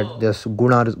thinking that just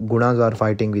gunas are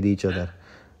fighting with each other,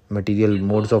 material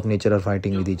modes of nature are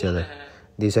fighting with each other.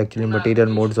 These actually material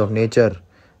modes of nature,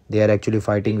 they are actually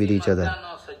fighting with each other.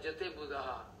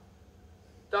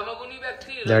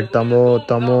 That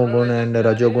tamogun and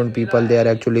rajogun people, they are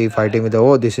actually fighting with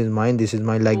this is mine,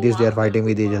 like this, they are fighting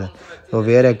with each other. So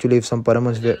where actually if some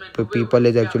Paramans people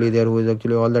is actually there who is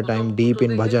actually all the time deep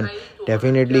in bhajan,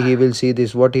 definitely he will see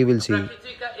this. What he will see,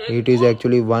 it is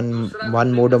actually one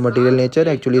mode of material nature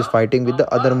actually is fighting with the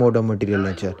other mode of material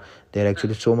nature. They are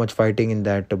actually so much fighting in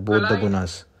that both the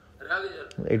gunas.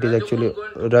 It is actually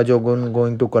rajogun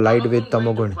going to collide with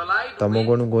tamogun,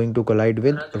 tamogun going to collide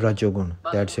with rajogun.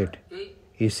 That's it.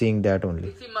 He's seeing that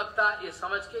only.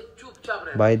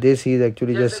 By this he is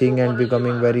actually just seeing and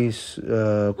becoming very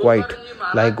quiet.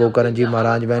 Like Gokaranji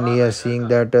Maharaj, when he is seeing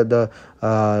that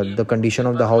the condition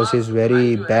of the house is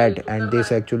very bad, and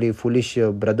this actually foolish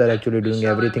brother actually doing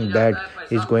everything bad,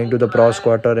 is going to the pros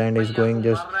quarter and is going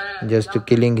just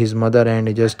killing his mother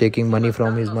and just taking money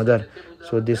from his mother.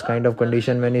 So this kind of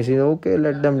condition, when he says, okay,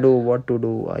 let them do what to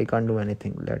do, I can't do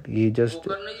anything, that he just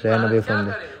ran away from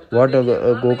there. What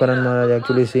Gokaran Maharaj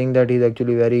actually seeing that he's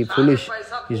actually very foolish,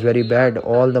 he's very bad.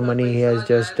 All the money he has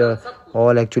just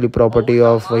all actually property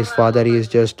of his father, he is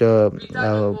just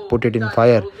put it in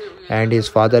fire, and his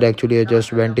father actually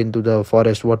just went into the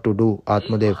forest. What to do,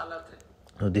 Atmadev?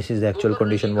 So this is the actual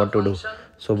condition, what to do.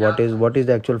 So what is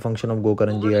the actual function of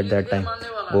Gokaranji at that time?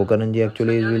 Gokaranji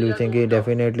actually will be thinking,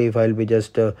 definitely if I'll be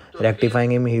just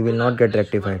rectifying him, he will not get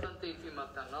rectified.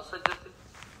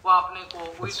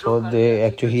 So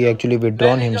he actually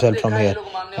withdrawn himself from here.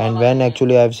 And when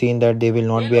actually I've seen that they will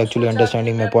not be actually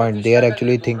understanding my point, they are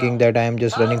actually thinking that I am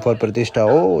just running for Pratishtha.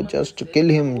 Oh, just kill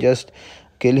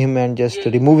him and just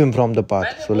remove him from the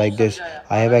path. So like this,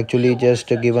 I have actually just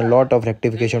given lot of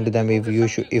rectification to them. If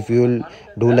you will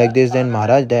do like this, then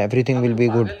Maharaj, everything will be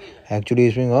good. Actually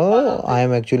he's saying, oh, I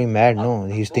am actually mad. No,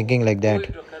 he's thinking like that.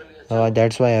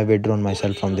 That's why I have withdrawn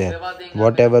myself from there.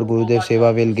 Whatever Gurudev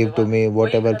Seva will give to me,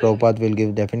 whatever Prabhupada will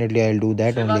give, definitely I will do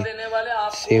that only.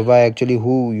 Seva actually,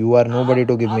 who? You are nobody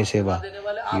to give me Seva.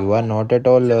 You are not at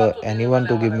all anyone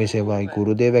to give me Seva.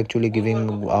 Gurudev actually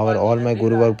giving all my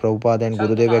Guru Varg Prabhupada and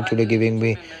Gurudev actually giving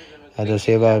me the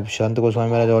Seva. Sant Goswami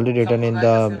Maharaj already written in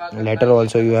the letter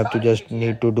also, you have to just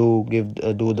need to do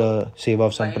the Seva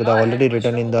of Samprada, already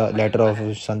written in the letter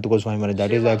of Sant Goswami Maharaj.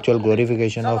 That is the actual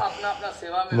glorification of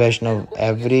Vaishnav.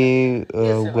 Every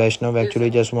Vaishnav actually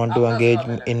just want to engage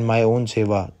in my own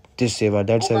Seva. This Seva,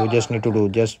 that's what we just need to do.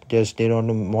 Just they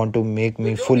don't want to make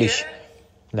me foolish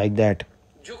like that.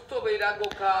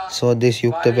 So this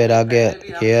Yukta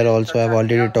Vairagya, here also I have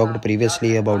already talked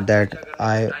previously about that.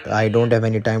 I don't have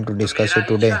any time to discuss it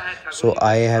today. So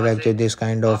I have actually this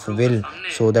kind of will,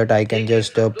 so that I can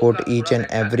just put each and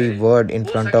every word in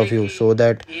front of you, so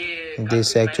that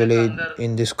this actually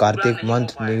in this Kartik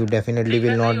month you definitely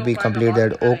will not be complete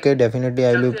that. Okay, definitely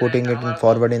I will be putting it in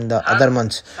forward in the other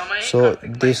months. So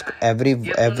this every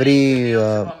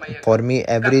for me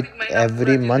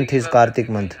every month is Kartik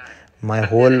month. My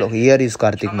whole year is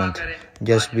Kartik month.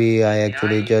 I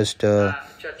actually just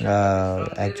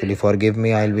actually forgive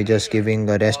me. I'll be just giving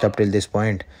a rest up till this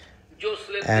point.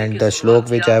 And the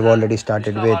shlok which I've already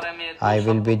started with, I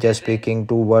will be just speaking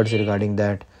 2 words regarding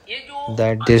that.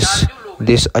 That this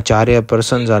these acharya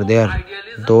persons are there.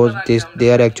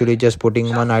 They are actually just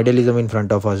putting one idealism in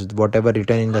front of us. Whatever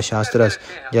written in the Shastras,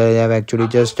 they have actually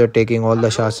just taking all the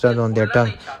Shastras on their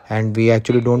tongue, and we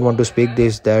actually don't want to speak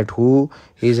this, that who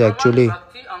is actually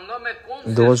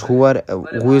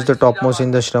who is the topmost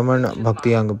in the Shravan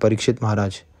Bhakti Anga, Parikshit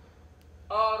Maharaj.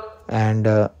 And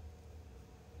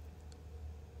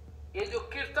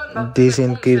this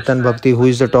in Kirtan Bhakti, who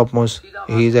is the topmost?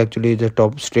 He is actually the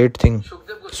top straight thing.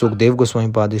 Sukdev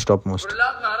Goswami Pad is topmost.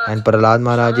 And Prahlad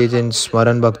Maharaj is in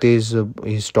Smaran Bhakti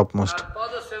is topmost.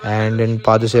 And in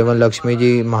Padasevan Lakshmi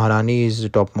Ji Maharani is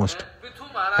topmost.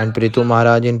 And Prithu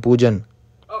Maharaj in Pujan.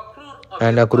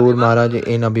 And Akrur Maharaj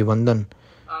in Abhivandan.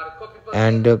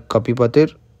 And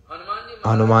Kapipatir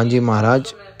Hanumanji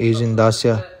Maharaj is in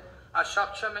Dasya.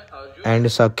 And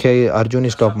Sakhya Arjun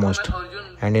is topmost.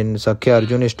 And in Sakhya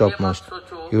Arjun is topmost.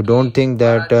 You don't think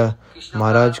that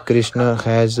Maharaj Krishna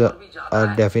has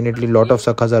definitely lot of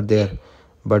Sakhas are there.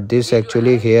 But this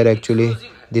actually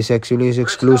this is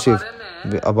exclusive.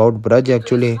 About Braj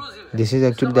actually,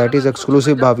 that is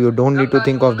exclusive bhav. You don't need to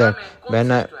think of that.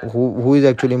 When who is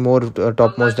actually more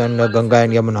topmost than Ganga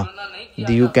and Yamuna?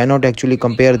 You cannot actually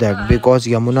compare that, because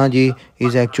Yamuna ji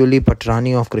is actually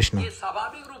Patrani of Krishna.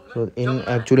 So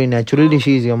naturally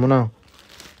she is Yamuna.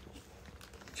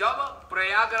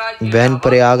 When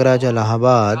Prayagraj,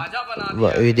 Allahabad,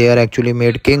 they are actually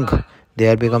made king. They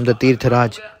are become the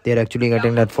Tirtharaj. They are actually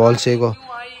getting that false ego.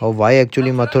 Why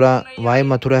actually Mathura? Why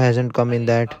Mathura hasn't come in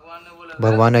that?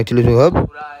 Bhagwan actually said,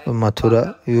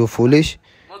 Mathura, you foolish.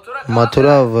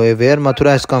 Mathura, where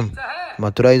Mathura has come?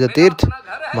 Mathura is a Tirth.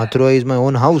 Mathura is my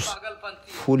own house.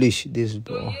 Foolish. This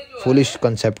foolish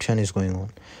conception is going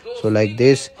on. So like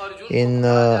this, in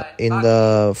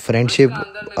the friendship,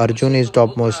 Arjun is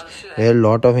topmost. There are a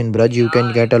lot of in Braj, you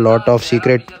can get a lot of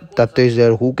secret tattva is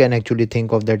there. Who can actually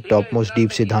think of that topmost deep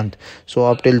Siddhant? So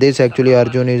up till this, actually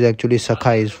Arjun is actually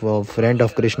Sakha, is friend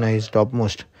of Krishna, is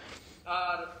topmost.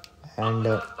 And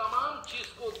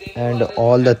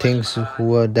all the things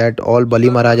all Bali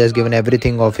Maharaj has given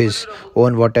everything of his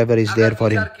own, whatever is there for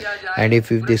him. And if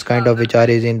this kind of vichar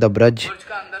is in the Braj,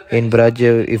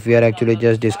 if we are actually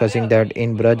just discussing that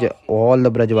in Braj, all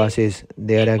the Brajvasis,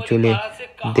 they are actually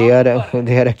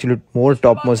more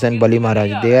topmost than Bali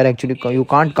Maharaj. They are actually, you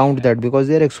can't count that, because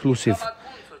they are exclusive.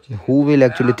 Who will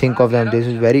actually think of them? This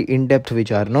is very in-depth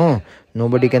vichar. No,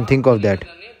 nobody can think of that.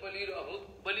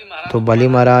 So Bali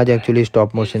Maharaj actually is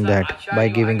topmost in that by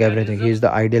giving everything. He is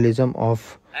the idealism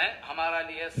of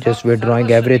just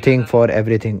withdrawing everything for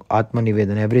everything. Atma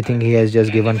Nivedan, everything he has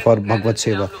just given for Bhagavad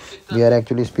Seva. We are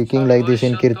actually speaking like this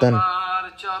in Kirtan.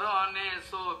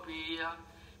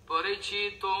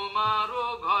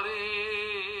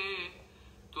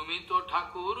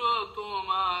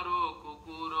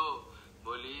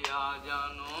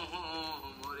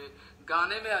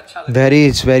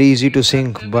 It's very easy to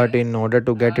sing, but in order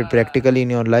to get it practically in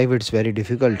your life, it's very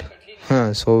difficult.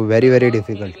 So very, very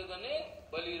difficult.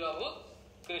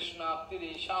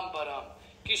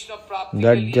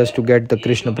 That just to get the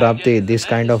Krishna Prapti, this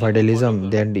kind of idealism,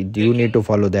 then you need to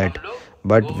follow that.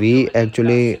 But we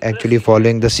actually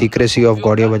following the secrecy of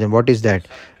Gaudiya Bhajan. What is that?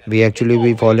 We actually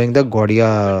be following the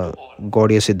Gaudiya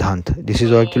Siddhant. This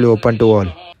is actually open to all.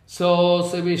 So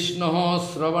se Vishnu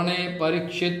Sravane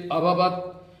Parikshit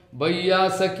Abhavat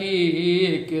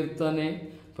Vaiyasaki Kirtane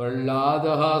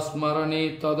Prahladaha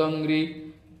Smarane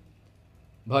Tadangri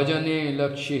Bhajane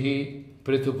Lakshihi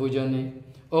Prithupujane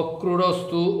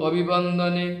Okrudastu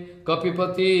Abhibandane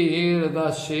Kapipati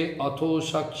Dashe Atho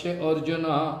Shakshe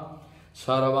Arjuna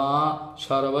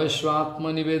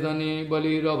Sarvashvatma Nivedane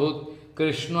Bali Rabhut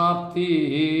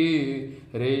Krishnapti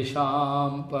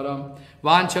Resham Param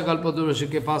Vancha Kalpadurasya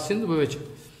ke paas sindhu bhavecha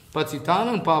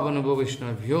Patitanam Pavanam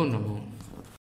Vaishnavyo Namo.